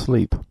fell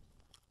asleep.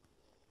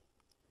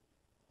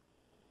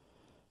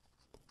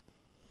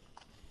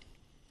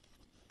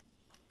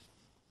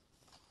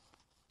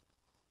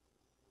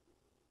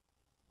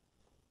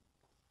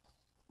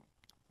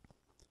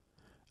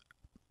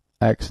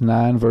 Acts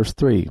 9, verse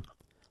 3.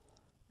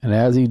 And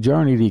as he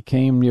journeyed, he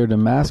came near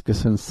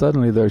Damascus, and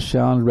suddenly there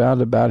shone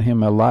round about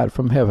him a light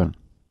from heaven.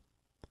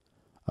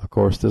 Of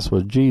course, this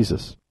was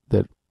Jesus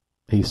that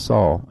he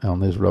saw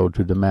on his road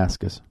to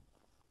Damascus.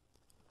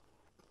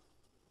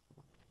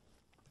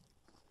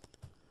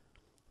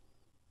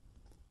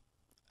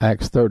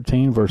 Acts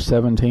 13, verse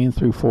 17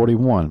 through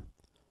 41.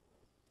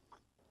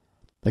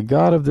 The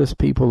God of this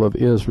people of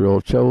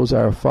Israel chose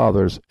our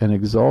fathers and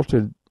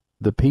exalted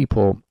the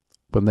people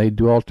when they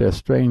dwelt as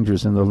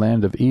strangers in the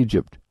land of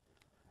Egypt,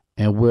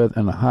 and with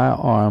an high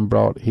arm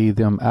brought he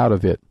them out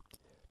of it.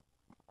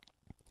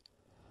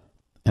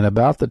 And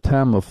about the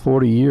time of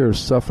 40 years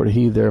suffered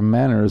he their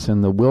manners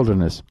in the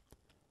wilderness.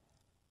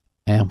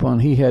 And when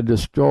he had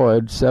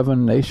destroyed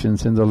 7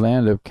 nations in the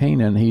land of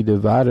Canaan, he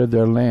divided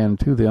their land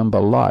to them by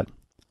lot.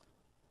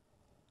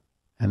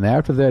 And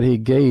after that he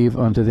gave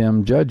unto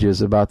them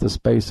judges about the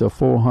space of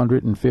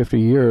 450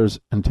 years,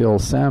 until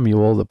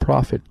Samuel the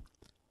prophet.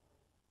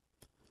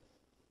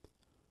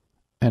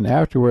 And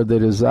afterward they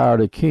desired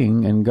a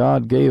king, and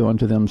God gave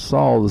unto them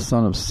Saul the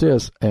son of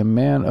Cis, a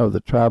man of the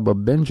tribe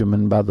of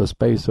Benjamin, by the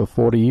space of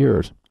 40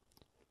 years.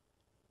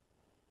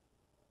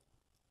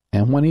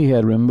 And when he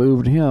had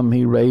removed him,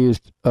 he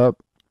raised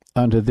up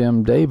unto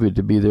them David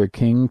to be their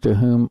king, to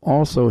whom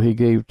also he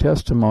gave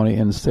testimony,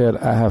 and said,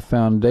 I have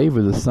found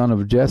David the son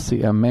of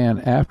Jesse, a man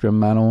after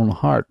mine own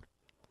heart,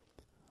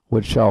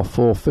 which shall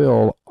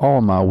fulfill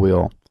all my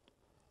will.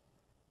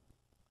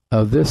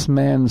 Of this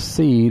man's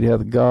seed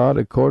hath God,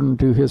 according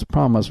to his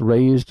promise,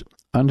 raised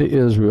unto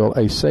Israel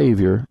a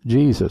Saviour,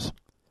 Jesus.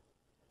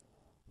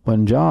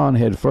 When John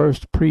had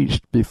first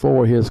preached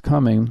before his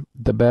coming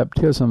the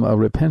baptism of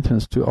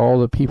repentance to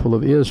all the people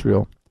of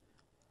Israel,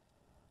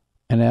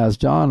 and as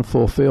John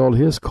fulfilled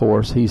his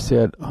course, he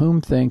said, Whom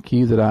think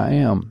ye that I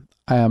am?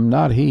 I am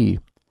not he.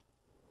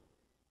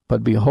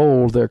 But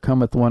behold, there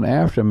cometh one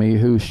after me,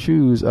 whose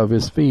shoes of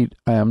his feet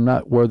I am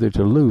not worthy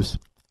to loose.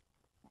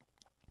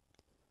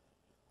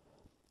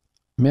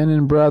 Men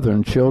and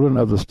brethren, children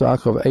of the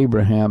stock of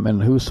Abraham,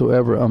 and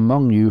whosoever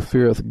among you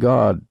feareth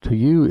God, to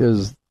you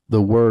is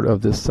the word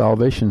of this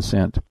salvation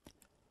sent.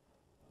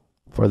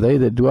 For they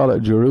that dwell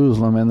at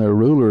Jerusalem and their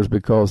rulers,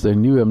 because they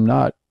knew him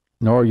not,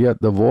 nor yet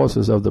the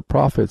voices of the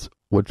prophets,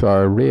 which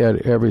are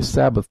read every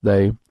Sabbath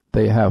day,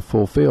 they have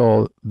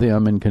fulfilled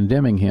them in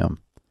condemning him.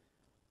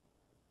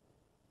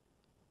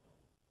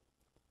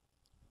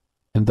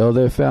 And though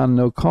they found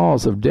no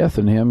cause of death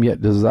in him,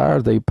 yet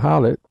desired they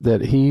Pilate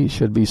that he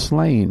should be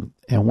slain.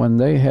 And when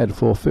they had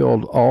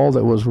fulfilled all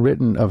that was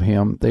written of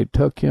him, they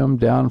took him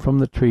down from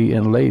the tree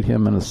and laid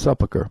him in a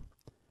sepulchre.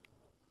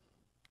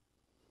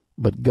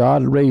 But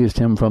God raised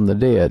him from the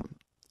dead,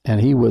 and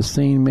he was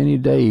seen many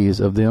days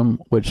of them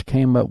which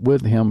came up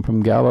with him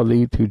from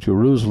Galilee to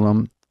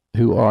Jerusalem,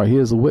 who are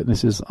his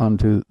witnesses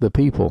unto the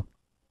people.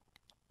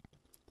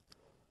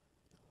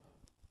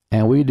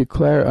 And we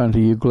declare unto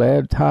you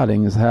glad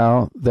tidings,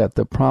 how that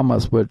the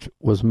promise which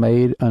was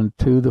made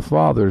unto the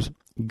fathers,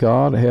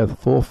 God hath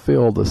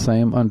fulfilled the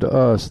same unto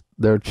us,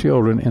 their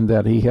children, in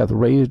that he hath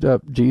raised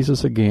up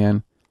Jesus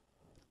again,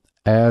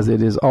 as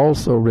it is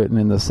also written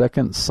in the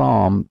 2nd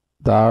Psalm,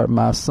 Thou art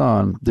my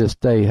son, this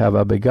day have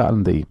I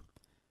begotten thee.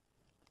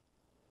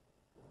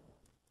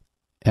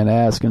 And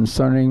as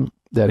concerning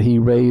that he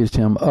raised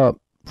him up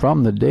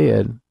from the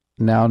dead,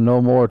 now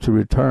no more to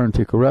return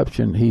to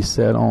corruption, he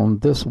said on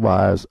this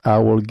wise, I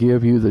will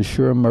give you the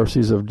sure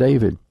mercies of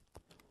David.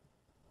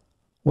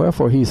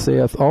 Wherefore he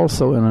saith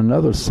also in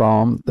another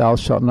psalm, Thou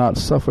shalt not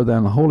suffer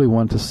thine Holy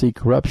One to see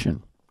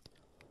corruption.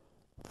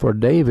 For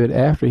David,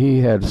 after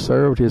he had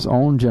served his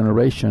own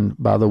generation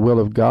by the will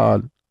of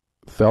God,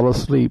 fell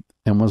asleep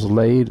and was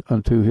laid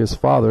unto his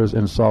fathers,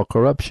 and saw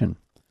corruption.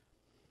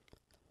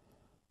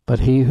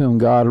 But he whom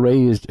God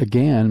raised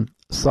again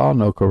saw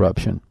no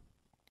corruption.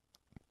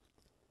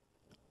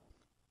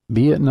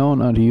 Be it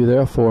known unto you,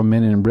 therefore,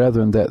 men and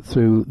brethren, that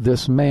through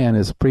this man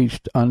is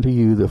preached unto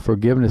you the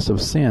forgiveness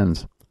of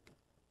sins.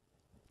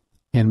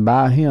 And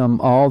by him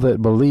all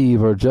that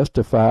believe are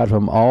justified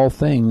from all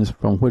things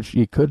from which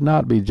ye could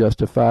not be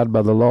justified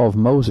by the law of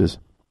Moses.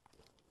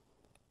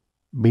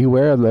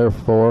 Beware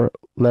therefore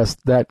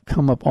lest that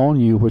come upon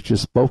you which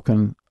is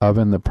spoken of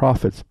in the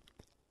prophets.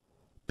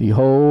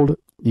 Behold,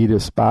 ye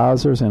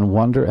despisers, and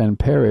wonder and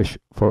perish,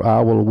 for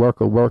I will work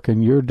a work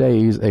in your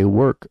days, a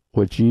work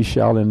which ye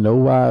shall in no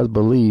wise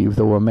believe,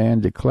 though a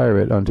man declare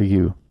it unto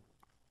you.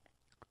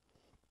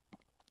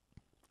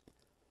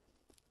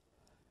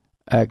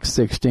 Acts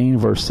 16,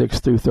 verse 6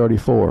 through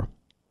 34.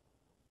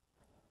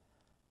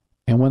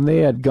 And when they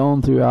had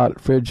gone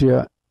throughout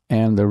Phrygia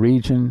and the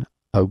region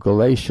of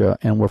Galatia,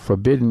 and were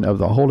forbidden of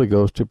the Holy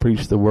Ghost to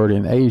preach the word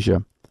in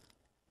Asia,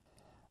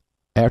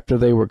 after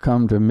they were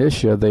come to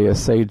Mysia, they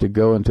essayed to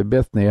go into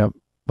Bithynia,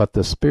 but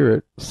the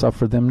Spirit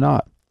suffered them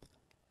not.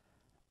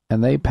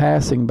 And they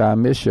passing by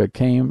Mysia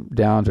came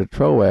down to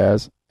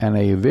Troas, and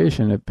a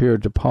vision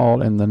appeared to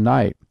Paul in the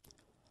night.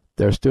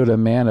 There stood a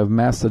man of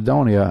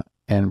Macedonia,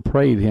 and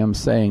prayed him,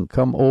 saying,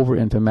 Come over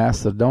into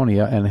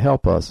Macedonia, and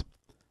help us.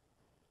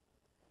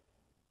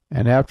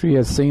 And after he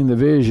had seen the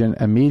vision,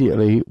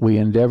 immediately we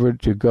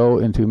endeavored to go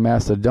into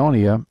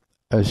Macedonia,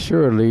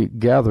 assuredly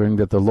gathering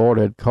that the Lord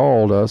had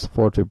called us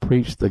for to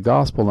preach the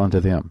gospel unto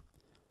them.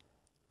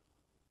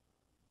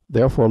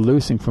 Therefore,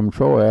 loosing from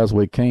Troas,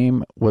 we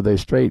came with a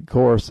straight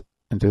course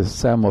into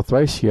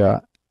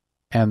Samothracia,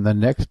 and the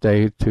next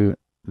day to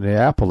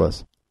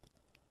Neapolis,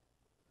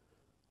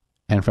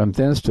 and from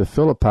thence to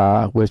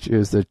Philippi, which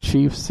is the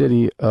chief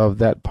city of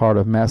that part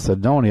of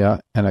Macedonia,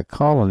 and a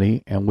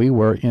colony, and we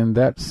were in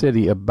that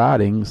city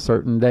abiding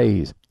certain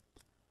days.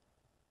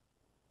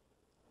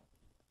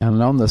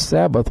 And on the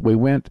Sabbath we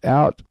went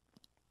out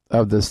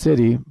of the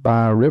city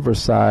by a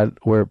riverside,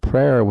 where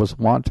prayer was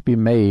wont to be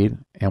made,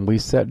 and we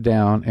sat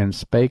down and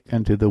spake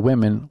unto the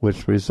women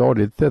which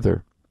resorted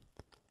thither.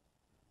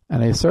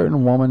 And a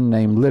certain woman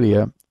named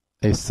Lydia,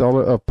 a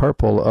seller of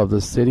purple of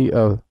the city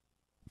of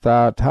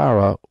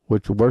Thyatira,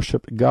 which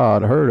worshipped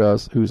God, heard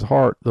us, whose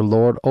heart the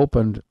Lord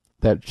opened,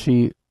 that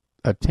she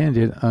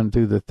attended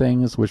unto the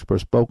things which were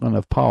spoken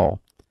of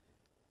Paul.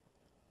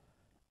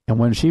 And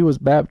when she was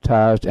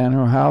baptized, and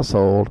her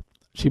household,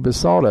 she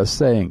besought us,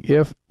 saying,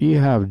 If ye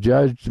have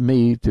judged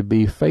me to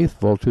be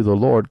faithful to the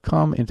Lord,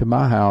 come into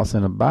my house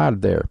and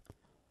abide there.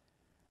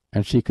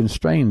 And she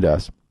constrained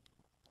us.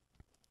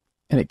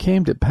 And it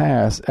came to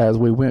pass, as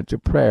we went to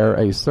prayer,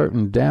 a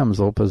certain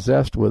damsel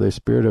possessed with a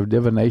spirit of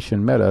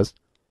divination met us,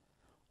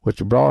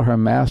 which brought her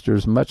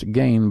masters much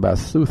gain by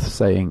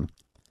soothsaying.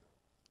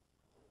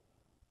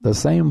 The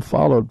same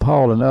followed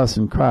Paul and us,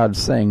 and cried,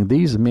 saying,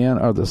 These men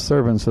are the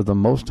servants of the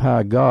Most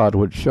High God,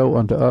 which show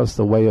unto us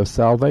the way of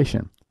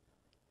salvation.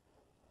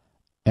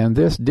 And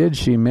this did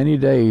she many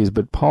days,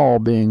 but Paul,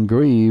 being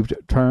grieved,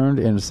 turned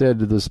and said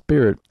to the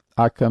Spirit,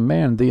 I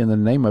command thee in the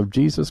name of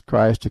Jesus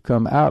Christ to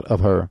come out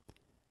of her.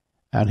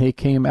 And he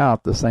came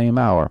out the same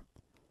hour.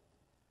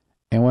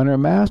 And when her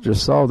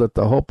masters saw that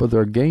the hope of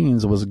their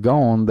gains was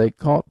gone, they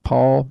caught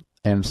Paul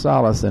and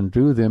Silas, and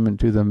drew them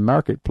into the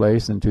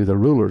marketplace and to the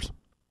rulers,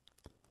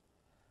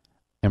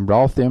 and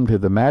brought them to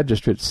the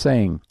magistrates,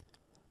 saying,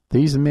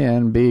 These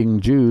men, being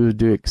Jews,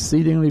 do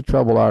exceedingly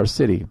trouble our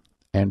city,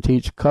 and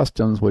teach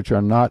customs which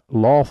are not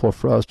lawful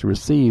for us to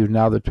receive,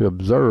 neither to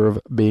observe,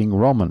 being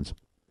Romans.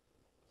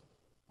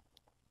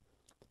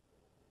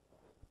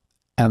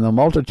 And the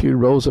multitude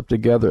rose up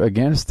together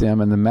against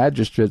them, and the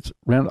magistrates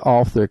rent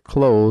off their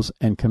clothes,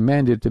 and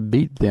commanded to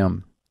beat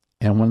them.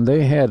 And when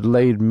they had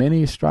laid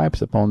many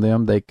stripes upon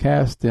them, they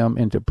cast them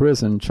into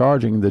prison,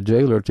 charging the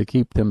jailer to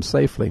keep them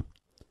safely.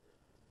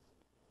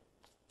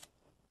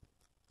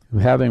 Who,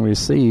 having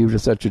received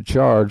such a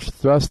charge,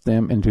 thrust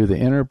them into the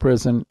inner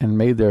prison, and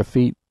made their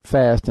feet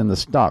fast in the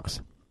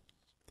stocks.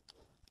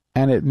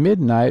 And at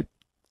midnight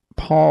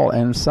Paul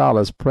and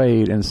Silas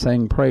prayed and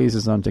sang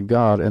praises unto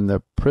God, and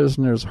the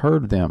prisoners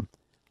heard them.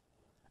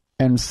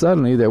 And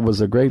suddenly there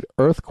was a great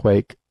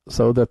earthquake,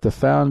 so that the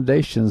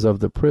foundations of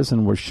the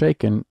prison were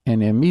shaken,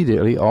 and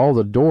immediately all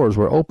the doors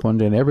were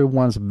opened, and every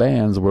one's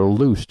bands were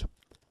loosed.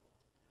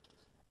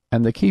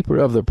 And the keeper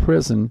of the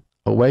prison,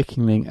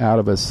 awakening out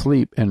of his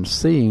sleep, and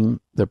seeing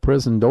the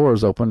prison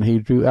doors open, he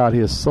drew out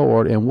his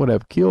sword, and would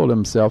have killed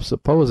himself,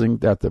 supposing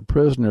that the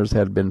prisoners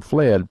had been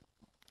fled.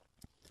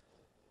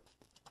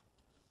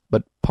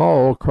 But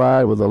Paul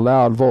cried with a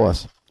loud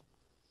voice,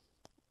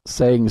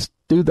 saying,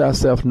 Do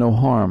thyself no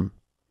harm,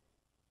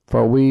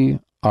 for we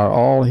are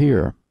all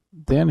here.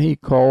 Then he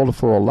called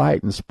for a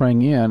light, and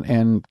sprang in,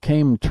 and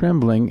came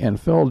trembling, and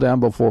fell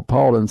down before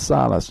Paul and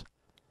Silas,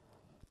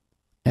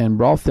 and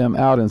brought them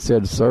out, and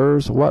said,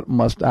 Sirs, what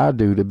must I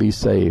do to be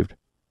saved?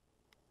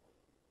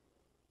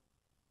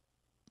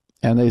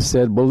 And they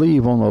said,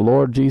 Believe on the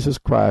Lord Jesus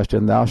Christ,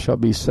 and thou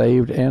shalt be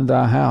saved, and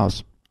thy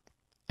house.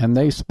 And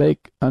they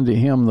spake unto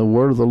him the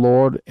word of the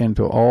Lord, and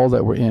to all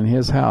that were in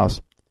his house.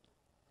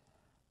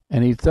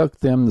 And he took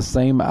them the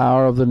same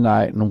hour of the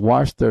night, and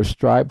washed their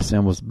stripes,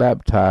 and was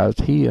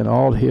baptized, he and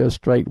all his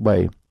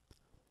straightway.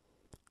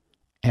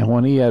 And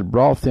when he had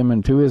brought them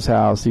into his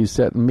house, he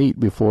set meat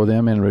before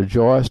them, and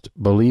rejoiced,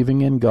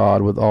 believing in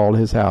God with all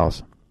his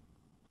house.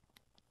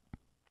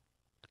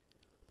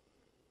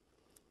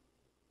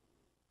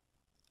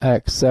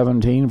 Acts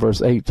 17,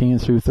 verse 18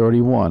 through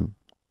 31.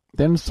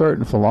 Then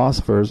certain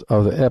philosophers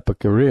of the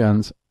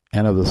Epicureans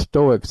and of the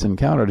Stoics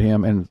encountered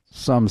him, and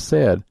some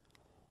said,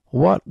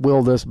 What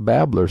will this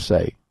babbler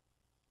say?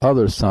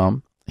 Others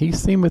some, He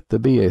seemeth to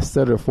be a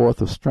setter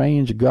forth of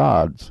strange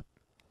gods,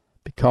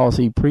 because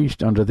he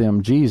preached unto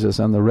them Jesus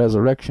and the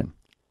resurrection.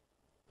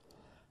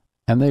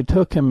 And they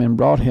took him and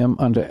brought him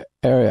unto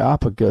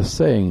Areopagus,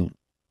 saying,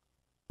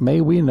 May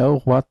we know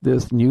what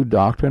this new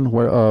doctrine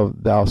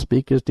whereof thou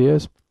speakest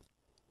is?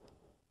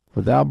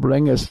 For thou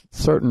bringest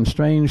certain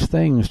strange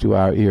things to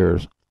our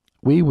ears.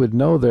 We would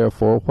know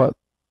therefore what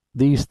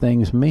these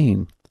things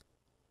mean.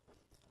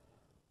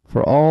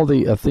 For all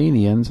the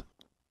Athenians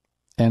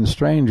and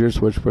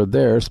strangers which were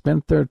there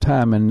spent their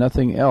time in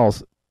nothing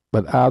else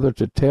but either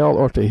to tell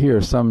or to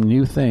hear some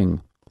new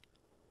thing.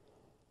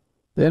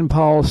 Then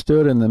Paul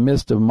stood in the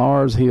midst of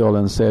Mars Hill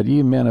and said,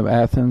 Ye men of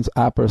Athens,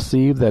 I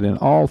perceive that in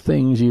all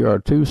things ye are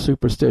too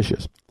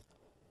superstitious.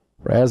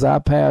 For as I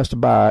passed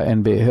by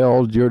and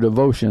beheld your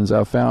devotions,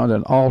 I found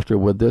an altar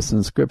with this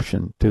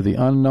inscription, To the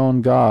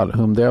unknown God,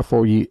 whom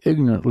therefore ye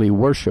ignorantly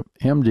worship,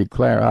 him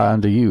declare I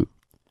unto you.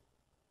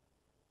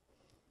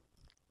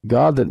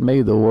 God that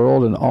made the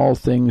world and all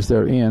things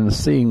therein,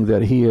 seeing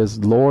that he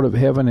is Lord of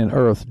heaven and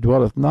earth,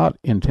 dwelleth not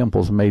in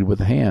temples made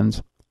with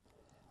hands,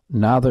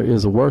 neither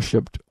is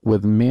worshipped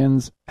with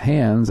men's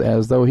hands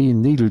as though he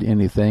needed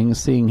anything,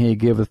 seeing he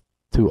giveth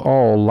to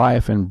all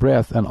life and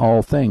breath and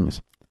all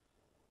things,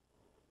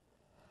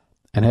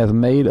 and hath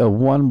made of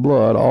one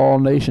blood all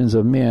nations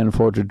of men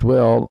for to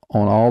dwell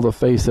on all the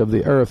face of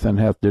the earth, and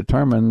hath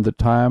determined the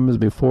times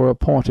before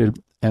appointed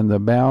and the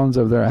bounds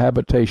of their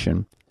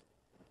habitation,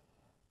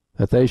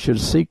 that they should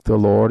seek the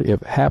Lord,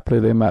 if haply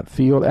they might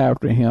feel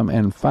after him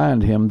and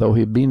find him, though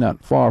he be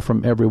not far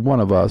from every one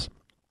of us.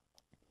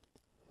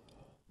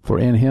 For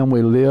in him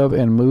we live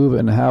and move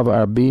and have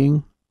our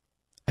being,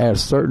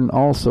 as certain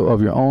also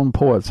of your own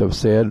poets have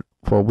said,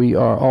 for we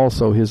are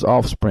also his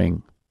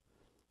offspring.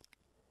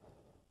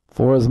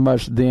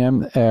 Forasmuch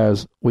then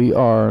as we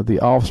are the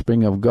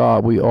offspring of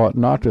God, we ought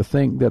not to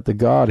think that the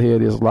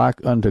Godhead is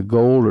like unto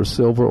gold or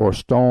silver or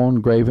stone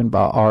graven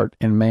by art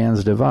in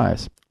man's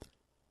device.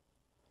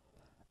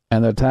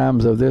 And the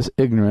times of this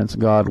ignorance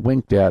God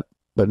winked at,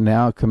 but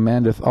now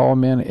commandeth all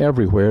men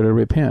everywhere to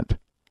repent,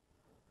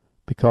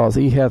 because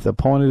he hath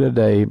appointed a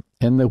day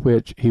in the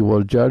which he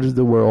will judge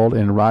the world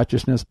in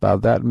righteousness by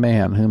that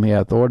man whom he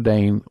hath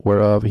ordained,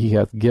 whereof he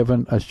hath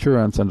given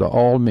assurance unto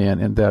all men,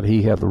 in that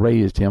he hath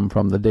raised him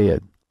from the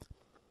dead.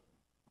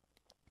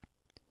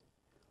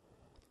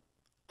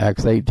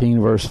 Acts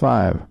 18, verse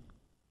 5.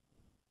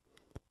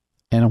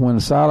 And when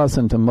Silas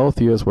and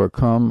Timotheus were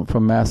come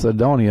from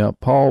Macedonia,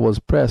 Paul was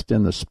pressed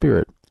in the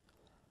Spirit,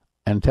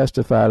 and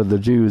testified to the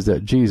Jews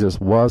that Jesus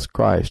was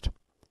Christ.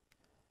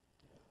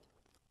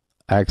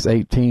 Acts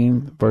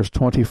 18, verse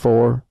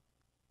 24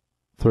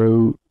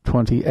 through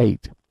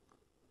 28.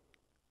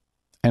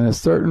 And a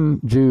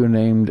certain Jew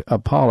named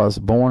Apollos,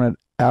 born at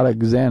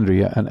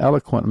Alexandria, an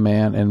eloquent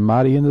man and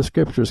mighty in the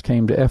Scriptures,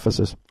 came to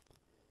Ephesus.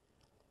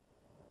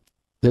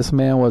 This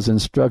man was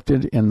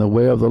instructed in the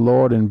way of the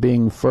Lord, and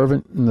being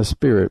fervent in the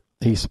Spirit,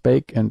 he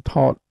spake and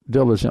taught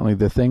diligently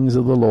the things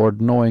of the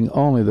Lord, knowing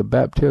only the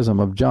baptism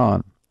of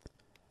John.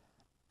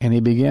 And he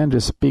began to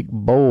speak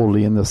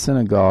boldly in the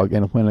synagogue,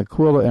 and when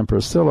Aquila and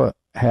Priscilla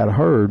had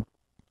heard,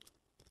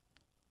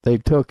 they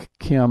took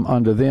him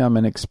unto them,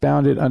 and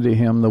expounded unto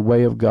him the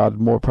way of God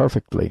more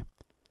perfectly.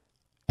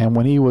 And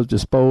when he was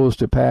disposed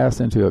to pass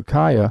into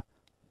Achaia,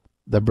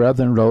 the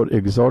brethren wrote,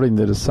 exhorting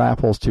the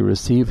disciples to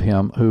receive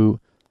him, who,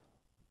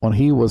 when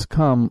he was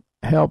come,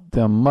 helped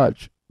them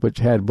much which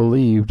had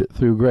believed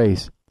through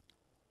grace.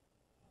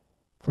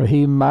 For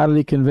he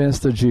mightily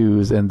convinced the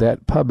Jews, and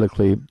that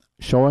publicly,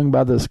 showing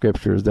by the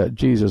Scriptures that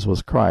Jesus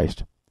was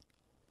Christ.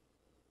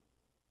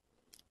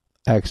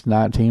 Acts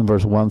 19,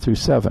 verse 1 through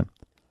 7.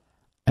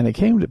 And it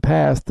came to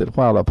pass that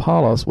while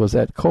Apollos was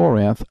at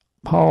Corinth,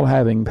 Paul,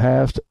 having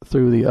passed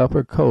through the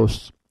upper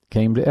coasts,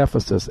 came to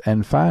Ephesus,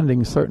 and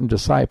finding certain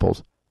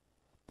disciples,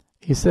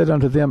 he said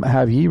unto them,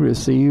 Have ye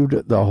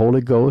received the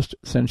Holy Ghost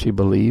since ye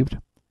believed?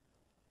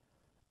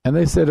 And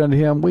they said unto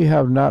him, We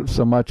have not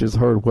so much as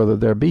heard whether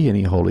there be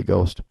any Holy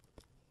Ghost.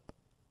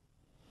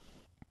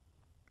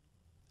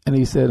 And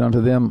he said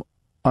unto them,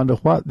 Unto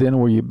what then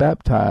were ye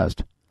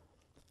baptized?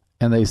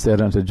 And they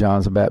said, Unto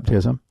John's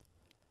baptism.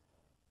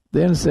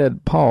 Then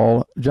said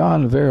Paul,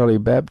 John verily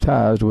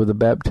baptized with the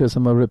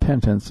baptism of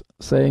repentance,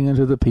 saying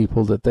unto the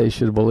people that they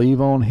should believe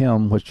on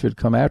him which should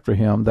come after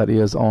him, that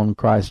is, on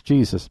Christ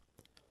Jesus.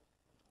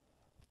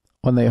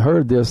 When they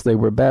heard this, they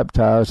were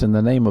baptized in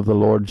the name of the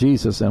Lord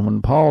Jesus. And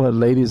when Paul had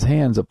laid his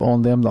hands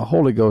upon them, the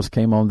Holy Ghost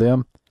came on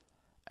them,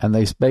 and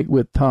they spake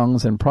with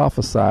tongues and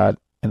prophesied,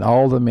 and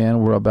all the men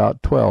were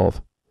about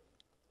 12.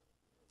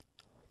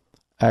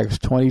 Acts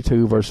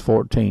 22, verse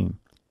 14.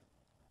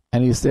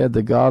 And he said,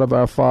 The God of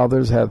our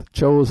fathers hath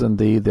chosen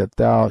thee, that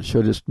thou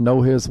shouldest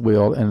know his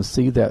will, and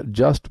see that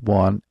just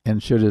one,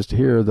 and shouldest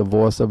hear the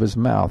voice of his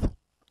mouth.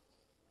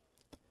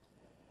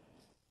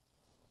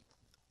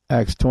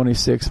 Acts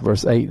 26,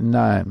 verse 8 and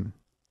 9.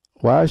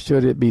 Why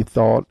should it be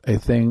thought a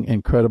thing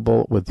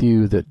incredible with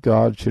you that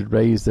God should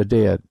raise the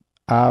dead?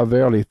 I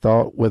verily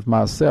thought with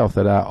myself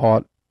that I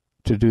ought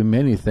to do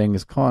many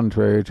things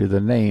contrary to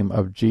the name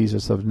of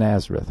Jesus of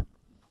Nazareth.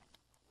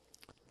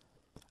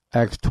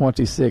 Acts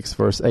 26,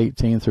 verse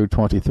 18 through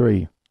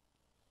 23.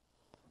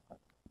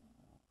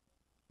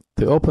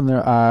 To open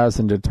their eyes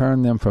and to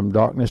turn them from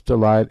darkness to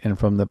light and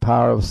from the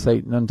power of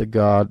Satan unto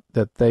God,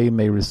 that they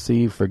may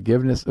receive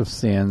forgiveness of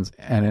sins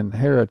and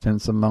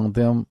inheritance among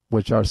them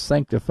which are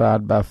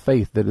sanctified by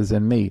faith that is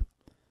in me.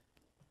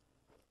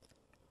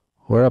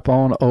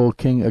 Whereupon, O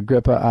King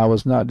Agrippa, I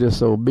was not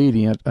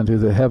disobedient unto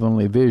the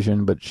heavenly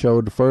vision, but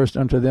showed first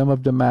unto them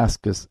of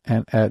Damascus,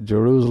 and at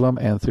Jerusalem,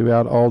 and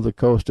throughout all the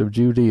coast of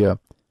Judea,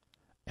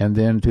 and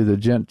then to the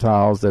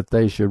Gentiles, that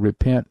they should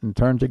repent and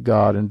turn to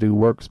God, and do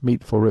works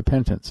meet for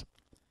repentance.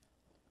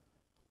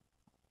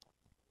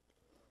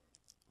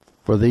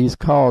 For these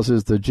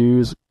causes the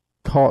Jews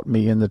caught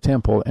me in the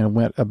temple, and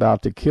went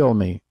about to kill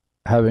me.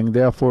 Having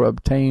therefore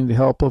obtained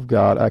help of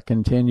God, I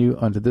continue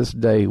unto this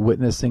day,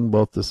 witnessing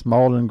both the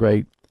small and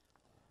great,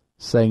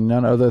 saying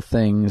none other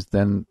things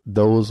than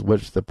those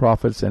which the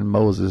prophets and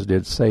Moses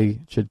did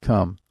say should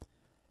come,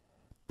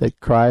 that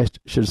Christ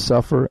should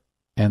suffer,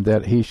 and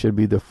that he should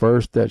be the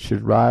first that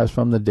should rise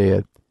from the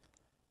dead,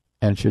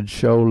 and should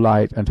show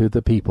light unto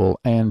the people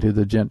and to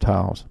the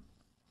Gentiles.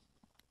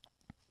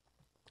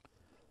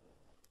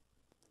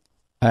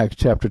 Acts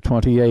chapter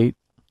 28,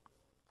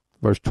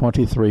 verse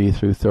 23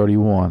 through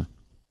 31.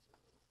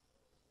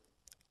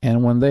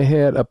 And when they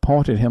had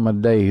appointed him a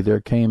day,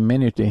 there came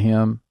many to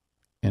him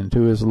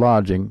into his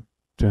lodging,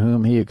 to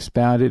whom he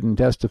expounded and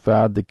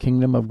testified the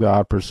kingdom of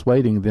God,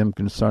 persuading them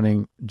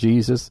concerning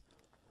Jesus,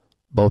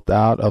 both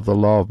out of the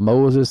law of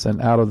Moses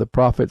and out of the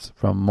prophets,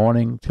 from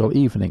morning till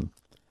evening.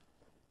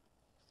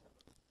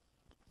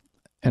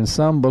 And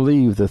some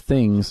believed the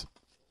things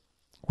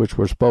which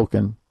were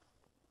spoken,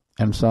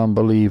 and some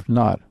believed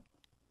not.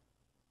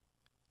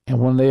 And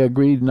when they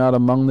agreed not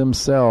among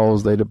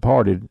themselves, they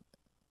departed.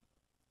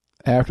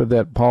 After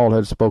that Paul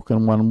had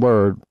spoken one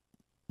word,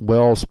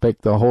 well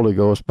spake the Holy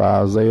Ghost by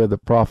Isaiah the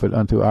prophet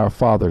unto our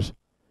fathers,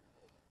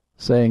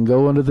 saying,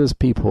 Go unto this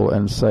people,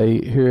 and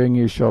say, Hearing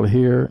ye shall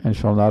hear, and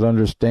shall not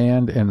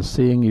understand, and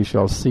seeing ye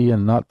shall see,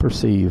 and not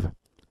perceive.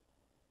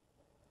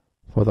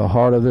 For the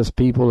heart of this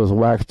people is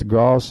waxed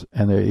gross,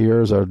 and their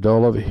ears are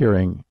dull of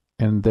hearing,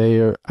 and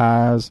their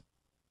eyes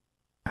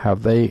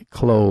have they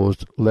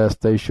closed, lest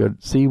they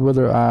should see with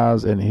their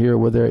eyes, and hear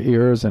with their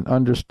ears, and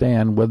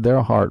understand with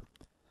their heart,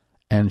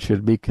 and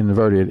should be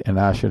converted, and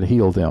I should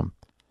heal them.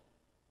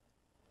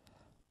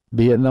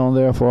 Be it known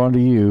therefore unto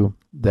you,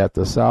 that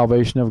the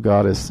salvation of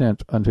God is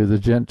sent unto the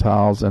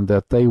Gentiles, and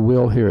that they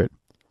will hear it.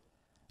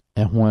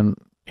 And when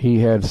he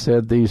had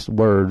said these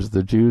words,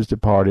 the Jews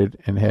departed,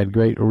 and had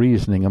great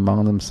reasoning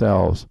among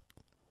themselves.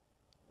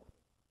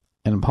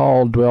 And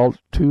Paul dwelt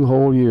 2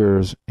 whole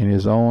years in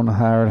his own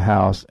hired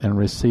house, and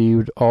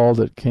received all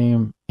that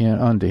came in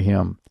unto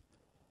him,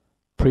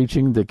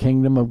 preaching the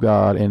kingdom of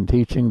God, and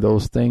teaching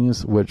those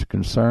things which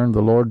concern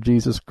the Lord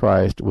Jesus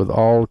Christ with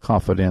all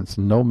confidence,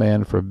 no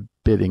man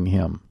forbidding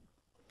him.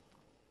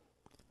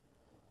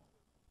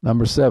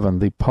 Number 7,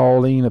 the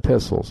Pauline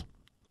epistles.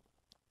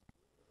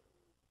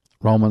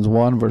 Romans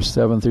 1, verse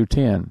 7 through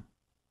 10.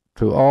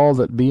 To all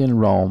that be in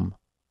Rome,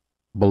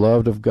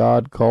 beloved of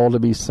God, called to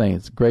be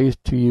saints, grace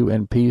to you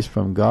and peace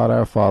from God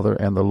our Father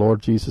and the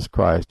Lord Jesus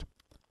Christ.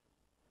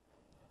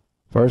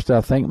 First,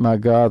 I thank my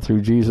God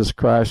through Jesus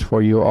Christ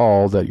for you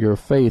all, that your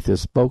faith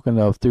is spoken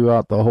of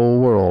throughout the whole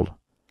world.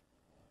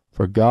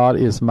 For God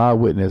is my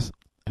witness,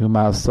 whom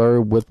I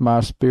serve with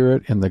my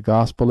spirit in the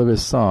gospel of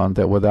his Son,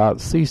 that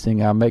without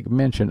ceasing I make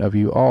mention of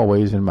you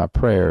always in my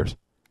prayers,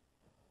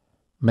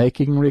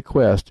 making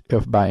request,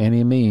 if by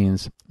any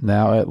means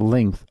now at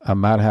length I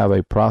might have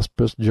a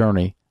prosperous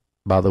journey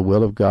by the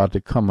will of God to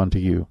come unto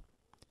you.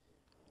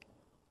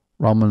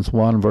 Romans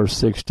 1, verse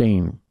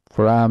 16.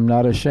 For I am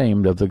not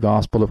ashamed of the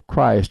gospel of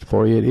Christ,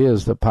 for it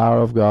is the power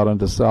of God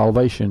unto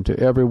salvation to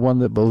every one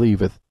that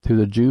believeth, to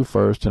the Jew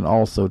first, and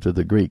also to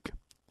the Greek.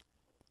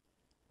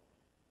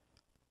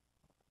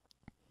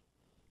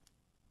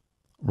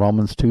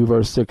 Romans 2,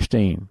 verse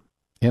 16.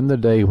 In the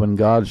day when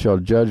God shall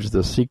judge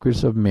the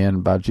secrets of men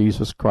by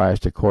Jesus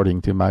Christ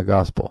according to my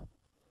gospel.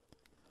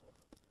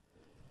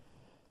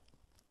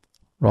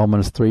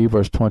 Romans 3,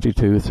 verse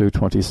 22 through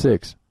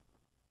 26.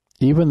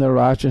 Even the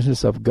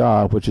righteousness of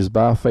God, which is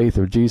by faith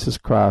of Jesus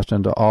Christ,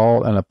 unto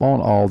all and upon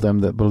all them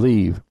that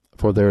believe,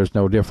 for there is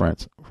no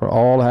difference. For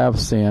all have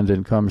sinned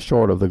and come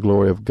short of the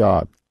glory of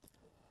God,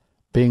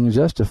 being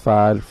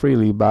justified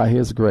freely by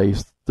his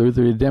grace through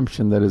the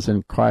redemption that is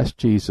in Christ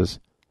Jesus,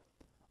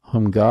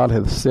 whom God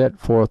hath set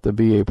forth to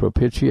be a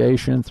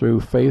propitiation through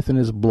faith in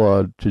his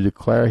blood, to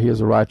declare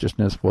his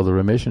righteousness for the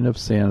remission of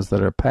sins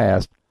that are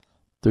past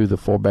through the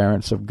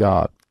forbearance of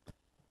God.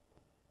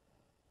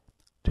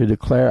 To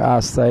declare, I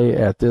say,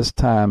 at this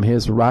time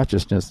his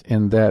righteousness,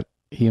 in that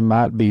he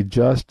might be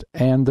just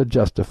and the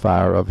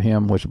justifier of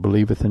him which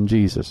believeth in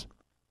Jesus.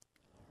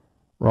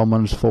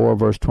 Romans 4,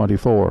 verse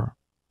 24.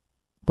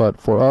 but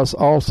for us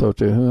also,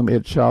 to whom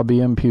it shall be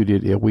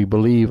imputed, if we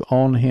believe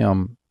on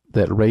him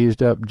that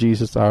raised up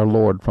Jesus our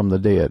Lord from the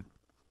dead.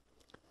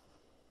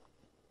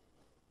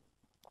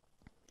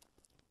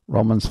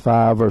 Romans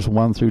 5, verse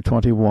 1 through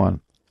 21.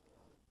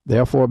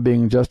 Therefore,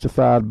 being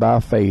justified by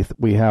faith,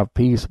 we have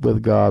peace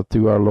with God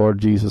through our Lord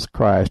Jesus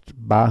Christ,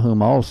 by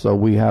whom also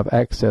we have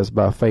access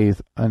by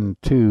faith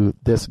unto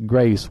this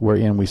grace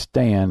wherein we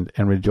stand,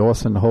 and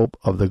rejoice in hope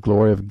of the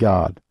glory of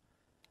God.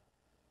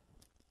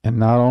 And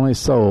not only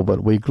so,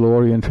 but we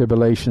glory in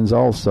tribulations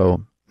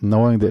also,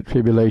 knowing that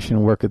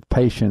tribulation worketh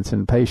patience,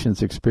 and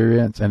patience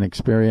experience, and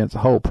experience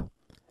hope.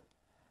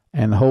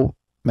 And hope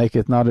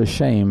maketh not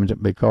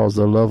ashamed, because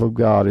the love of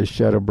God is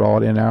shed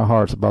abroad in our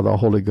hearts by the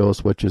Holy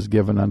Ghost which is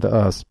given unto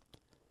us.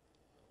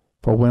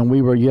 For when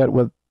we were yet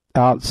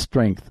without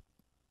strength,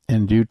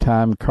 in due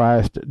time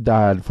Christ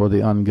died for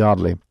the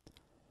ungodly.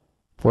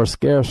 For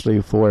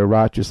scarcely for a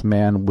righteous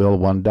man will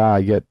one die,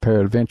 yet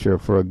peradventure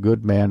for a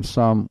good man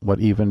some would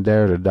even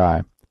dare to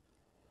die.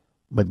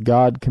 But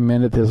God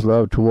commendeth his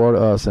love toward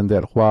us, in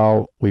that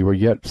while we were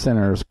yet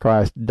sinners,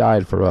 Christ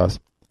died for us.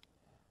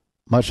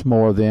 Much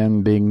more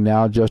then, being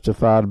now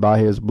justified by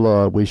his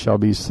blood, we shall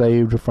be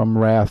saved from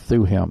wrath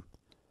through him.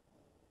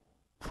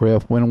 For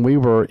if when we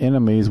were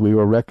enemies we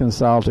were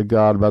reconciled to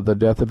God by the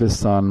death of his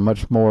Son,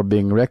 much more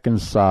being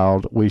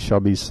reconciled we shall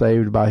be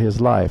saved by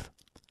his life.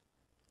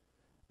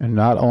 And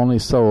not only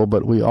so,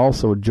 but we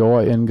also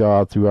joy in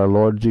God through our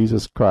Lord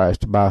Jesus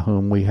Christ, by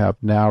whom we have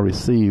now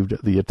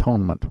received the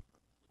atonement.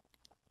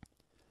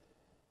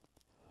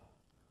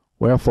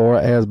 Wherefore,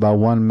 as by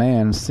one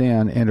man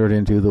sin entered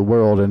into the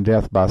world, and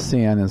death by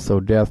sin, and so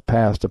death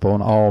passed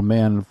upon all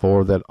men,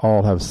 for that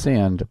all have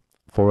sinned.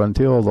 For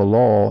until the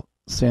law,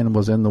 sin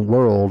was in the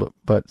world,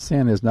 but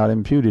sin is not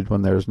imputed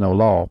when there is no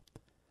law.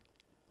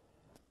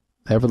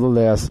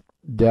 Nevertheless,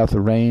 death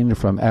reigned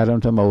from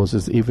Adam to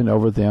Moses, even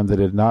over them that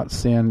had not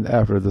sinned,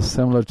 after the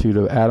similitude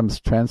of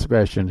Adam's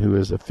transgression, who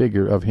is a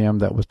figure of him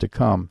that was to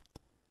come.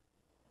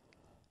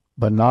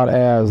 But not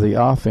as the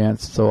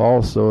offense, so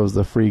also is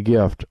the free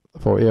gift.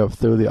 For if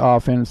through the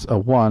offense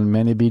of one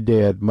many be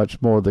dead,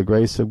 much more the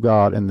grace of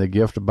God and the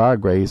gift by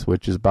grace,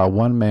 which is by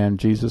one man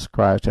Jesus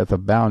Christ, hath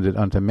abounded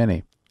unto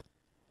many.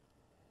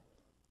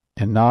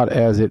 And not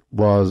as it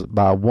was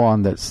by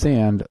one that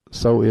sinned,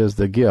 so is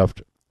the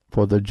gift.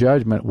 For the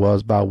judgment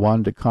was by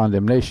one to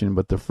condemnation,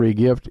 but the free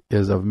gift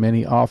is of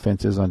many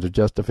offenses unto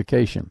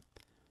justification.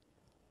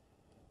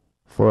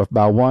 For if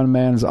by one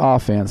man's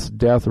offense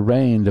death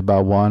reigned by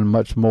one,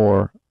 much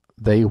more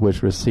they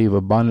which receive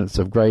abundance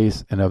of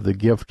grace and of the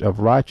gift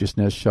of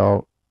righteousness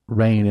shall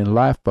reign in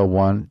life by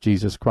one,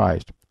 Jesus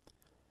Christ.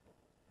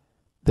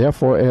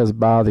 Therefore, as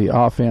by the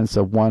offense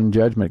of one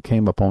judgment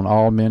came upon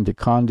all men to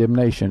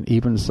condemnation,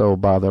 even so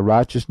by the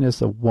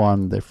righteousness of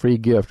one the free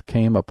gift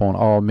came upon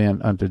all men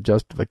unto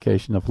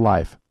justification of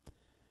life.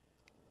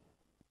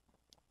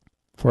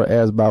 For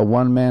as by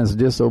one man's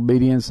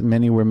disobedience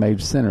many were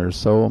made sinners,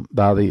 so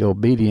by the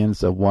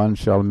obedience of one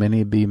shall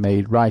many be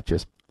made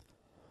righteous.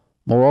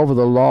 Moreover,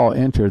 the law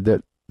entered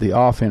that the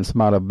offense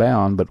might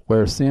abound, but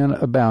where sin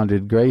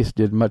abounded, grace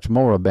did much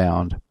more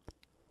abound.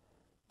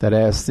 That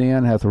as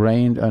sin hath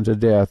reigned unto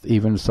death,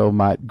 even so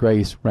might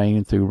grace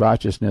reign through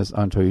righteousness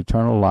unto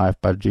eternal life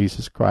by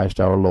Jesus Christ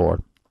our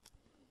Lord.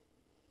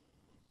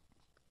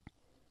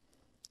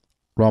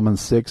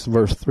 Romans 6,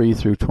 verse 3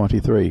 through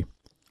 23.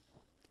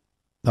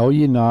 Know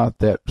ye not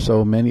that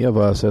so many of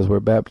us as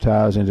were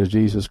baptized into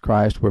Jesus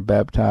Christ were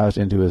baptized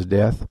into his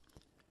death?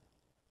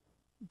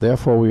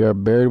 Therefore we are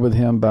buried with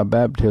him by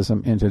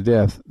baptism into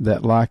death,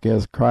 that like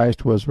as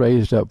Christ was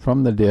raised up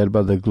from the dead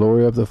by the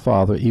glory of the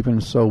Father,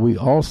 even so we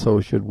also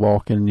should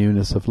walk in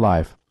newness of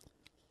life.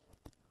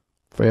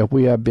 For if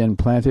we have been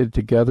planted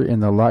together in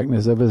the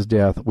likeness of his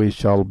death, we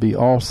shall be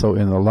also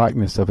in the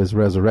likeness of his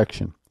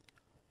resurrection.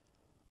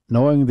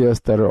 Knowing this,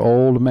 that our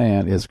old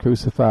man is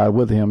crucified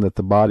with him, that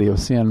the body of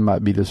sin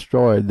might be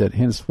destroyed, that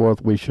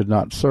henceforth we should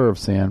not serve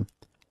sin.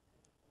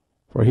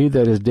 For he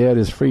that is dead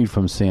is freed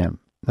from sin.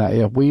 Now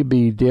if we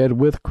be dead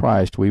with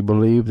Christ, we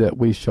believe that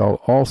we shall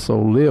also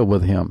live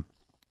with him,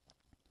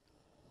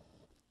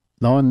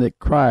 knowing that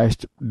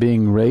Christ,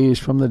 being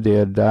raised from the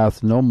dead,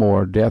 dieth no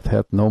more, death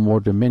hath no more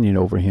dominion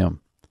over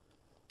him.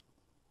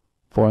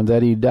 For in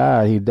that he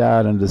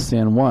died unto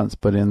sin once,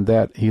 but in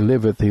that he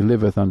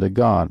liveth unto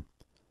God.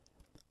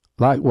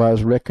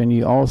 Likewise reckon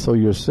ye also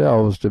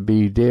yourselves to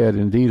be dead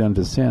indeed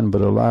unto sin,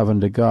 but alive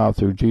unto God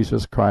through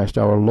Jesus Christ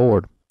our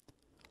Lord.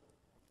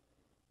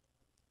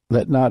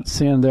 Let not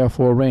sin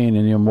therefore reign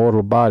in your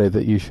mortal body,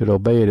 that ye should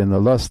obey it in the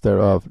lust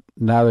thereof.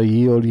 Neither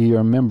yield ye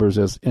your members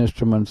as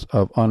instruments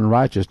of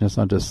unrighteousness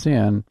unto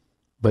sin,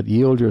 but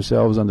yield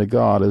yourselves unto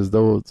God as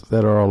those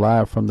that are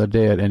alive from the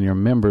dead, and your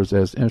members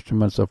as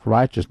instruments of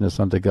righteousness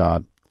unto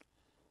God.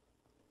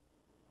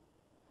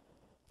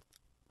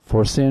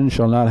 For sin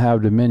shall not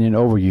have dominion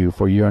over you,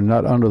 for ye are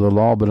not under the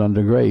law, but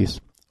under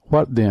grace.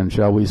 What then,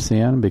 shall we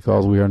sin,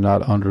 because we are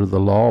not under the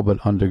law, but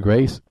under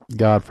grace?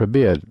 God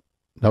forbid.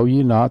 Know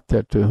ye not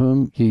that to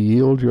whom ye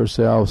yield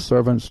yourselves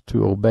servants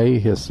to obey,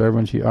 his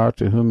servants ye are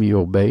to whom ye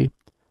obey?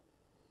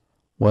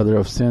 whether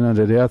of sin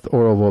unto death,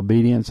 or of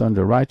obedience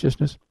unto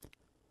righteousness?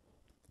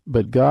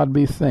 But God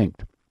be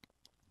thanked,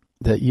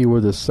 that ye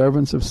were the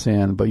servants of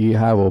sin, but ye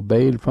have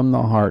obeyed from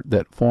the heart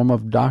that form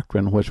of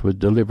doctrine which was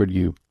delivered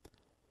you.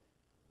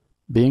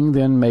 Being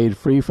then made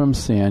free from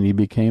sin, ye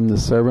became the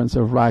servants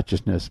of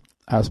righteousness.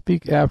 I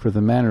speak after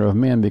the manner of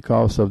men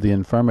because of the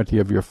infirmity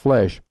of your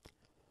flesh.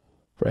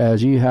 For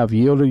as ye have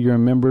yielded your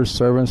members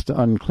servants to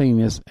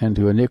uncleanness, and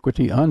to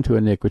iniquity unto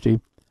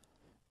iniquity,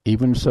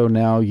 even so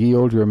now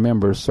yield your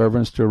members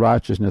servants to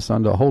righteousness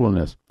unto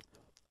holiness.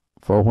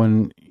 For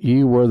when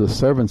ye were the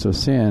servants of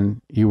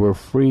sin, ye were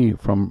free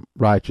from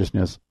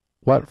righteousness.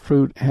 What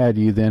fruit had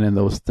ye then in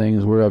those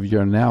things whereof ye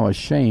are now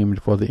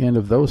ashamed? For the end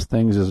of those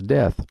things is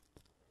death.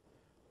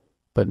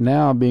 But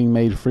now, being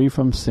made free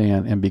from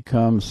sin, and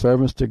become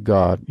servants to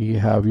God, ye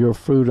have your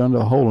fruit unto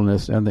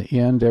holiness, and the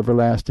end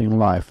everlasting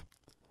life.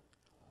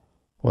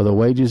 For the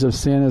wages of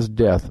sin is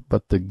death,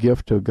 but the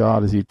gift of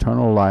God is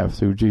eternal life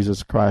through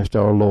Jesus Christ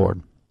our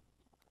Lord.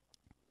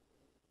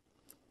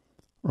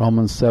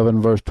 Romans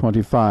 7, verse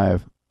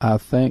 25. I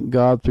thank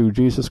God through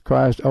Jesus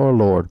Christ our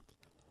Lord.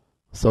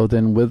 So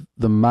then with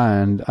the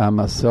mind I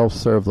myself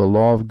serve the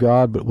law of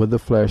God, but with the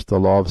flesh the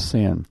law of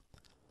sin.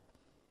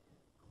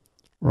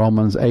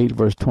 Romans 8,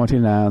 verse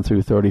 29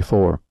 through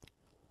 34.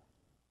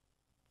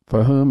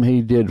 For whom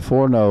he did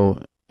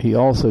foreknow, he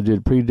also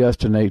did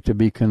predestinate to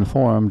be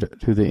conformed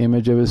to the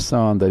image of his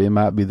Son, that he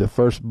might be the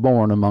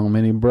firstborn among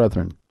many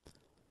brethren.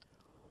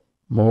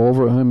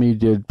 Moreover, whom he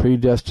did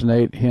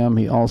predestinate, him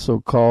he also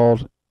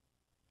called,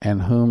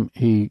 and whom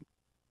he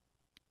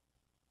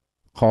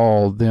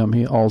called, them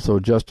he also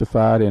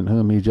justified, and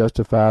whom he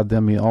justified,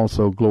 them he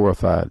also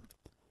glorified.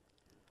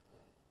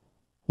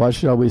 What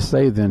shall we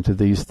say then to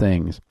these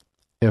things?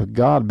 If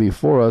God be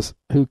for us,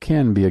 who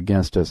can be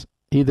against us?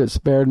 He that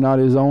spared not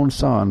his own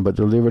Son, but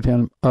delivered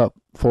him up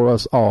for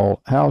us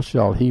all, how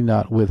shall he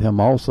not with him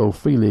also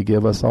freely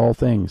give us all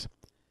things?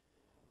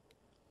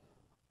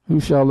 Who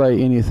shall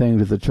lay anything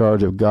to the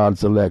charge of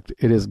God's elect?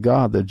 It is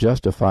God that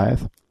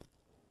justifieth.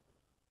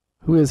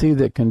 Who is he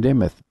that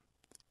condemneth?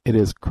 It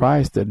is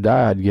Christ that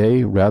died,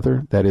 yea,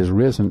 rather, that is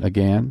risen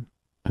again,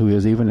 who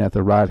is even at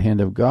the right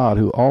hand of God,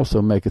 who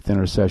also maketh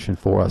intercession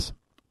for us.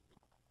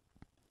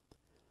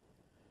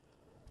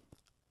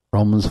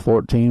 Romans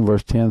 14,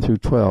 verse 10 through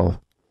 12.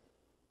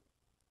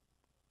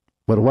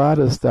 But why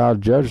dost thou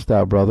judge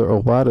thy brother, or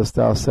why dost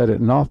thou set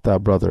at naught thy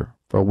brother?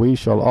 For we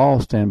shall all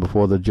stand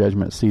before the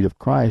judgment seat of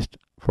Christ.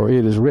 For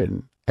it is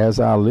written, As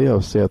I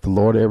live, saith the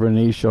Lord, every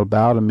knee shall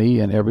bow to me,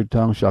 and every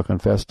tongue shall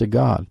confess to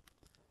God.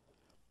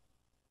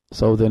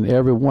 So then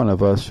every one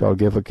of us shall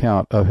give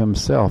account of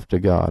himself to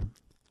God.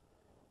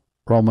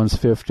 Romans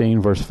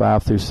 15, verse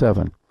 5 through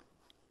 7.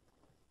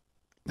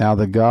 Now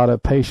the God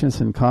of patience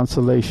and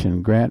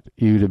consolation grant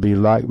you to be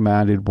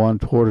like-minded one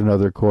toward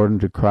another according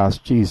to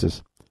Christ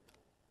Jesus,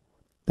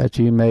 that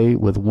ye may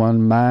with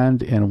one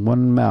mind and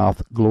one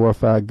mouth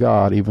glorify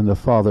God, even the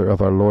Father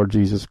of our Lord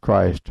Jesus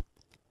Christ.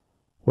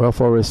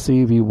 Wherefore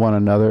receive ye one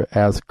another,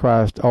 as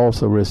Christ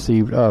also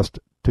received us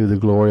to the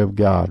glory of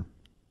God.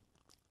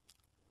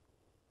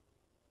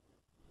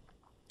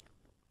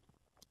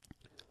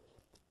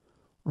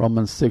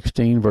 Romans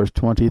 16, verse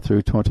 20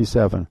 through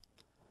 27.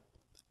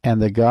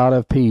 And the God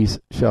of peace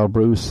shall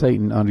bruise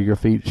Satan under your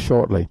feet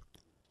shortly.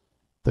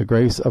 The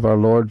grace of our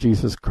Lord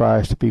Jesus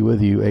Christ be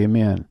with you.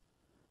 Amen.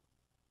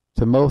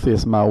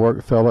 Timotheus, my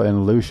workfellow,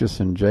 and Lucius,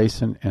 and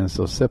Jason, and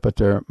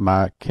Sosipater,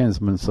 my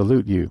kinsmen,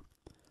 salute you.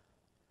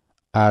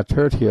 I,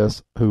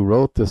 Tertius, who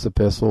wrote this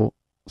epistle,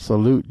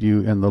 salute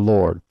you in the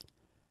Lord.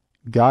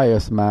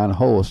 Gaius, mine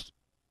host,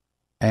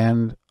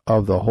 and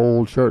of the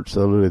whole church,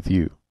 saluteth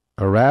you.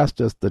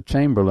 Erastus, the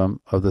chamberlain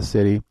of the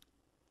city,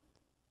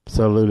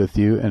 saluteth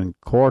you, and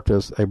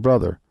Quartus, a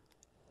brother.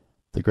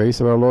 The grace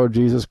of our Lord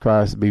Jesus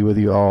Christ be with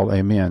you all.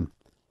 Amen.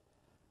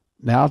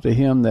 Now to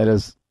him that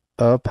is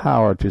of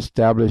power to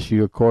establish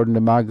you according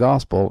to my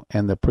gospel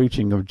and the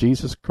preaching of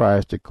Jesus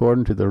Christ,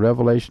 according to the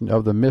revelation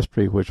of the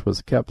mystery which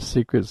was kept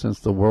secret since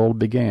the world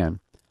began,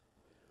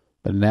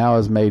 but now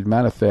is made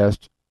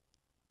manifest,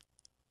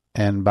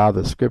 and by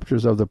the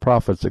scriptures of the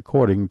prophets,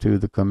 according to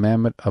the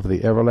commandment of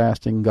the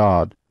everlasting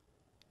God,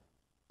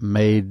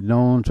 made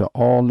known to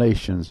all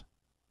nations,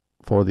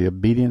 for the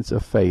obedience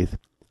of faith.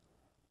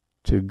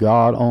 To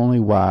God only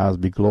wise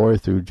be glory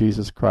through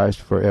Jesus Christ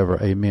forever.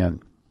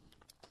 Amen.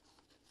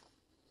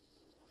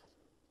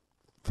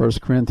 1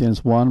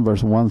 Corinthians 1,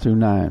 verse 1 through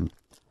 9.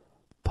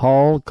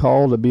 Paul,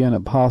 called to be an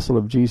apostle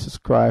of Jesus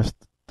Christ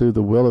through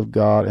the will of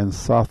God, and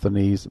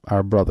Sosthenes,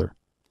 our brother,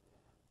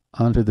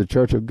 unto the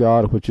church of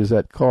God which is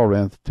at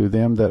Corinth, to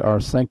them that are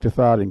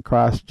sanctified in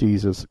Christ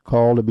Jesus,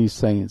 called to be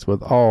saints,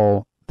 with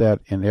all that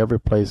in every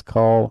place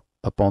call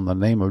upon the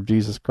name of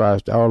Jesus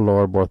Christ our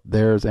Lord, both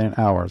theirs and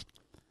ours.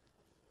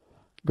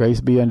 Grace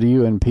be unto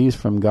you, and peace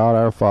from God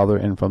our Father,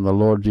 and from the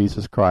Lord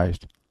Jesus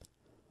Christ.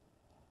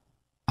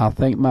 I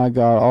thank my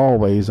God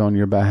always on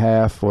your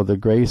behalf for the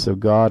grace of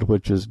God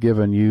which is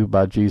given you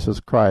by Jesus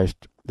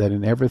Christ, that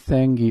in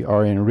everything ye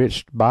are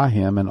enriched by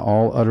him in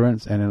all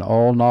utterance and in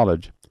all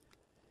knowledge,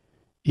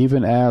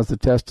 even as the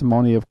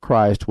testimony of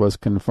Christ was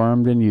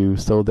confirmed in you,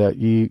 so that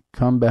ye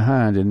come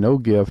behind in no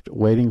gift,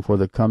 waiting for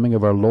the coming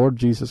of our Lord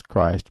Jesus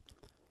Christ,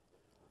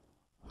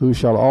 who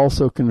shall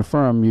also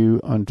confirm you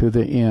unto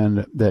the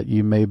end, that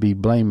ye may be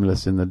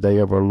blameless in the day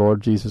of our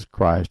Lord Jesus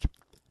Christ.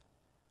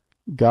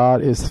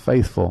 God is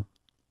faithful,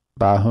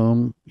 by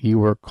whom ye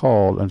were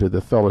called unto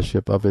the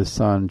fellowship of his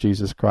Son,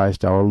 Jesus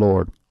Christ our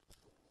Lord.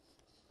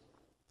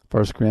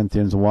 1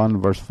 Corinthians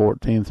 1, verse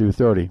 14 through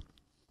 30.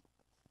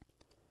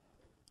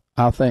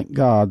 I thank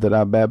God that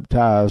I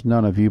baptized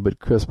none of you but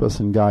Crispus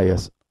and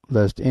Gaius,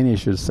 lest any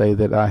should say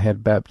that I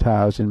had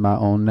baptized in my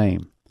own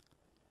name.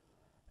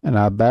 And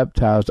I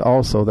baptized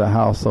also the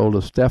household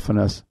of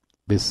Stephanas.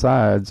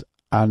 Besides,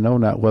 I know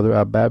not whether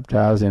I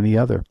baptized any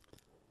other.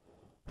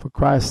 For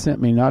Christ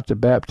sent me not to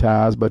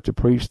baptize, but to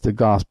preach the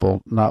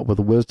gospel, not with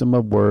wisdom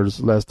of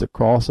words, lest the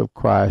cross of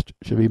Christ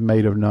should be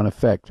made of none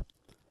effect.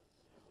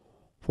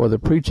 For the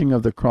preaching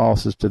of the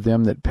cross is to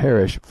them that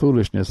perish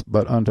foolishness,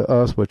 but unto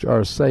us which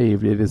are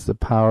saved it is the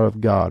power of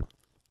God.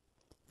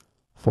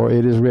 For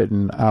it is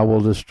written, I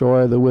will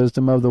destroy the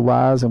wisdom of the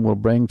wise, and will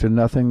bring to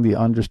nothing the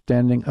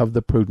understanding of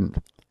the prudent.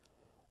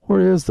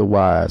 Where is the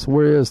wise?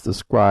 Where is the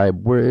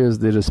scribe? Where is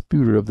the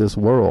disputer of this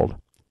world?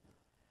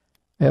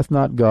 Hath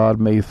not God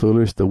made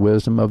foolish the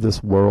wisdom of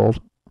this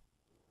world?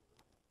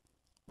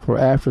 For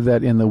after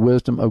that in the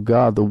wisdom of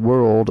God the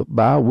world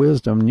by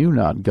wisdom knew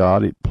not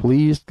God, it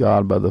pleased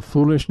God by the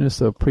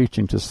foolishness of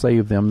preaching to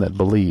save them that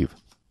believe.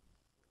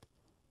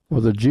 For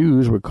the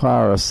Jews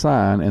require a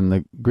sign, and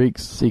the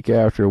Greeks seek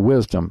after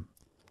wisdom.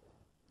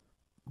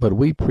 But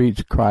we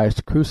preach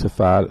Christ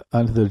crucified,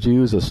 unto the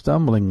Jews a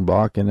stumbling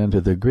block, and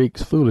unto the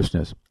Greeks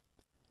foolishness.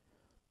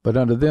 But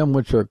unto them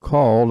which are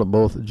called,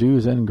 both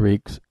Jews and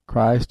Greeks,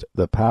 Christ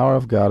the power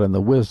of God and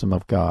the wisdom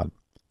of God.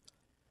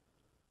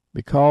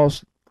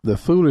 Because the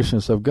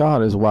foolishness of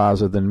God is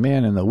wiser than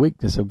men, and the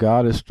weakness of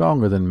God is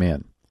stronger than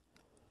men.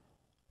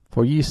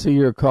 For ye see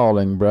your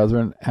calling,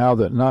 brethren, how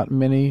that not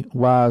many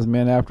wise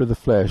men after the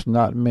flesh,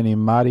 not many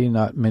mighty,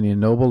 not many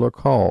noble are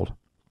called.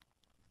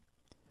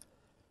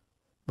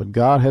 But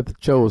God hath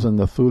chosen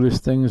the foolish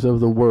things of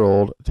the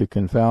world to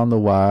confound the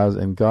wise,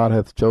 and God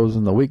hath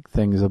chosen the weak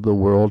things of the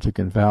world to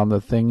confound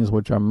the things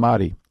which are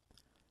mighty,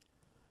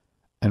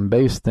 and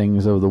base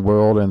things of the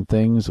world, and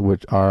things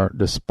which are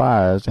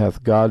despised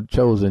hath God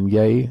chosen,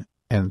 yea,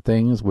 and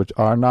things which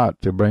are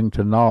not, to bring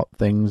to naught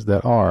things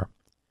that are,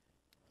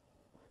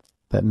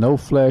 that no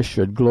flesh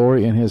should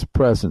glory in his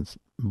presence.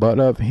 But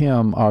of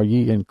him are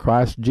ye in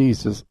Christ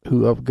Jesus,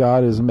 who of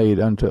God is made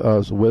unto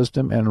us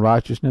wisdom and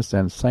righteousness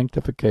and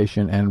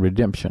sanctification and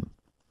redemption.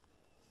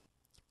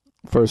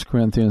 1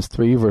 Corinthians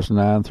 3, verse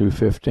 9 through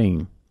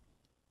 15.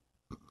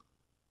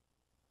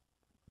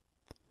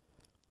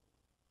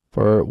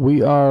 For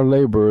we are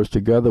laborers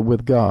together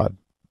with God.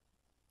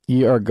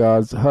 Ye are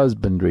God's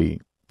husbandry,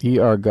 ye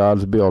are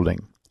God's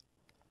building.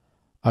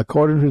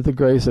 According to the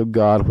grace of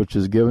God which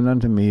is given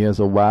unto me as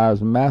a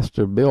wise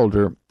master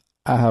builder,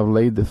 I have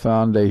laid the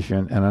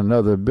foundation, and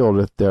another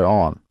buildeth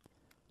thereon.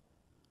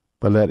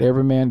 But let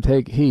every man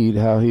take heed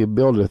how he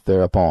buildeth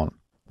thereupon.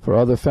 For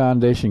other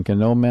foundation can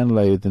no man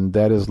lay than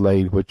that is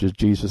laid, which is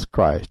Jesus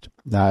Christ.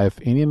 Now if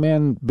any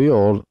man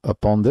build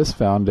upon this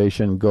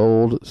foundation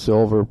gold,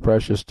 silver,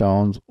 precious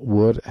stones,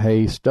 wood,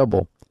 hay,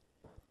 stubble,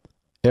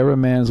 every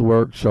man's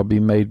work shall be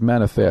made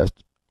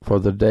manifest, for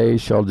the day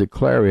shall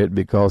declare it,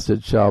 because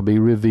it shall be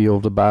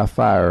revealed by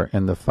fire,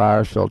 and the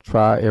fire shall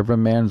try every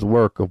man's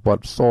work of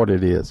what sort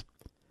it is.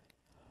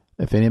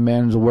 If any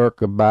man's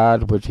work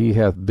abide which he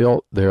hath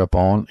built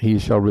thereupon, he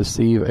shall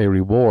receive a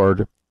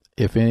reward.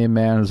 If any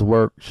man's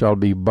work shall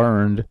be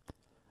burned,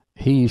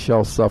 he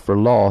shall suffer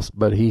loss,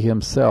 but he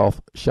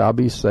himself shall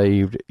be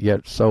saved,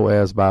 yet so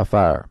as by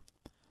fire.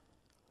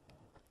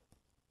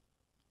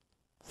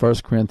 1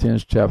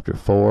 Corinthians chapter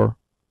 4,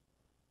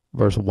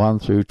 verse 1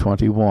 through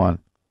 21.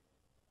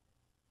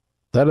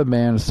 Let a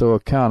man so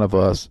account of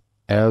us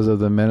as of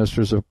the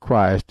ministers of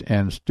Christ,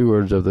 and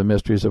stewards of the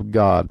mysteries of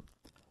God.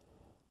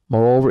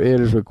 Moreover, it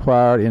is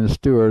required in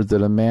stewards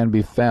that a man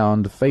be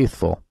found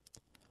faithful.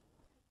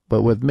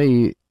 But with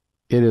me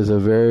it is a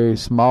very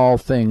small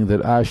thing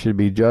that I should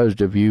be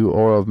judged of you,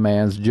 or of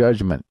man's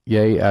judgment.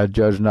 Yea, I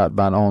judge not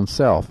mine own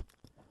self.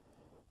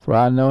 For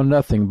I know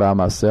nothing by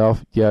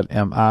myself, yet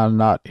am I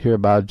not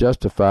hereby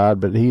justified,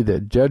 but he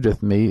that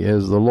judgeth me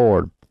is the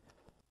Lord.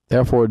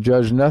 Therefore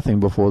judge nothing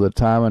before the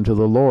time until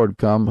the Lord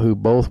come, who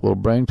both will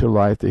bring to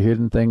light the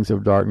hidden things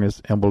of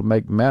darkness, and will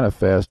make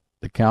manifest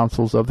the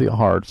counsels of the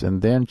hearts,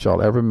 and then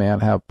shall every man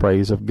have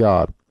praise of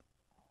God.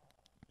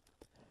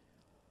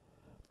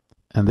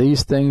 And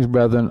these things,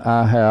 brethren,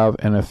 I have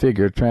in a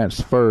figure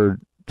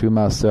transferred to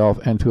myself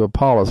and to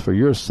Apollos for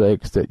your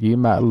sakes, that ye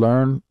might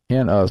learn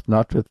in us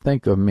not to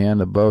think of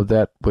men above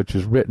that which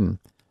is written,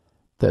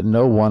 that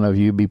no one of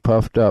you be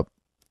puffed up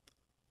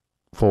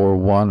for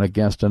one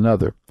against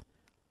another.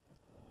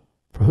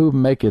 For who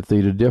maketh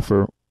thee to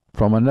differ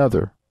from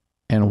another?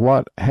 And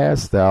what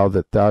hast thou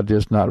that thou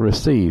didst not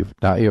receive?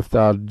 Now if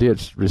thou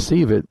didst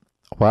receive it,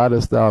 why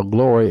dost thou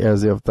glory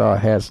as if thou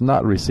hadst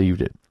not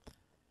received it?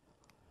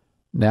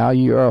 Now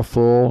ye are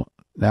full,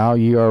 now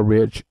ye are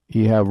rich,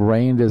 ye have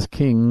reigned as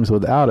kings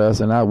without us,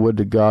 and I would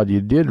to God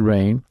ye did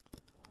reign,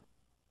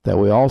 that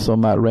we also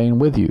might reign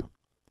with you.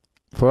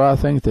 For I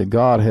think that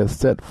God hath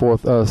set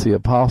forth us the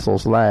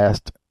apostles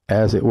last,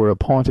 as it were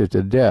appointed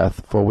to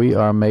death, for we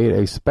are made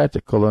a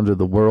spectacle unto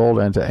the world,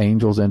 and to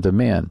angels, and to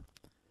men.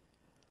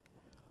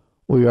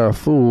 We are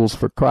fools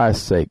for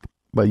Christ's sake,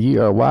 but ye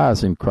are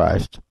wise in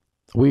Christ.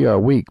 We are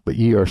weak, but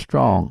ye are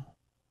strong.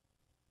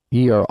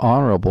 Ye are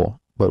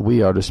honorable, but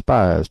we are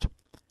despised.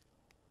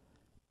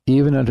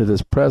 Even unto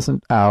this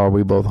present hour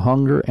we both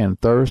hunger and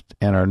thirst,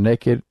 and are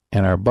naked,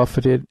 and are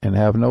buffeted, and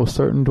have no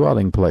certain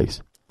dwelling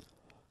place.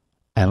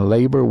 And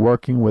labor,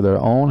 working with our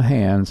own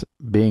hands,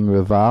 being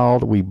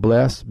reviled, we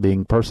bless,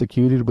 being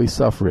persecuted, we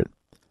suffer it.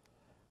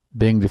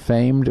 Being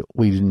defamed,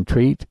 we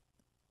entreat.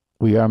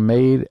 We are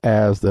made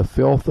as the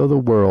filth of the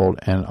world,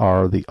 and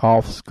are the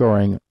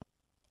offscouring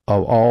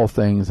of all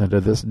things unto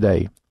this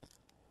day.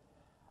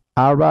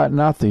 I write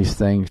not these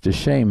things to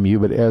shame you,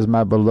 but as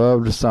my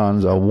beloved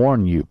sons I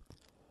warn you.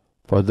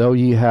 For though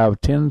ye have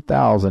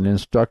 10,000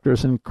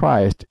 instructors in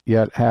Christ,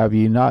 yet have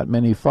ye not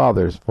many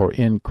fathers, for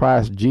in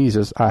Christ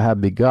Jesus I have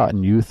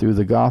begotten you through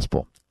the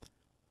gospel.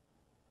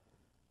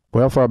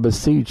 Wherefore I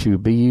beseech you,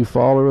 be ye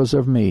followers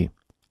of me.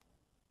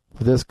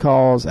 For this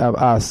cause have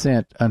I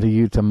sent unto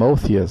you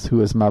Timotheus, who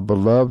is my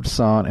beloved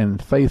son,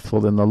 and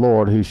faithful in the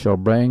Lord, who shall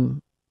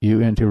bring you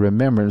into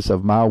remembrance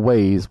of my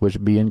ways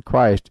which be in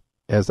Christ,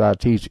 as I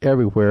teach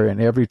everywhere in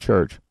every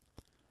church.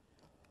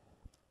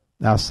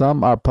 Now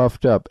some are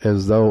puffed up,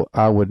 as though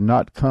I would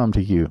not come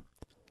to you.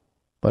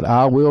 But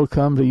I will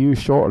come to you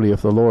shortly,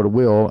 if the Lord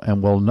will,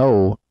 and will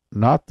know,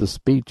 not the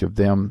speech of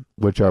them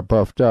which are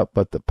puffed up,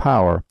 but the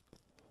power.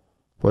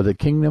 For the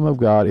kingdom of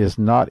God is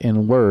not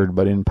in word,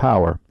 but in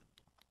power.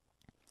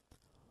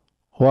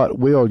 What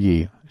will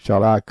ye?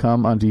 Shall I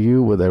come unto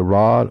you with a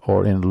rod,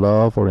 or in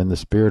love, or in the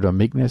spirit of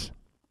meekness?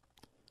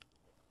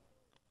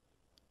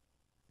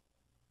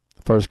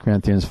 1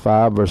 Corinthians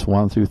 5, verse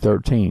 1 through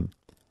 13.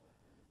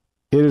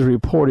 It is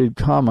reported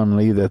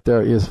commonly that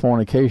there is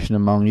fornication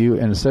among you,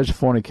 and such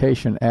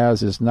fornication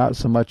as is not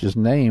so much as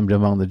named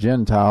among the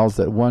Gentiles,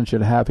 that one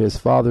should have his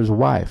father's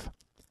wife.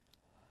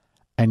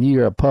 And ye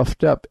are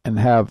puffed up, and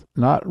have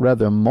not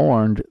rather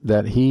mourned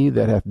that he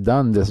that hath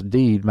done this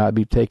deed might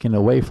be taken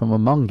away from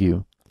among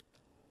you.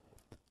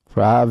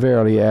 For I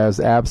verily,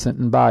 as absent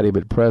in body,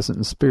 but present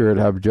in spirit,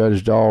 have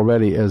judged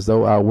already, as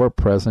though I were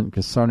present,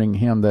 concerning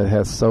him that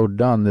hath so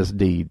done this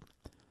deed.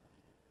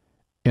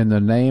 In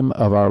the name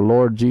of our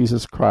Lord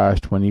Jesus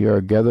Christ, when ye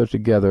are gathered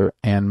together,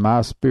 and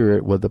my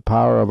spirit, with the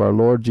power of our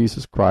Lord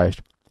Jesus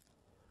Christ,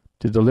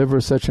 to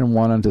deliver such an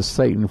one unto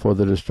Satan for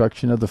the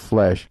destruction of the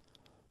flesh,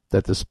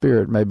 that the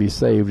spirit may be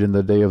saved in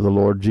the day of the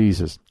Lord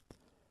Jesus.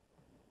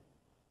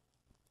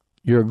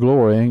 Your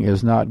glorying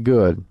is not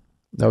good.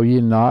 Know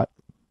ye not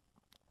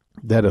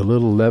that a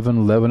little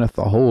leaven leaveneth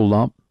the whole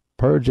lump?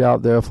 Purge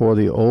out therefore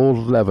the old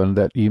leaven,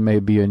 that ye may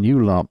be a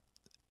new lump,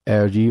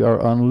 as ye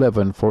are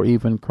unleavened, for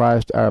even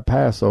Christ our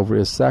Passover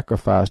is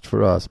sacrificed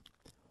for us.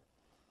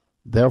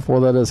 Therefore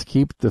let us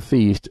keep the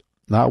feast,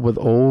 not with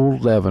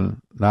old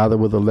leaven, neither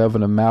with the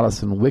leaven of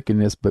malice and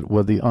wickedness, but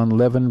with the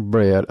unleavened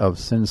bread of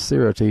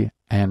sincerity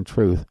and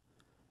truth.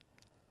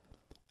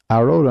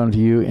 I wrote unto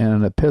you in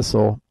an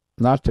epistle,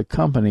 not to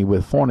company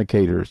with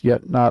fornicators,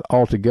 yet not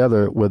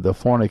altogether with the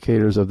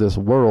fornicators of this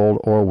world,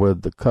 or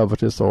with the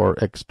covetous, or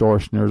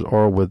extortioners,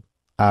 or with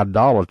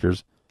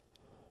idolaters,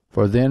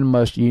 for then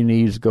must ye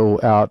needs go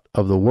out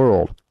of the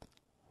world.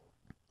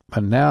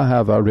 But now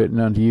have I written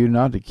unto you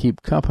not to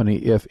keep company,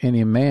 if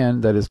any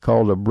man that is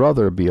called a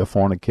brother be a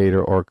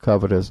fornicator, or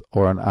covetous,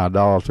 or an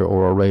idolater,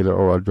 or a railer,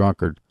 or a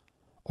drunkard,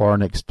 or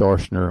an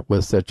extortioner.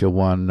 With such a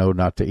one know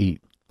not to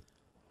eat.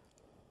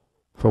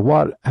 For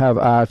what have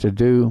I to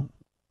do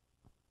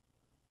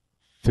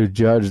to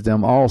judge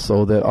them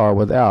also that are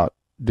without?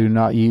 Do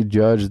not ye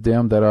judge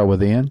them that are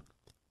within?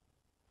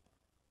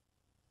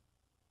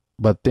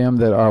 But them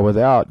that are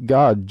without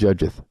God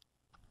judgeth.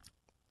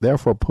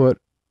 Therefore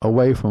put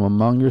away from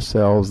among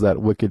yourselves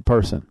that wicked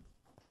person.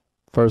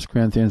 1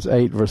 Corinthians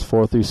 8, verse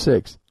 4 through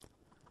 6.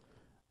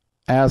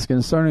 As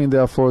concerning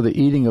therefore the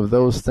eating of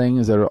those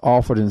things that are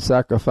offered in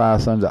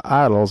sacrifice unto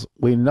idols,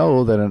 we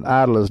know that an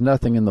idol is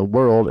nothing in the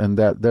world, and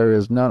that there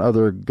is none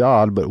other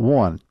God but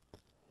one.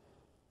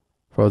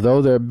 For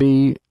though there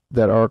be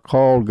that are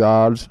called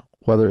gods,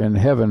 whether in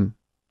heaven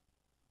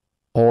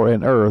or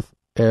in earth,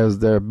 as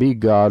there be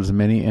gods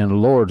many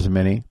and lords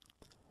many,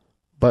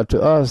 but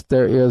to us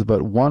there is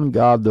but one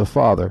God the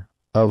Father,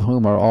 of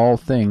whom are all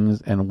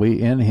things, and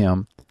we in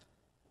him,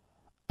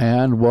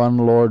 and one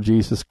Lord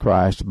Jesus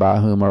Christ, by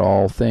whom are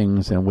all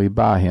things, and we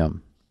by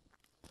him.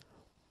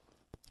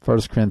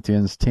 1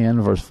 Corinthians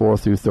 10, verse 4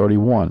 through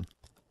 31.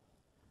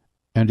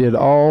 And did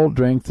all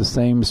drink the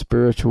same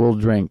spiritual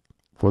drink,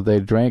 for they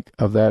drank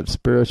of that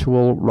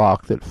spiritual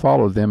rock that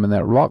followed them, and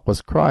that rock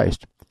was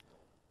Christ.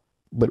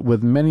 But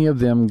with many of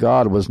them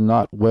God was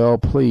not well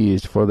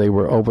pleased, for they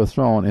were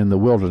overthrown in the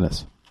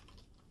wilderness.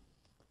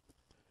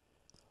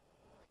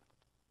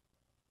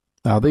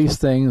 Now these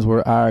things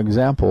were our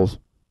examples,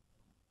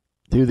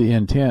 to the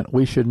intent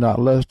we should not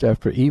lust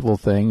after evil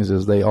things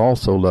as they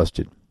also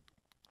lusted.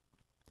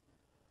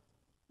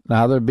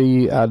 Neither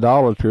be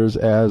idolaters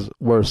as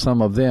were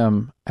some of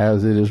them,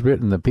 as it is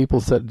written, the people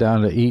sat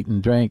down to eat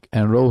and drink,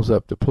 and rose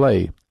up to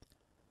play.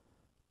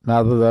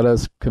 Neither let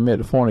us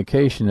commit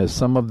fornication, as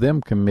some of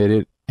them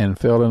committed, and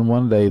fell in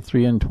one day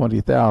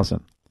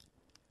 23,000.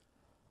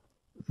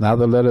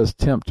 Neither let us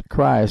tempt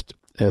Christ,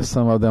 as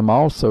some of them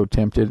also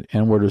tempted,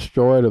 and were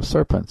destroyed of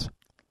serpents.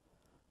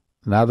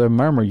 Neither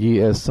murmur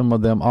ye, as some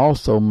of them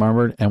also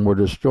murmured, and were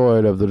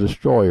destroyed of the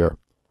destroyer.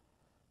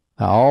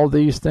 Now all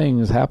these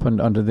things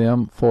happened unto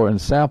them for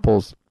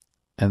ensamples,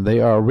 and they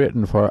are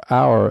written for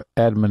our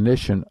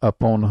admonition,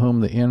 upon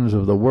whom the ends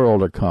of the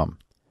world are come.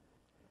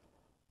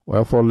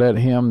 Wherefore let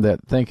him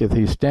that thinketh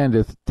he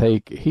standeth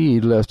take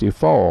heed lest he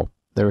fall.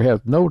 There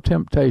hath no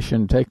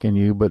temptation taken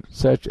you, but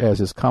such as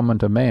is common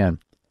to man.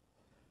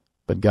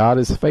 But God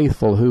is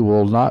faithful, who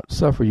will not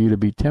suffer you to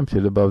be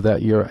tempted above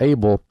that ye are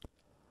able,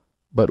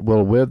 but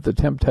will with the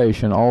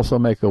temptation also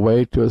make a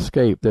way to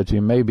escape, that ye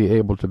may be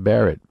able to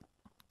bear it.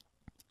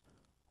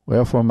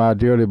 Wherefore, my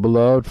dearly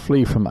beloved,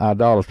 flee from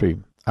idolatry.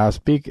 I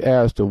speak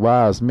as to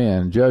wise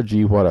men. Judge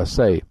ye what I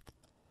say.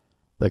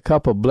 The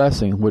cup of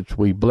blessing which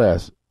we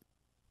bless,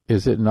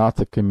 is it not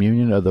the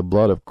communion of the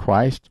blood of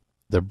Christ?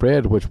 The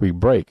bread which we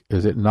break,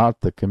 is it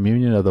not the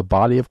communion of the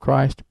body of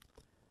Christ?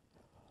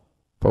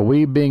 For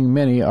we, being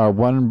many, are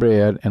one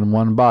bread and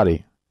one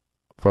body,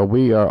 for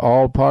we are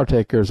all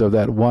partakers of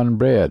that one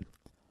bread.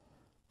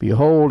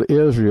 Behold,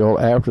 Israel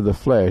after the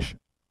flesh,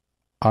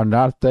 are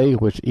not they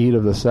which eat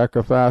of the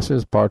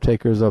sacrifices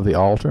partakers of the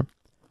altar?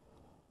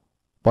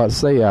 What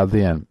say I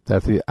then,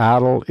 that the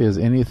idol is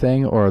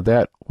anything, or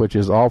that which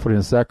is offered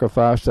in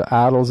sacrifice to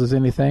idols is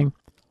anything?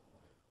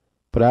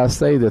 But I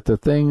say that the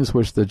things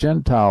which the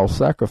Gentiles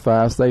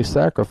sacrifice, they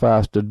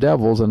sacrifice to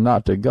devils and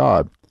not to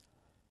God.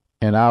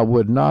 And I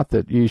would not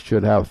that ye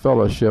should have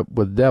fellowship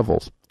with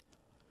devils.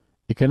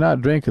 Ye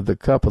cannot drink of the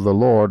cup of the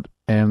Lord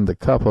and the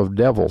cup of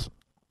devils.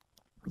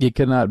 Ye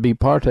cannot be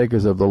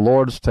partakers of the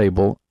Lord's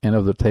table and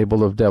of the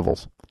table of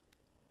devils.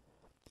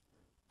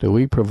 Do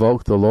we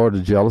provoke the Lord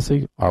to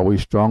jealousy? Are we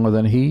stronger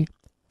than he?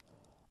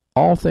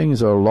 All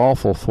things are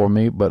lawful for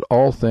me, but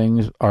all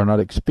things are not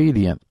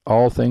expedient.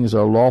 All things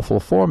are lawful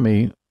for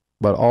me,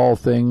 but all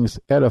things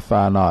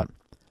edify not.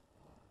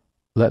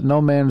 Let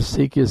no man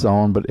seek his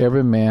own, but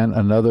every man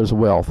another's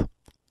wealth.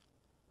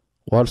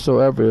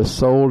 Whatsoever is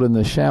sold in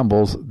the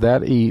shambles,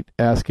 that eat,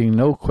 asking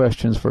no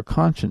questions for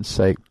conscience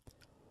sake.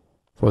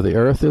 For the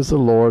earth is the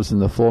Lord's,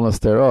 and the fullness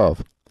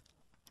thereof.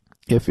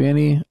 If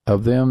any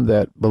of them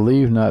that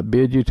believe not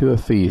bid you to a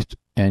feast,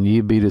 and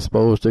ye be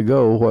disposed to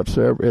go,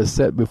 whatsoever is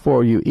set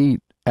before you eat,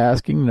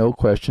 asking no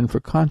question for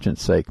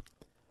conscience sake.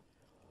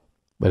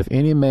 But if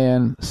any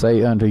man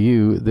say unto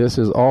you, This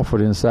is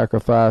offered in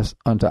sacrifice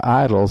unto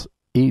idols,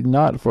 eat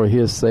not for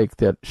his sake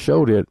that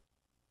showed it,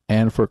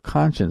 and for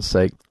conscience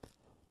sake,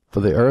 for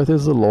the earth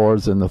is the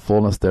Lord's, and the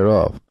fullness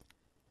thereof.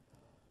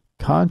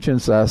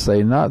 Conscience, I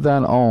say, not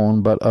thine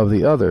own, but of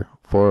the other.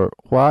 For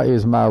why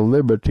is my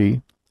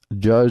liberty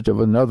judged of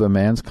another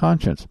man's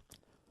conscience?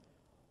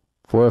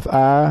 For if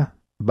I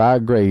by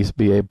grace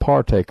be a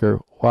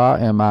partaker, why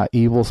am I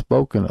evil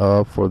spoken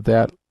of for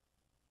that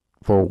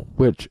for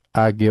which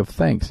I give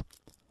thanks?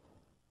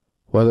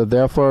 Whether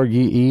therefore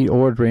ye eat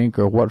or drink,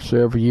 or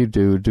whatsoever ye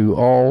do, do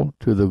all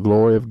to the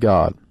glory of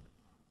God.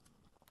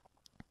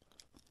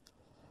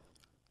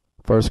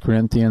 1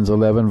 Corinthians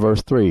 11,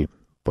 verse 3.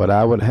 But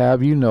I would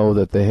have you know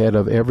that the head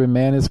of every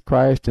man is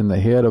Christ, and the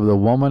head of the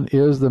woman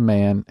is the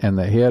man, and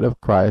the head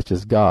of Christ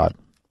is God.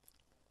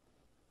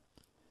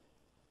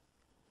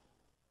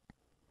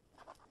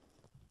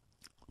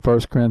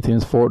 First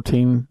Corinthians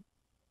 14,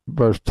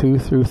 verse 2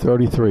 through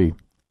 33.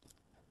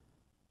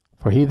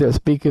 For he that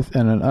speaketh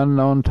in an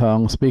unknown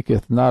tongue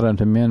speaketh not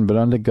unto men, but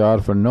unto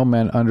God, for no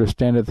man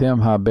understandeth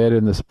him, howbeit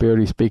in the Spirit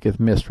he speaketh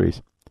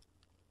mysteries.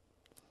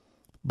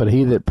 But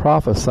he that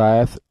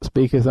prophesieth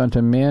speaketh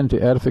unto men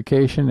to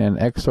edification and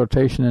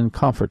exhortation and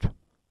comfort.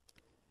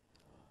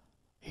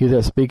 He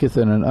that speaketh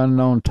in an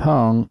unknown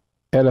tongue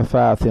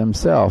edifieth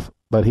himself,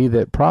 but he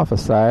that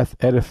prophesieth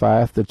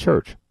edifieth the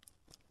church.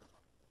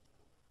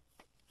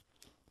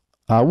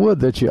 I would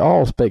that ye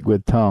all spake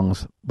with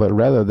tongues, but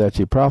rather that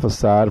ye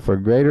prophesied, for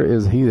greater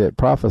is he that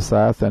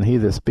prophesieth than he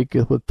that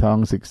speaketh with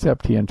tongues,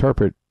 except he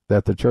interpret,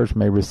 that the church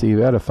may receive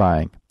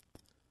edifying.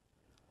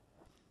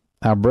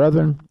 Now,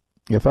 brethren,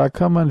 if I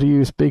come unto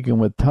you speaking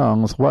with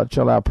tongues, what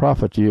shall I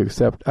profit you,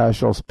 except I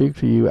shall speak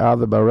to you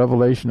either by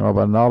revelation, or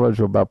by knowledge,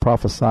 or by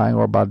prophesying,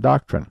 or by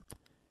doctrine?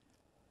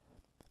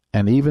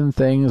 And even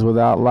things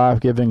without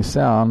life-giving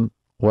sound,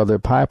 whether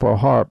pipe or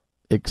harp,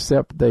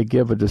 except they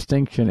give a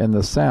distinction in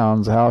the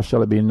sounds, how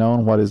shall it be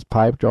known what is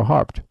piped or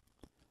harped?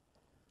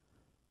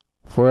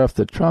 For if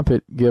the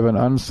trumpet give an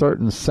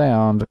uncertain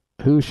sound,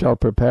 who shall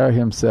prepare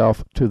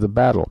himself to the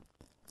battle?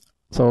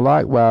 So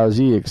likewise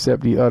ye,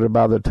 except ye utter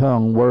by the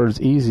tongue words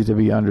easy to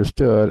be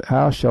understood,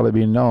 how shall it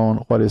be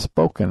known what is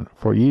spoken?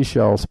 For ye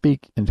shall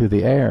speak into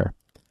the air.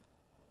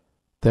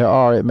 There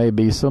are, it may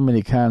be, so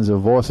many kinds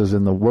of voices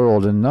in the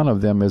world, and none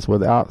of them is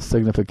without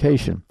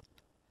signification.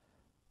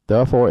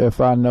 Therefore, if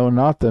I know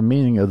not the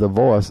meaning of the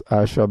voice,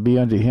 I shall be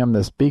unto him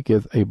that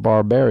speaketh a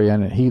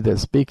barbarian, and he that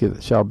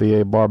speaketh shall be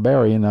a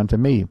barbarian unto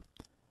me.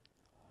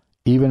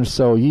 Even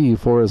so ye,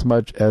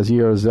 forasmuch as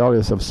ye are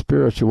zealous of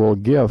spiritual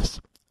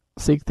gifts,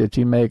 seek that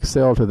ye may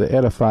excel to the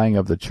edifying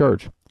of the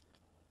church.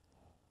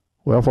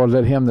 Wherefore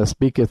let him that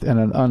speaketh in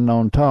an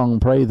unknown tongue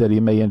pray that he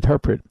may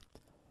interpret.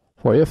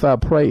 For if I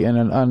pray in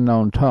an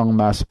unknown tongue,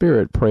 my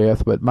spirit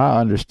prayeth, but my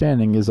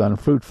understanding is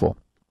unfruitful.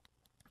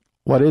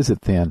 What is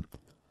it then?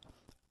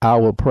 I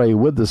will pray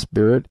with the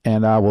Spirit,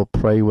 and I will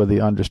pray with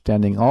the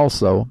understanding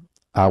also.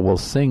 I will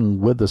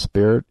sing with the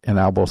Spirit, and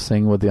I will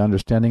sing with the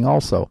understanding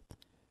also.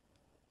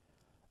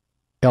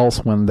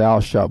 Else when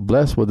thou shalt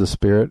bless with the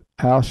Spirit,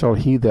 how shall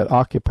he that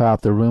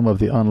occupieth the room of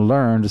the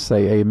unlearned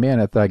say Amen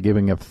at thy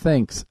giving of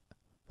thanks,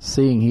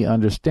 seeing he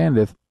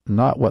understandeth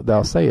not what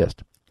thou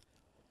sayest?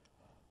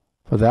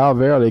 For thou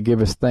verily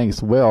givest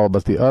thanks well,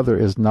 but the other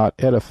is not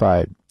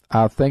edified.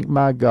 I thank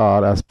my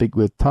God, I speak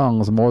with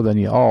tongues more than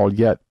ye all,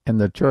 yet in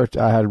the church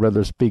I had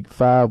rather speak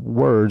 5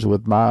 words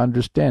with my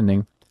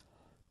understanding,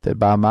 that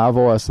by my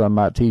voice I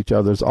might teach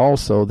others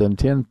also, than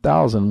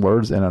 10,000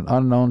 words in an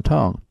unknown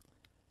tongue.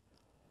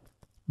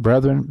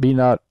 Brethren, be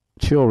not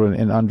children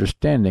in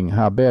understanding,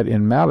 howbeit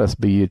in malice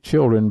be ye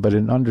children, but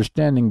in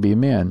understanding be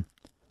men.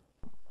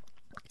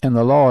 In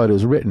the law it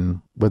is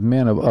written, with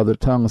men of other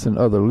tongues and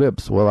other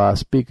lips will I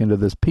speak unto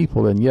this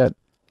people, and yet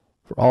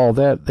for all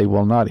that they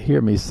will not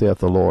hear me, saith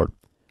the Lord.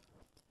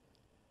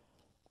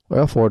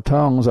 Wherefore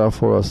tongues are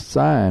for a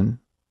sign,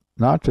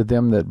 not to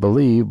them that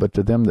believe, but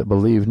to them that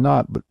believe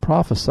not. But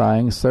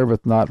prophesying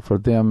serveth not for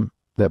them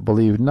that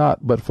believe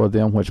not, but for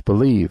them which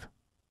believe.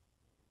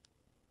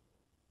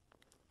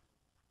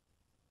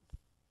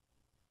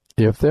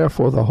 If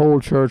therefore the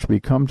whole church be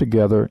come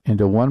together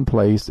into one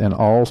place, and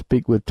all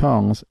speak with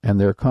tongues, and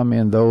there come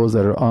in those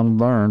that are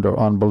unlearned or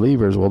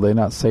unbelievers, will they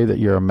not say that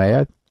ye are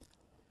mad?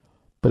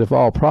 But if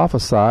all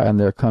prophesy, and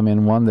there come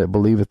in one that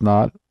believeth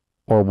not,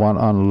 or one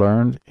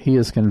unlearned, he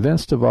is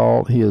convinced of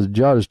all, he is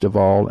judged of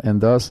all,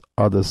 and thus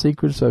are the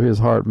secrets of his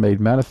heart made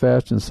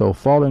manifest, and so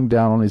falling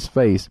down on his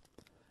face,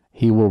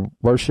 he will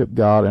worship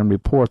God, and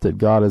report that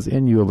God is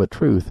in you of a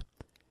truth.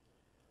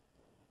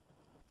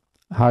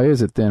 How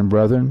is it then,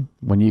 brethren,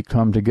 when ye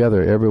come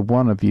together, every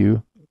one of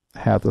you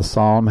hath a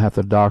psalm, hath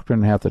a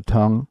doctrine, hath a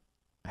tongue,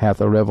 hath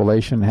a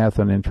revelation, hath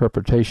an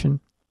interpretation?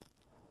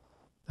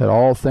 That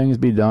all things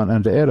be done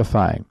unto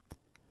edifying.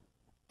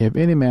 If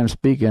any man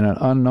speak in an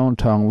unknown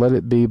tongue, let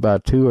it be by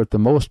 2 or at the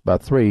most by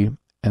 3,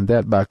 and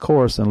that by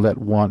course, and let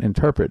one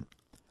interpret.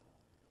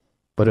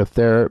 But if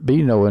there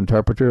be no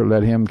interpreter,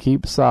 let him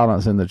keep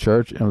silence in the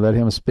church, and let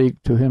him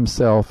speak to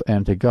himself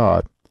and to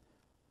God.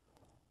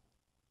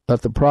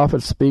 Let the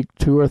prophet speak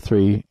 2 or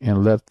 3,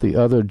 and let the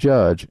other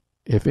judge.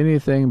 If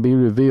anything be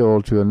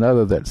revealed to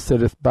another that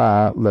sitteth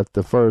by, let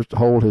the first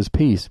hold his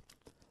peace.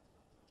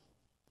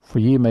 For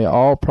ye may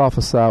all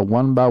prophesy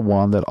one by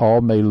one, that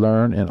all may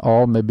learn, and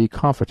all may be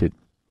comforted.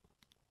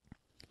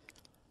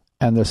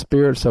 And the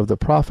spirits of the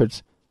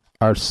prophets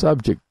are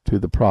subject to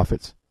the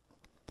prophets.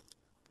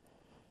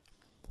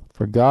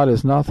 For God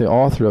is not the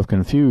author of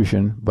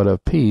confusion, but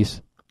of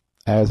peace,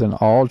 as in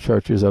all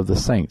churches of the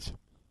saints.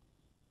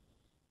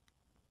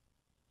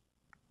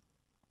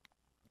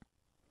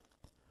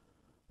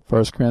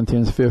 1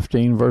 Corinthians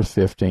 15, verse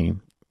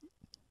 15.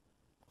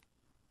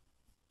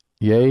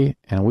 Yea,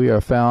 and we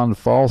are found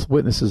false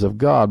witnesses of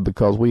God,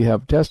 because we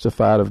have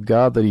testified of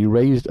God that he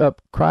raised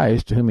up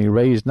Christ, whom he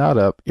raised not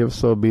up, if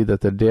so be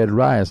that the dead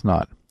rise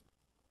not.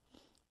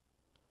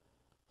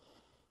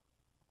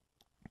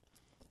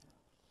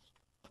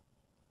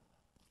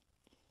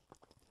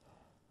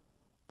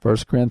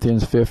 First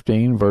Corinthians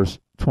 15, verse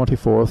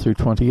 24 through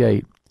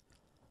 28.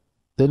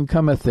 Then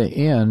cometh the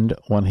end,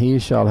 when he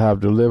shall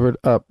have delivered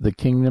up the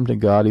kingdom to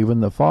God,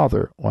 even the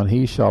Father, when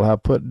he shall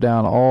have put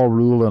down all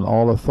rule and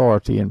all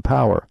authority and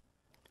power.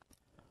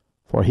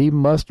 For he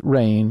must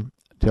reign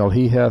till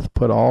he hath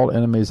put all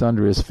enemies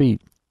under his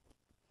feet.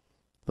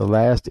 The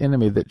last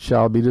enemy that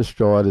shall be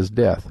destroyed is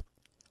death.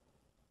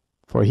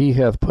 For he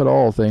hath put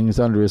all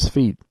things under his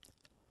feet.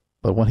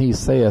 But when he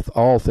saith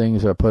all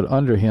things are put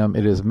under him,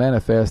 it is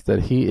manifest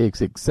that he is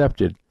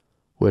excepted,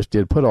 which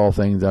did put all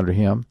things under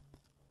him.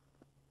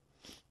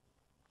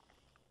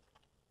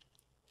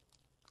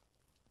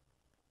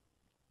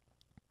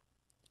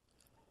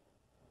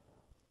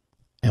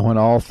 And when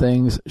all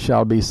things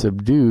shall be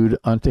subdued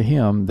unto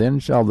him, then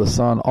shall the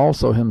Son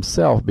also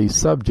himself be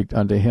subject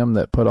unto him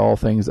that put all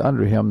things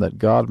under him, that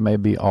God may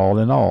be all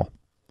in all.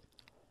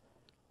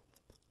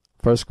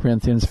 1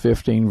 Corinthians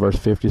 15, verse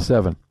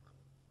 57.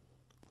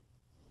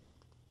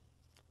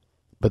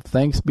 But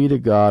thanks be to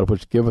God,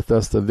 which giveth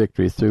us the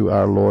victory through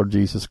our Lord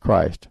Jesus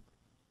Christ.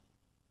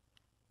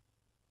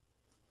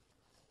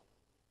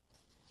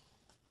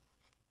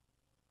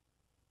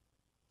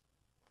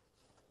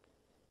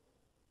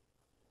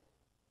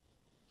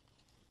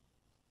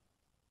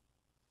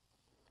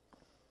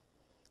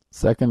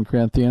 Second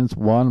Corinthians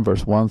 1,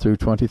 verse 1 through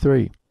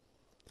 23.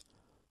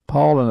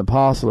 Paul, an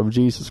apostle of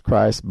Jesus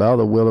Christ, by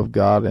the will of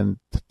God, and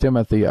to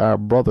Timothy, our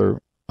brother,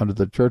 unto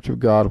the church of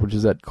God which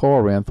is at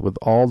Corinth, with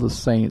all the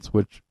saints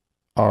which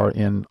are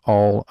in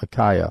all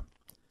Achaia.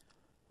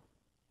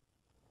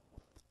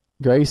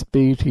 Grace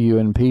be to you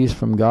and peace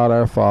from God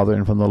our Father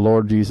and from the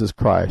Lord Jesus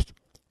Christ.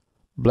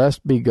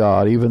 Blessed be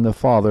God, even the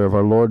Father of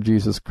our Lord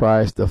Jesus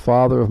Christ, the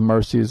Father of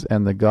mercies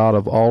and the God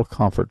of all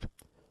comfort,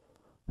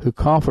 who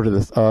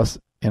comforteth us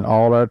in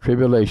all our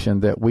tribulation,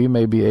 that we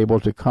may be able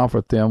to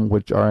comfort them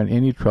which are in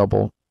any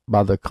trouble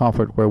by the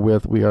comfort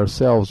wherewith we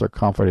ourselves are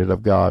comforted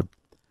of God.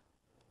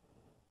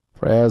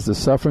 For as the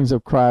sufferings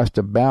of Christ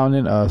abound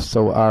in us,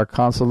 so our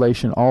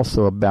consolation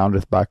also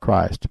aboundeth by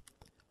Christ.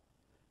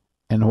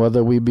 And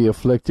whether we be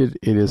afflicted,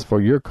 it is for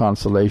your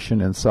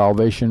consolation and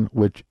salvation,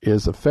 which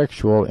is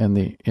effectual in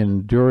the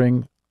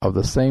enduring of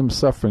the same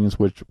sufferings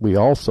which we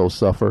also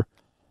suffer,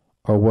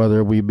 or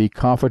whether we be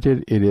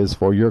comforted, it is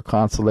for your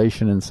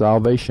consolation and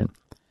salvation.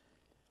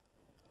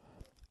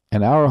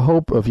 And our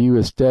hope of you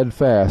is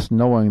steadfast,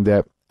 knowing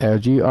that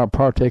as ye are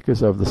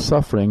partakers of the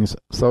sufferings,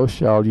 so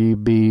shall ye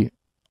be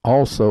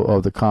also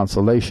of the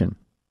consolation.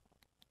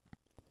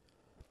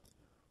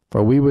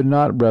 For we would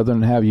not,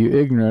 brethren, have you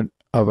ignorant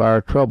of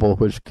our trouble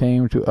which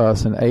came to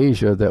us in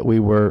Asia, that we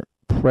were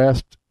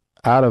pressed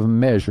out of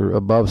measure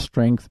above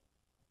strength,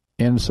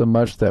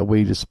 insomuch that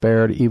we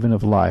despaired even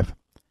of life.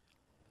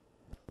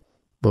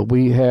 But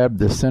we had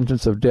the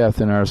sentence of death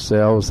in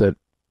ourselves, that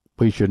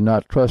we should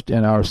not trust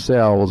in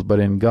ourselves, but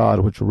in God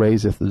which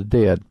raiseth the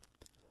dead,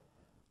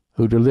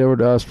 who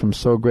delivered us from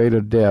so great a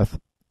death,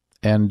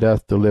 and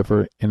doth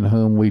deliver, in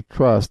whom we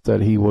trust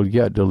that he will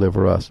yet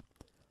deliver us.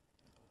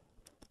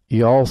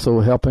 Ye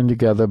also helping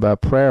together by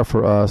prayer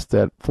for us,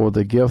 that for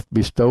the gift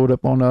bestowed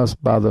upon us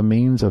by the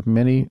means of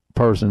many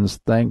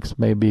persons, thanks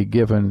may be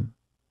given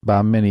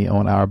by many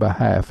on our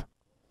behalf.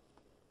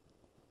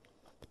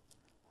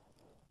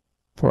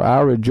 For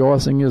our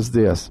rejoicing is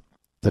this,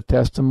 the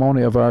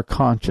testimony of our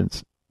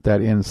conscience,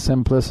 that in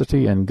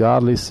simplicity and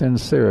godly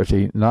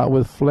sincerity, not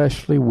with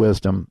fleshly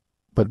wisdom,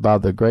 but by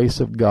the grace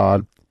of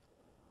God,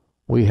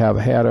 we have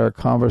had our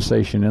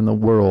conversation in the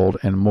world,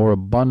 and more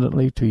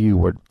abundantly to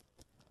youward.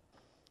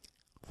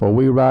 For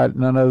we write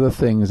none other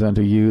things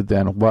unto you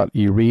than what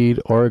ye read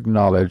or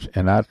acknowledge,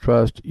 and I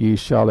trust ye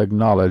shall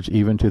acknowledge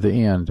even to the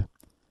end.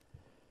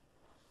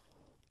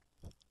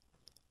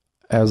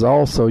 As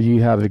also ye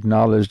have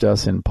acknowledged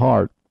us in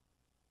part,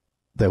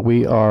 that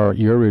we are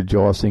your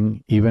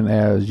rejoicing, even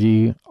as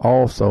ye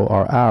also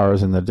are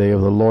ours in the day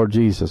of the Lord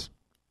Jesus.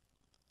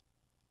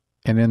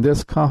 And in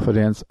this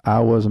confidence I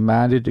was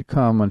minded to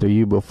come unto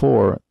you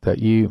before, that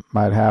ye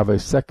might have a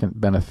second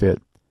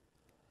benefit,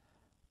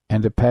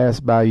 and to pass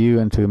by you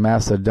into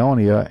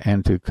Macedonia,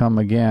 and to come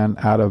again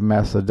out of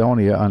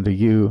Macedonia unto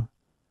you,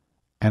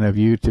 and of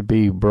you to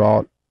be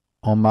brought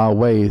on my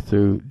way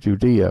through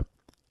Judea.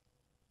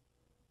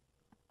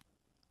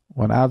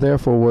 When I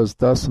therefore was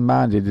thus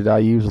minded, did I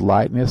use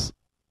lightness,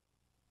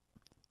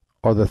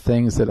 or the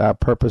things that I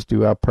purpose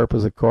do I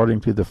purpose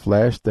according to the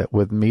flesh, that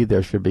with me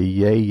there should be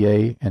yea,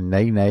 yea, and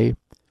nay, nay?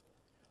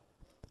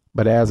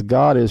 But as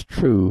God is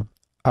true,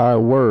 our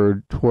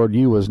word toward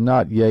you was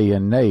not yea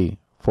and nay,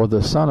 for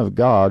the Son of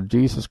God,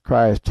 Jesus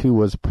Christ, who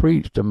was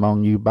preached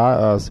among you by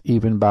us,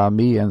 even by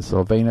me and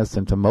Silvanus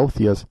and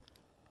Timotheus,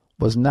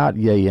 was not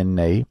yea and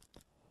nay,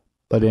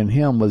 but in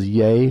him was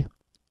yea,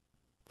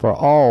 for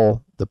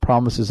all the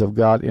promises of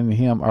God in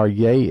him are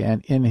yea,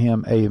 and in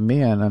him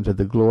amen, unto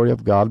the glory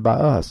of God by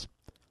us.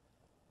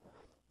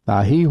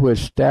 Now he which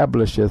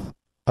establisheth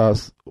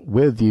us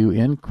with you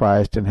in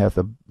Christ, and hath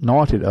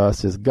anointed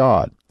us, is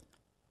God,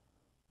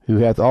 who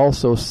hath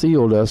also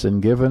sealed us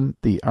and given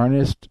the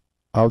earnest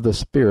of the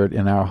Spirit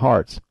in our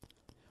hearts.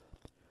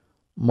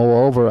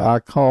 Moreover, I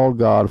call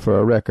God for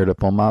a record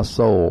upon my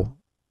soul,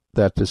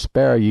 that to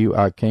spare you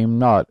I came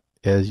not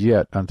as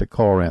yet unto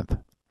Corinth.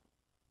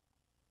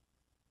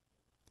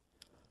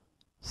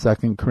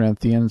 2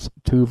 Corinthians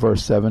 2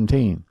 verse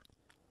 17.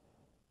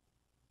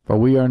 For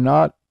we are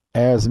not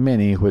as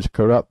many which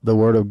corrupt the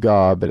word of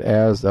God, but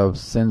as of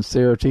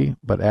sincerity,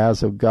 but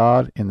as of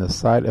God, in the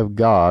sight of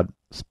God,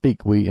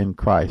 speak we in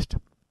Christ.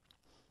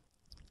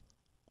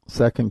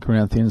 2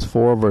 Corinthians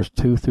 4 verse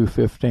 2 through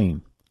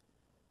 15.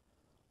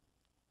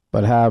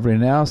 But have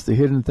renounced the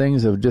hidden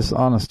things of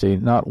dishonesty,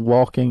 not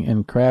walking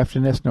in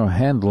craftiness, nor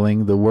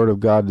handling the word of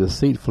God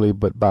deceitfully,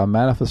 but by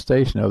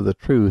manifestation of the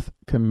truth,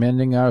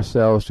 commending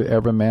ourselves to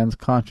every man's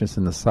conscience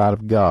in the sight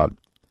of God.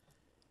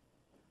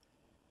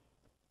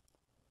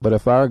 But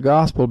if our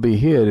gospel be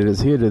hid, it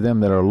is hid to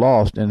them that are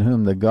lost, in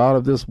whom the God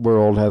of this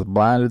world hath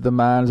blinded the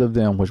minds of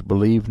them which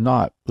believe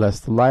not,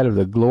 lest the light of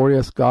the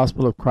glorious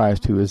gospel of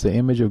Christ, who is the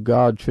image of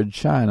God, should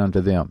shine unto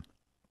them.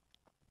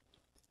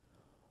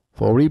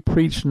 For we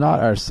preach not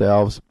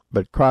ourselves,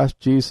 but Christ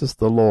Jesus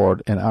the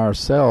Lord, and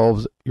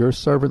ourselves your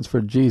servants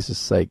for Jesus'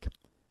 sake.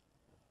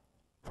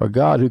 For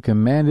God, who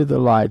commanded the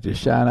light to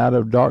shine out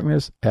of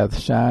darkness, hath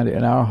shined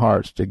in our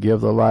hearts to give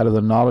the light of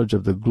the knowledge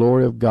of the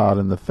glory of God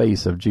in the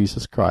face of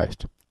Jesus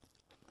Christ.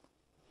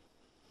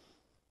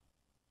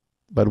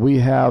 But we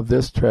have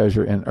this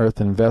treasure in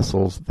earthen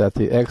vessels, that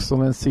the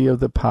excellency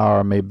of the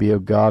power may be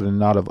of God and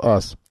not of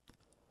us.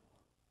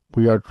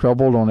 We are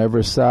troubled on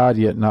every side,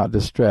 yet not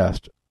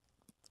distressed.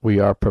 We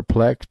are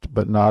perplexed,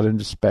 but not in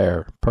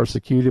despair,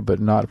 persecuted, but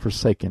not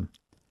forsaken,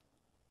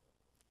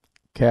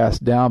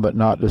 cast down, but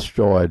not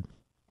destroyed,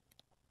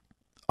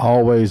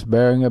 always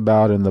bearing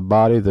about in the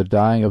body the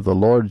dying of the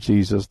Lord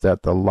Jesus,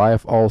 that the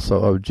life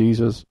also of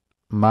Jesus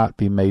might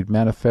be made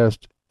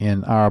manifest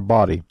in our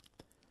body.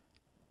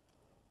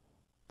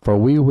 For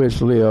we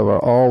which live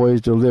are always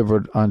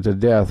delivered unto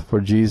death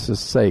for Jesus'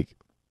 sake,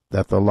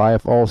 that the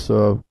life also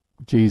of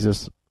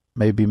Jesus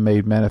may be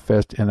made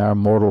manifest in our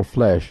mortal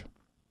flesh.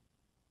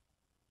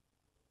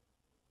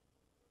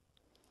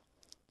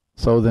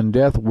 So then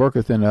death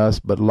worketh in us,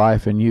 but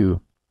life in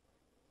you.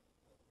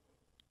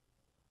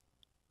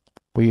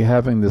 We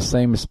having the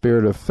same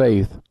spirit of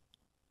faith,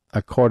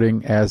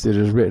 according as it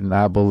is written,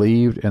 I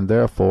believed, and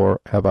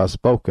therefore have I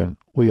spoken.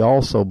 We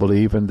also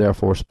believe, and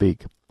therefore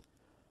speak.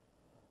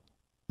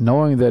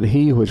 Knowing that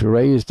he which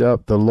raised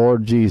up the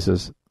Lord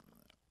Jesus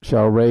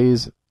shall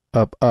raise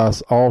up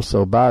us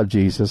also by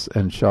Jesus,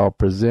 and shall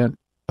present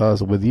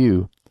us with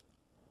you.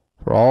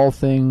 For all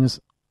things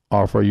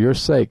are for your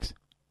sakes,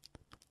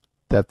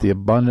 that the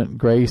abundant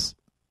grace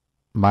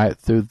might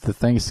through the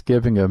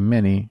thanksgiving of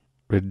many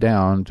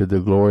redound to the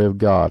glory of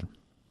God.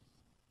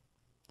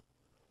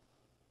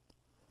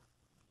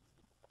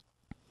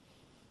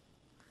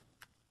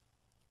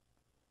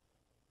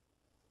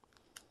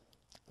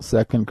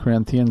 Second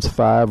Corinthians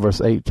 5, verse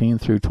 18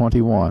 through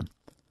 21.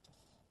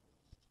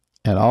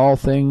 And all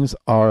things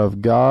are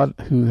of God,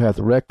 who hath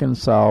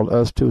reconciled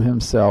us to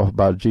himself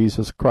by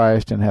Jesus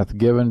Christ, and hath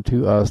given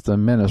to us the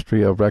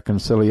ministry of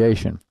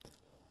reconciliation,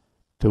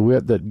 to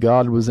wit, that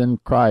God was in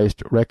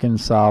Christ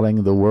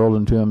reconciling the world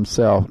unto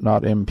himself,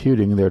 not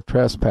imputing their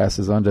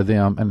trespasses unto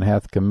them, and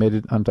hath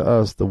committed unto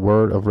us the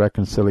word of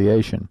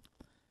reconciliation.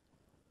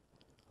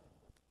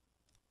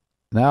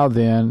 Now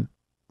then,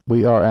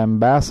 we are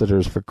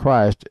ambassadors for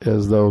Christ,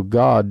 as though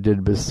God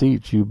did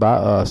beseech you by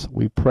us.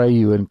 We pray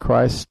you in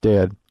Christ's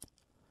stead,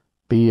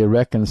 be ye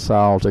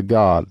reconciled to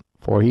God.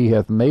 For he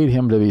hath made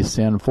him to be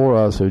sin for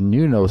us who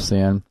knew no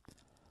sin,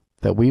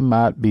 that we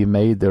might be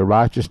made the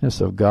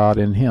righteousness of God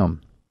in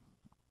him.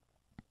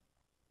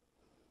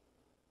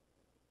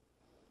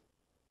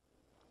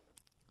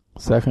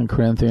 Second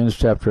Corinthians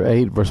chapter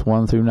 8, verse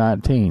 1 through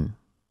 19.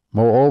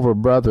 Moreover,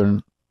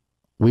 brethren,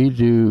 we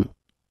do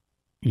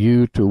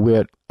you to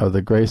wit of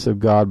the grace of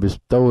God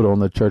bestowed on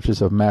the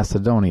churches of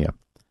Macedonia,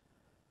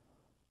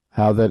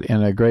 how that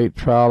in a great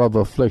trial of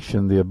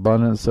affliction the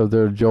abundance of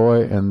their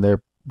joy and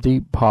their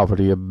deep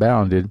poverty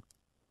abounded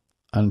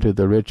unto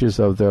the riches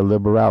of their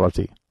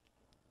liberality.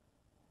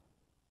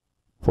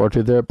 For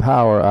to their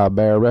power I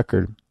bear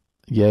record,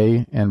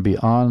 yea, and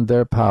beyond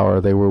their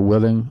power they were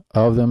willing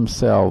of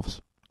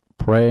themselves,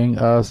 praying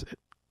us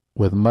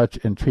with much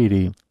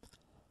entreaty,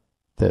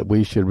 that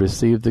we should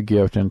receive the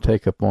gift and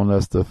take upon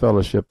us the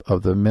fellowship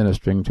of the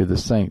ministering to the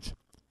saints.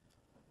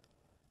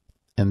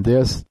 And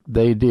this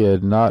they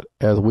did, not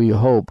as we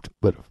hoped,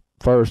 but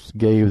first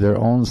gave their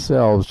own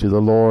selves to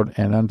the Lord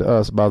and unto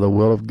us by the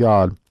will of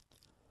God,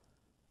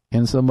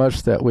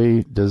 insomuch that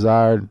we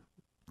desired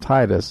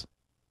Titus,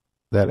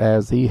 that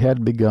as he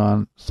had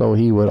begun, so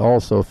he would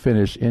also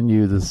finish in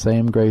you the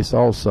same grace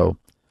also.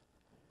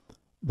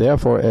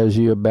 Therefore, as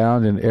ye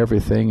abound in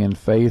everything, in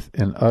faith,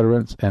 in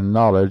utterance, and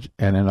knowledge,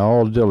 and in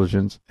all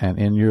diligence, and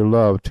in your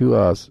love to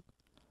us,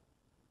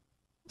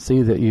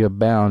 see that ye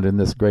abound in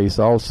this grace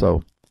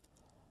also.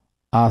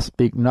 I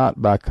speak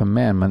not by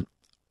commandment,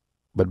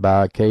 but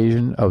by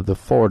occasion of the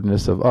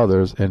forwardness of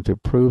others, and to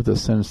prove the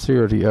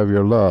sincerity of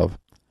your love.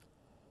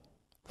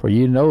 For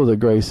ye know the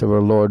grace of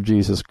our Lord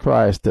Jesus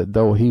Christ, that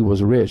though he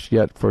was rich,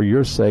 yet for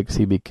your sakes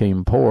he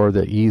became poor,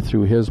 that ye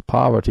through his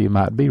poverty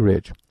might be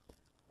rich.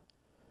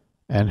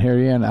 And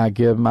herein I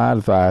give my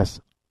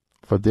advice,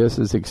 for this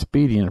is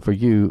expedient for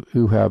you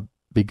who have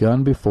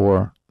begun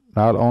before,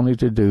 not only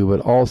to do,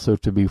 but also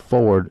to be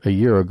forward a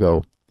year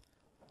ago.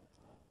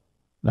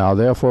 Now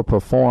therefore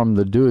perform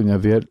the doing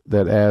of it,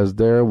 that as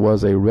there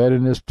was a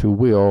readiness to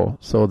will,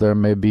 so there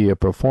may be a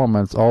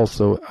performance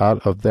also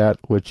out of that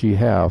which ye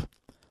have.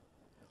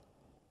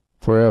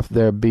 For if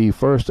there be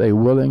first a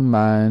willing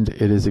mind,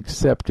 it is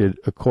accepted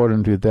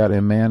according to that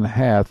a man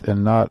hath,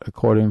 and not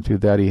according to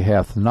that he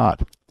hath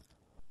not.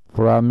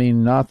 For I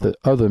mean not that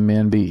other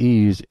men be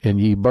eased and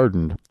ye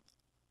burdened,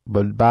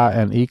 but by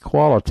an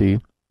equality,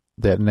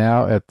 that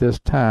now at this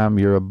time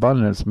your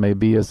abundance may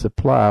be a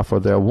supply for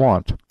their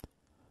want,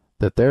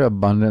 that their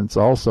abundance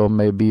also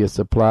may be a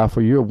supply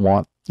for your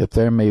want, that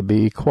there may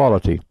be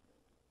equality.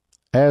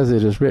 As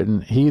it is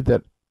written, he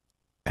that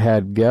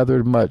had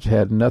gathered much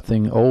had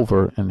nothing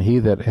over, and he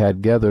that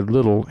had gathered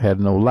little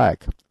had no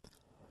lack.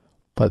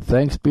 But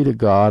thanks be to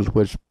God,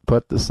 which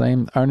put the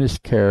same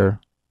earnest care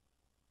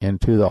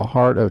into the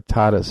heart of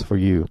Titus for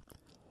you.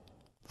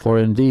 For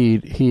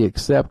indeed he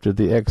accepted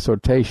the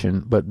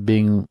exhortation, but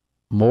being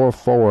more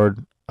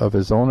forward of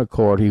his own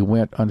accord, he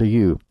went unto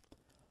you.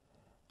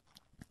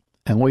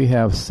 And we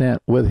have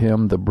sent with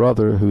him the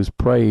brother whose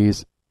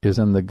praise is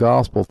in the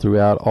gospel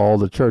throughout all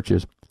the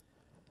churches.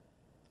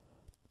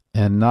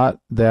 And not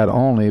that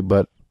only,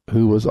 but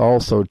who was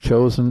also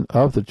chosen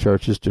of the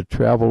churches to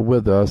travel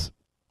with us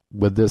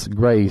with this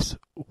grace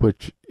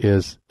which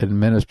is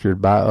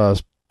administered by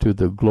us to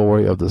the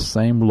glory of the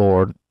same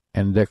Lord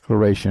and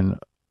declaration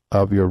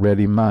of your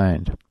ready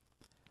mind.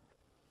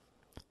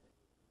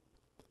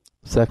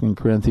 2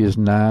 Corinthians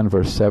 9,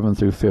 verse 7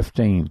 through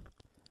 15.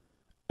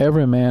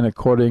 Every man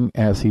according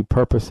as he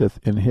purposeth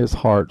in his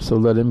heart, so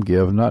let him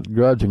give, not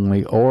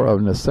grudgingly or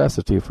of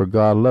necessity, for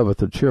God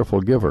loveth a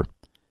cheerful giver.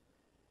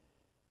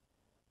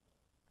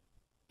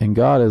 And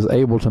God is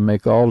able to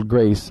make all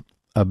grace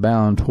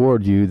abound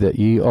toward you, that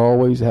ye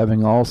always,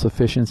 having all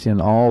sufficiency in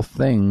all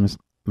things,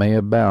 may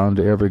abound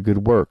to every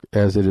good work,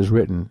 as it is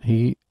written,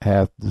 He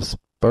hath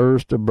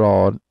dispersed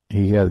abroad,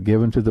 he hath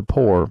given to the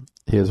poor,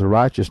 his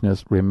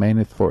righteousness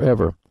remaineth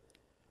forever.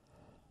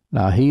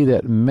 Now he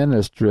that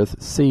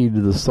ministereth seed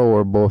to the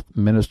sower both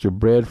minister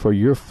bread for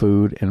your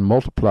food, and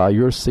multiply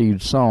your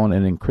seed sown,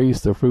 and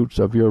increase the fruits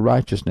of your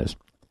righteousness,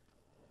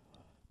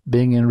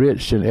 being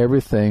enriched in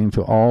everything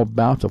to all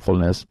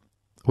bountifulness,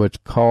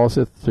 which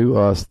causeth through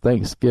us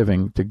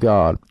thanksgiving to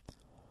God.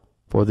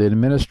 For the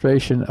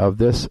administration of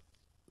this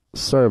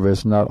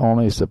service not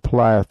only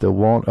supplieth the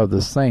want of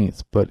the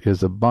saints, but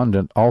is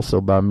abundant also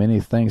by many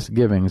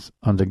thanksgivings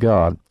unto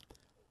God.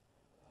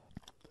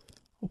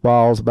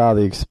 Whilst by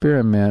the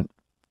experiment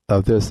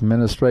of this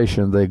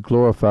ministration they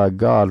glorify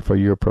God for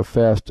your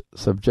professed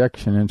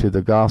subjection into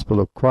the gospel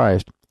of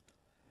Christ,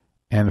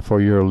 and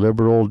for your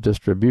liberal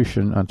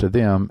distribution unto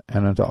them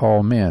and unto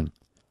all men.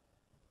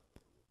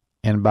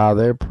 And by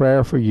their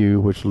prayer for you,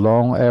 which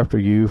long after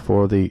you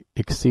for the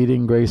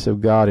exceeding grace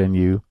of God in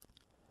you,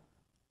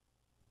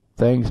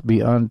 thanks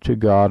be unto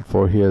God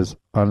for his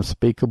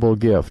unspeakable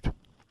gift.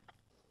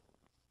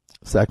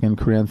 2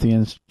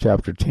 Corinthians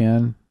chapter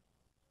 10,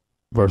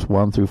 verse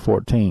 1 through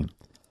 14.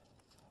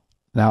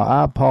 Now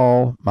I,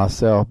 Paul,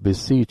 myself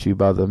beseech you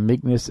by the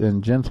meekness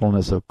and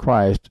gentleness of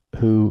Christ,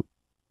 who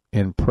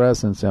in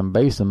presence am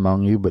base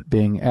among you, but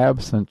being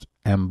absent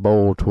am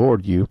bold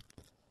toward you.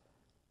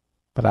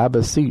 But I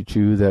beseech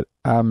you that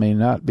I may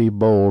not be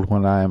bold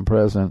when I am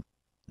present,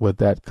 with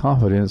that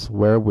confidence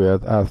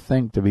wherewith I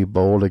think to be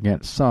bold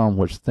against some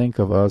which think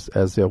of us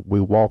as if we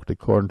walked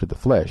according to the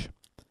flesh.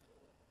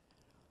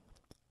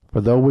 For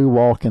though we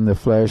walk in the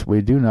flesh,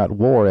 we do not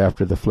war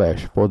after the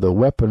flesh. For the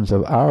weapons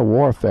of our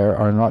warfare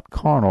are not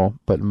carnal,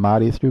 but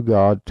mighty through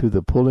God to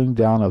the pulling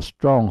down of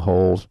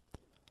strongholds,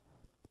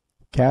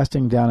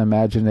 casting down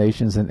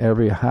imaginations and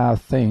every high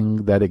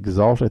thing that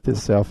exalteth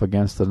itself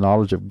against the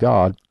knowledge of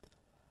God,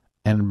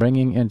 and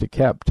bringing into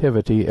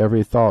captivity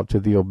every thought to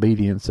the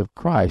obedience of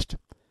Christ,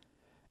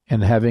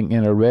 and having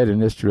in a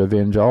readiness to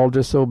revenge all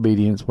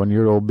disobedience when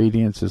your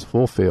obedience is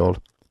fulfilled.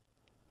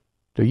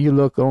 Do you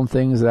look on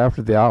things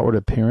after the outward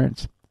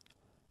appearance?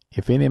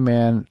 If any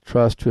man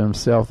trust to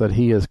himself that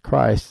he is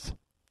Christ's,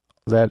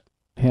 let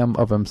him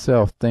of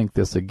himself think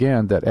this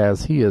again, that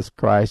as he is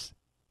Christ,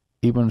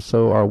 even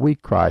so are we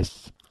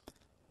Christ's.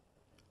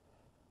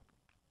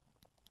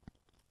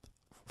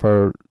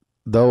 For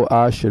though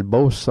I should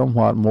boast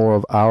somewhat more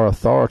of our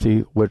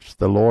authority, which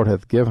the Lord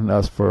hath given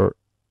us for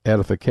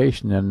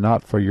edification and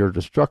not for your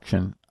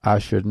destruction, I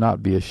should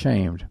not be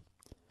ashamed,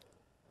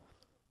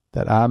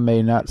 that I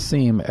may not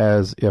seem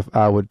as if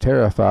I would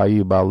terrify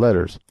you by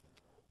letters.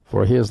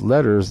 For his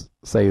letters,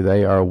 say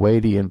they, are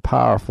weighty and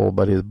powerful,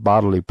 but his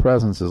bodily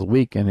presence is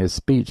weak and his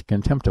speech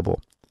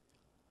contemptible.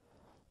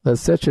 Let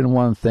such an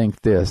one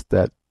think this,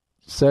 that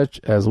such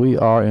as we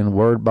are in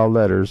word by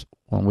letters,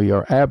 when we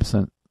are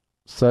absent,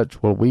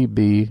 such will we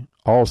be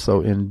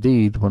also in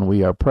deed when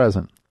we are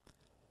present.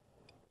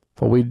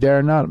 For we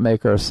dare not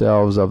make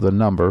ourselves of the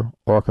number,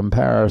 or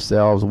compare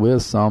ourselves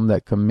with some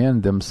that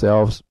commend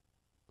themselves,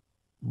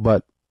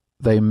 but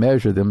they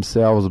measure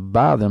themselves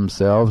by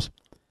themselves,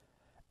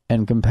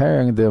 and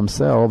comparing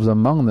themselves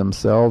among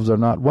themselves are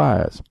not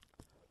wise.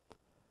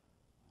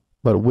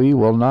 But we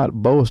will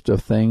not boast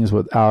of things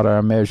without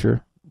our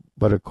measure,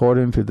 but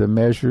according to the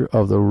measure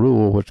of the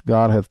rule which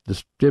God hath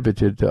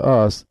distributed to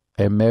us,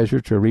 a measure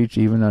to reach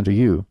even unto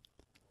you.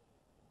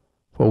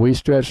 For we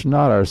stretch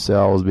not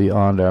ourselves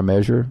beyond our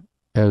measure,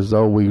 as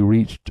though we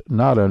reached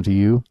not unto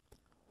you,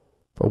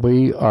 for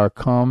we are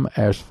come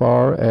as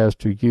far as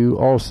to you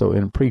also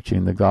in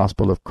preaching the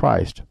gospel of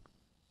Christ.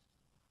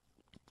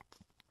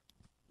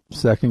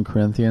 2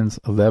 Corinthians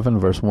 11,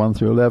 verse 1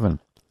 through 11.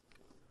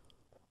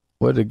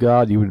 Would to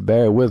God you would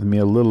bear with me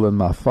a little in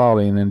my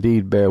folly, and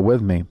indeed bear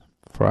with me.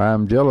 For I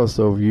am jealous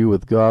over you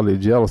with godly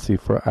jealousy,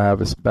 for I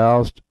have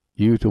espoused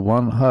you to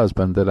one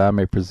husband, that I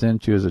may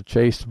present you as a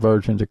chaste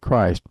virgin to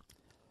Christ.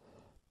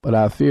 But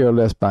I fear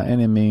lest by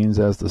any means,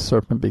 as the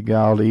serpent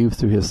beguiled Eve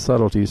through his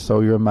subtlety,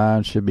 so your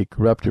mind should be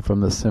corrupted from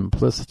the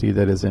simplicity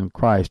that is in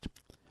Christ.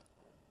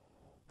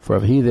 For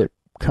if he that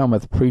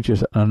cometh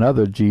preacheth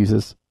another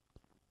Jesus,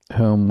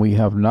 whom we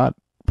have not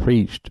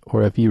preached,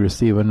 or if ye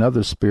receive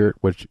another spirit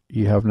which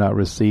ye have not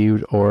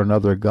received, or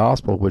another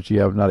gospel which ye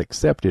have not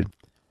accepted,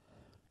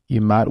 ye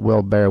might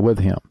well bear with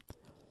him.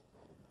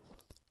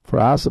 For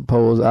I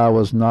suppose I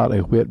was not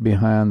a whit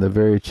behind the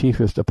very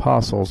chiefest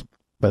apostles,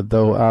 but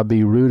though I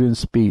be rude in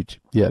speech,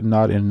 yet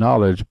not in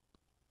knowledge,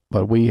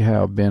 but we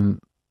have been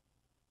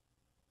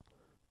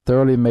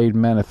thoroughly made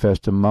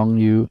manifest among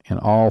you in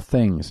all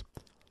things.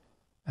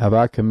 Have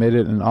I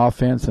committed an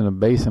offense in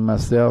abasing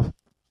myself,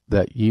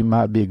 that ye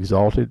might be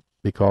exalted,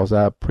 because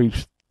I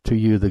preached to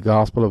you the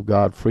gospel of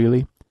God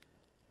freely?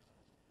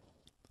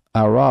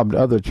 I robbed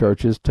other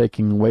churches,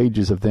 taking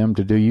wages of them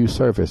to do you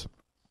service.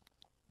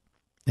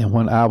 And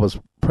when I was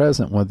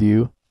present with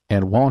you,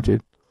 and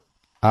wanted,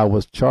 I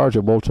was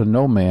chargeable to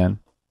no man,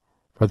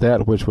 for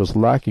that which was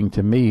lacking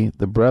to me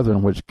the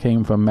brethren which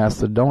came from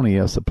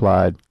Macedonia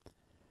supplied.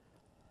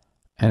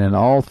 And in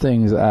all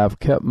things I have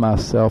kept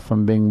myself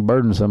from being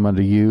burdensome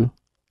unto you,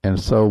 and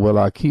so will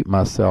I keep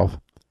myself.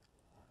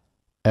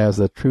 As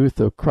the truth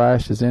of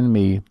Christ is in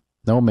me,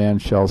 no man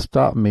shall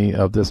stop me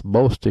of this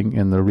boasting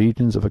in the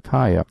regions of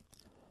Achaia.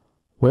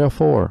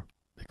 Wherefore?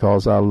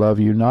 Because I love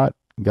you not,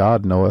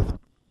 God knoweth.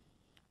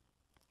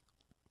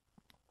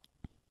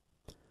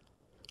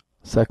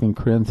 2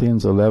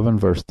 Corinthians 11,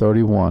 verse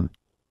 31.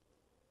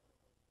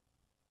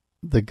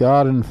 The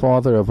God and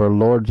Father of our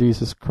Lord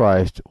Jesus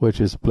Christ,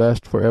 which is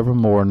blessed for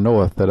evermore,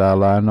 knoweth that I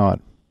lie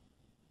not.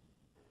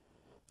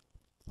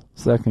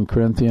 2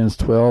 Corinthians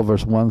 12,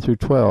 verse 1 through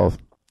 12.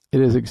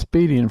 It is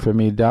expedient for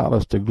me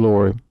doubtless to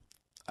glory.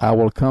 I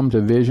will come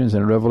to visions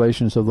and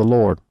revelations of the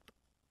Lord.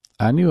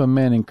 I knew a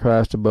man in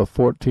Christ above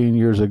 14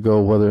 years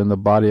ago, whether in the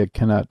body I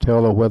cannot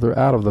tell, or whether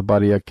out of the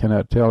body I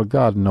cannot tell,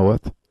 God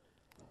knoweth.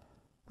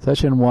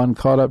 Such an one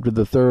caught up to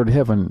the third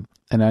heaven,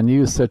 and I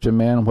knew such a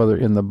man, whether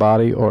in the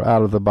body or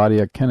out of the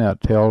body I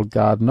cannot tell,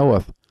 God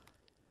knoweth.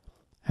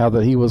 How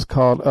that he was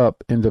caught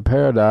up into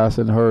paradise,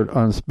 and heard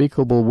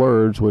unspeakable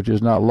words, which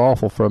is not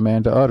lawful for a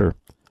man to utter.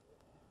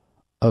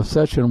 Of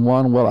such an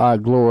one will I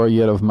glory,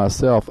 yet of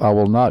myself I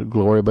will not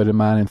glory, but in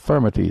mine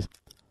infirmities.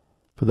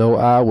 For though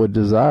I would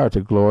desire to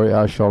glory,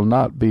 I shall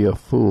not be a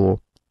fool,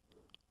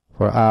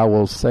 for I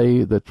will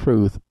say the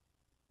truth.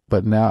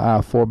 But now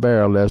I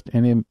forbear, lest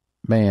any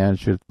man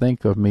should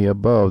think of me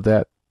above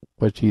that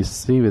which he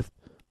seeth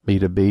me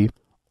to be,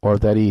 or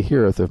that he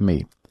heareth of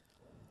me.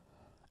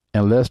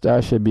 And lest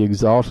I should be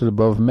exalted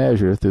above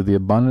measure through the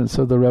abundance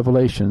of the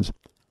revelations,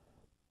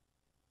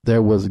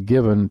 there was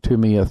given to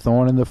me a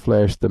thorn in the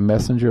flesh, the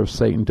messenger of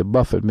Satan, to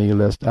buffet me,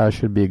 lest I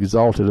should be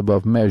exalted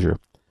above measure.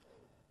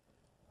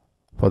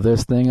 For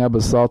this thing I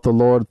besought the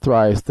Lord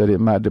thrice, that it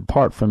might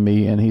depart from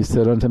me. And he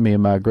said unto me,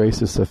 My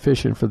grace is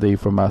sufficient for thee,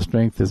 for my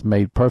strength is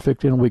made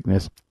perfect in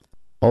weakness.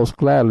 Most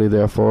gladly,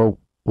 therefore,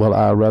 will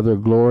I rather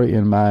glory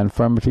in my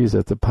infirmities,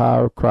 that the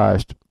power of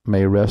Christ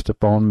may rest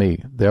upon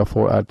me.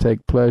 Therefore I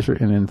take pleasure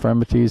in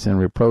infirmities, in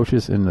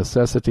reproaches, in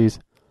necessities,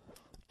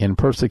 in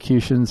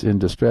persecutions, in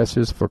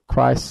distresses, for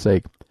Christ's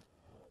sake.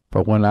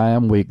 For when I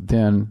am weak,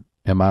 then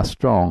am I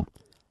strong.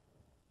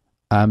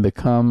 I am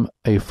become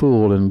a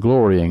fool in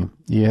glorying.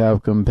 Ye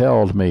have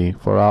compelled me,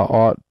 for I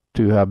ought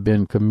to have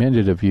been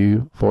commended of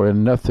you. For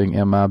in nothing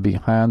am I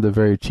behind the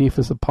very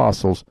chiefest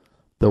apostles,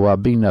 though I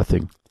be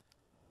nothing.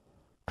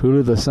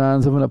 Truly the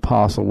signs of an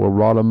apostle were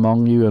wrought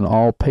among you in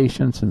all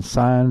patience and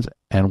signs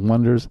and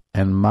wonders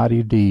and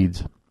mighty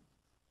deeds.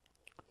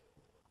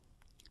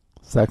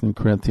 2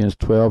 Corinthians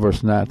 12,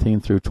 verse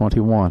 19 through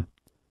 21.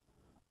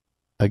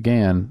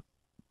 Again,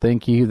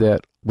 think ye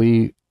that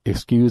we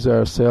excuse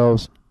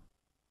ourselves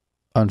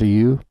unto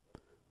you?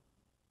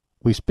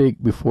 We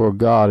speak before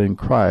God in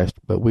Christ,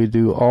 but we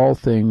do all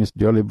things,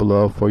 dearly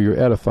beloved, for your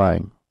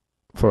edifying.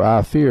 For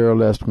I fear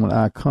lest when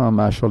I come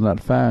I shall not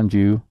find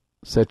you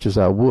such as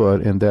I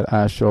would, and that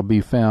I shall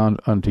be found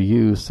unto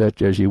you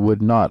such as ye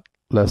would not,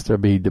 lest there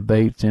be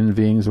debates,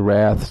 envyings,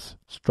 wraths,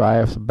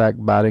 strifes,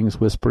 backbitings,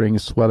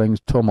 whisperings,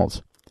 swellings,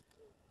 tumults.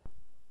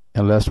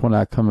 And lest when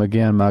I come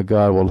again my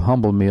God will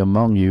humble me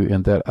among you,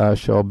 in that I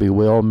shall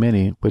bewail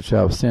many which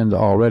have sinned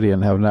already,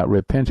 and have not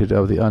repented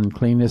of the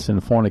uncleanness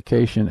and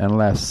fornication and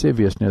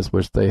lasciviousness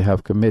which they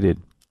have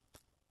committed.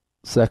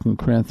 2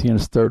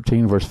 Corinthians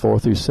 13, verse 4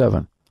 through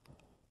 7.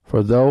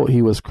 For though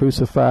he was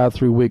crucified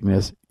through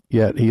weakness,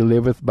 yet he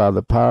liveth by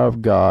the power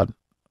of God.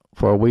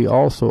 For we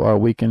also are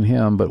weak in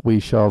him, but we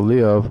shall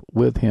live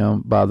with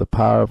him by the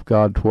power of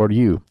God toward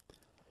you.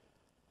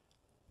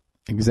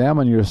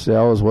 Examine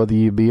yourselves whether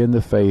ye be in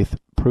the faith.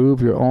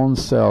 Prove your own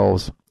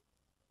selves.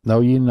 Know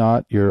ye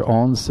not your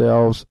own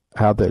selves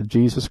how that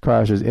Jesus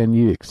Christ is in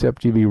you,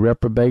 except ye be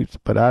reprobates?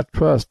 But I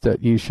trust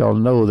that ye shall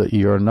know that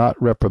ye are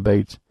not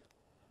reprobates.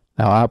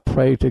 Now I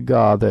pray to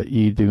God that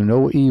ye do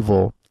no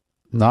evil,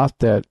 not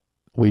that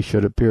we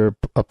should appear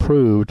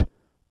approved,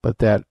 but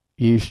that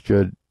ye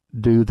should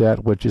do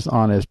that which is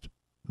honest,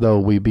 though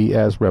we be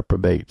as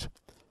reprobates.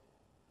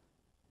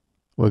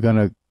 We're going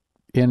to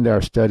end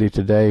our study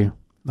today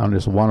on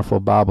this wonderful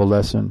Bible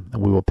lesson,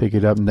 and we will pick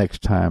it up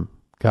next time.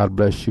 God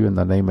bless you in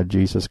the name of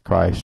Jesus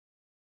Christ.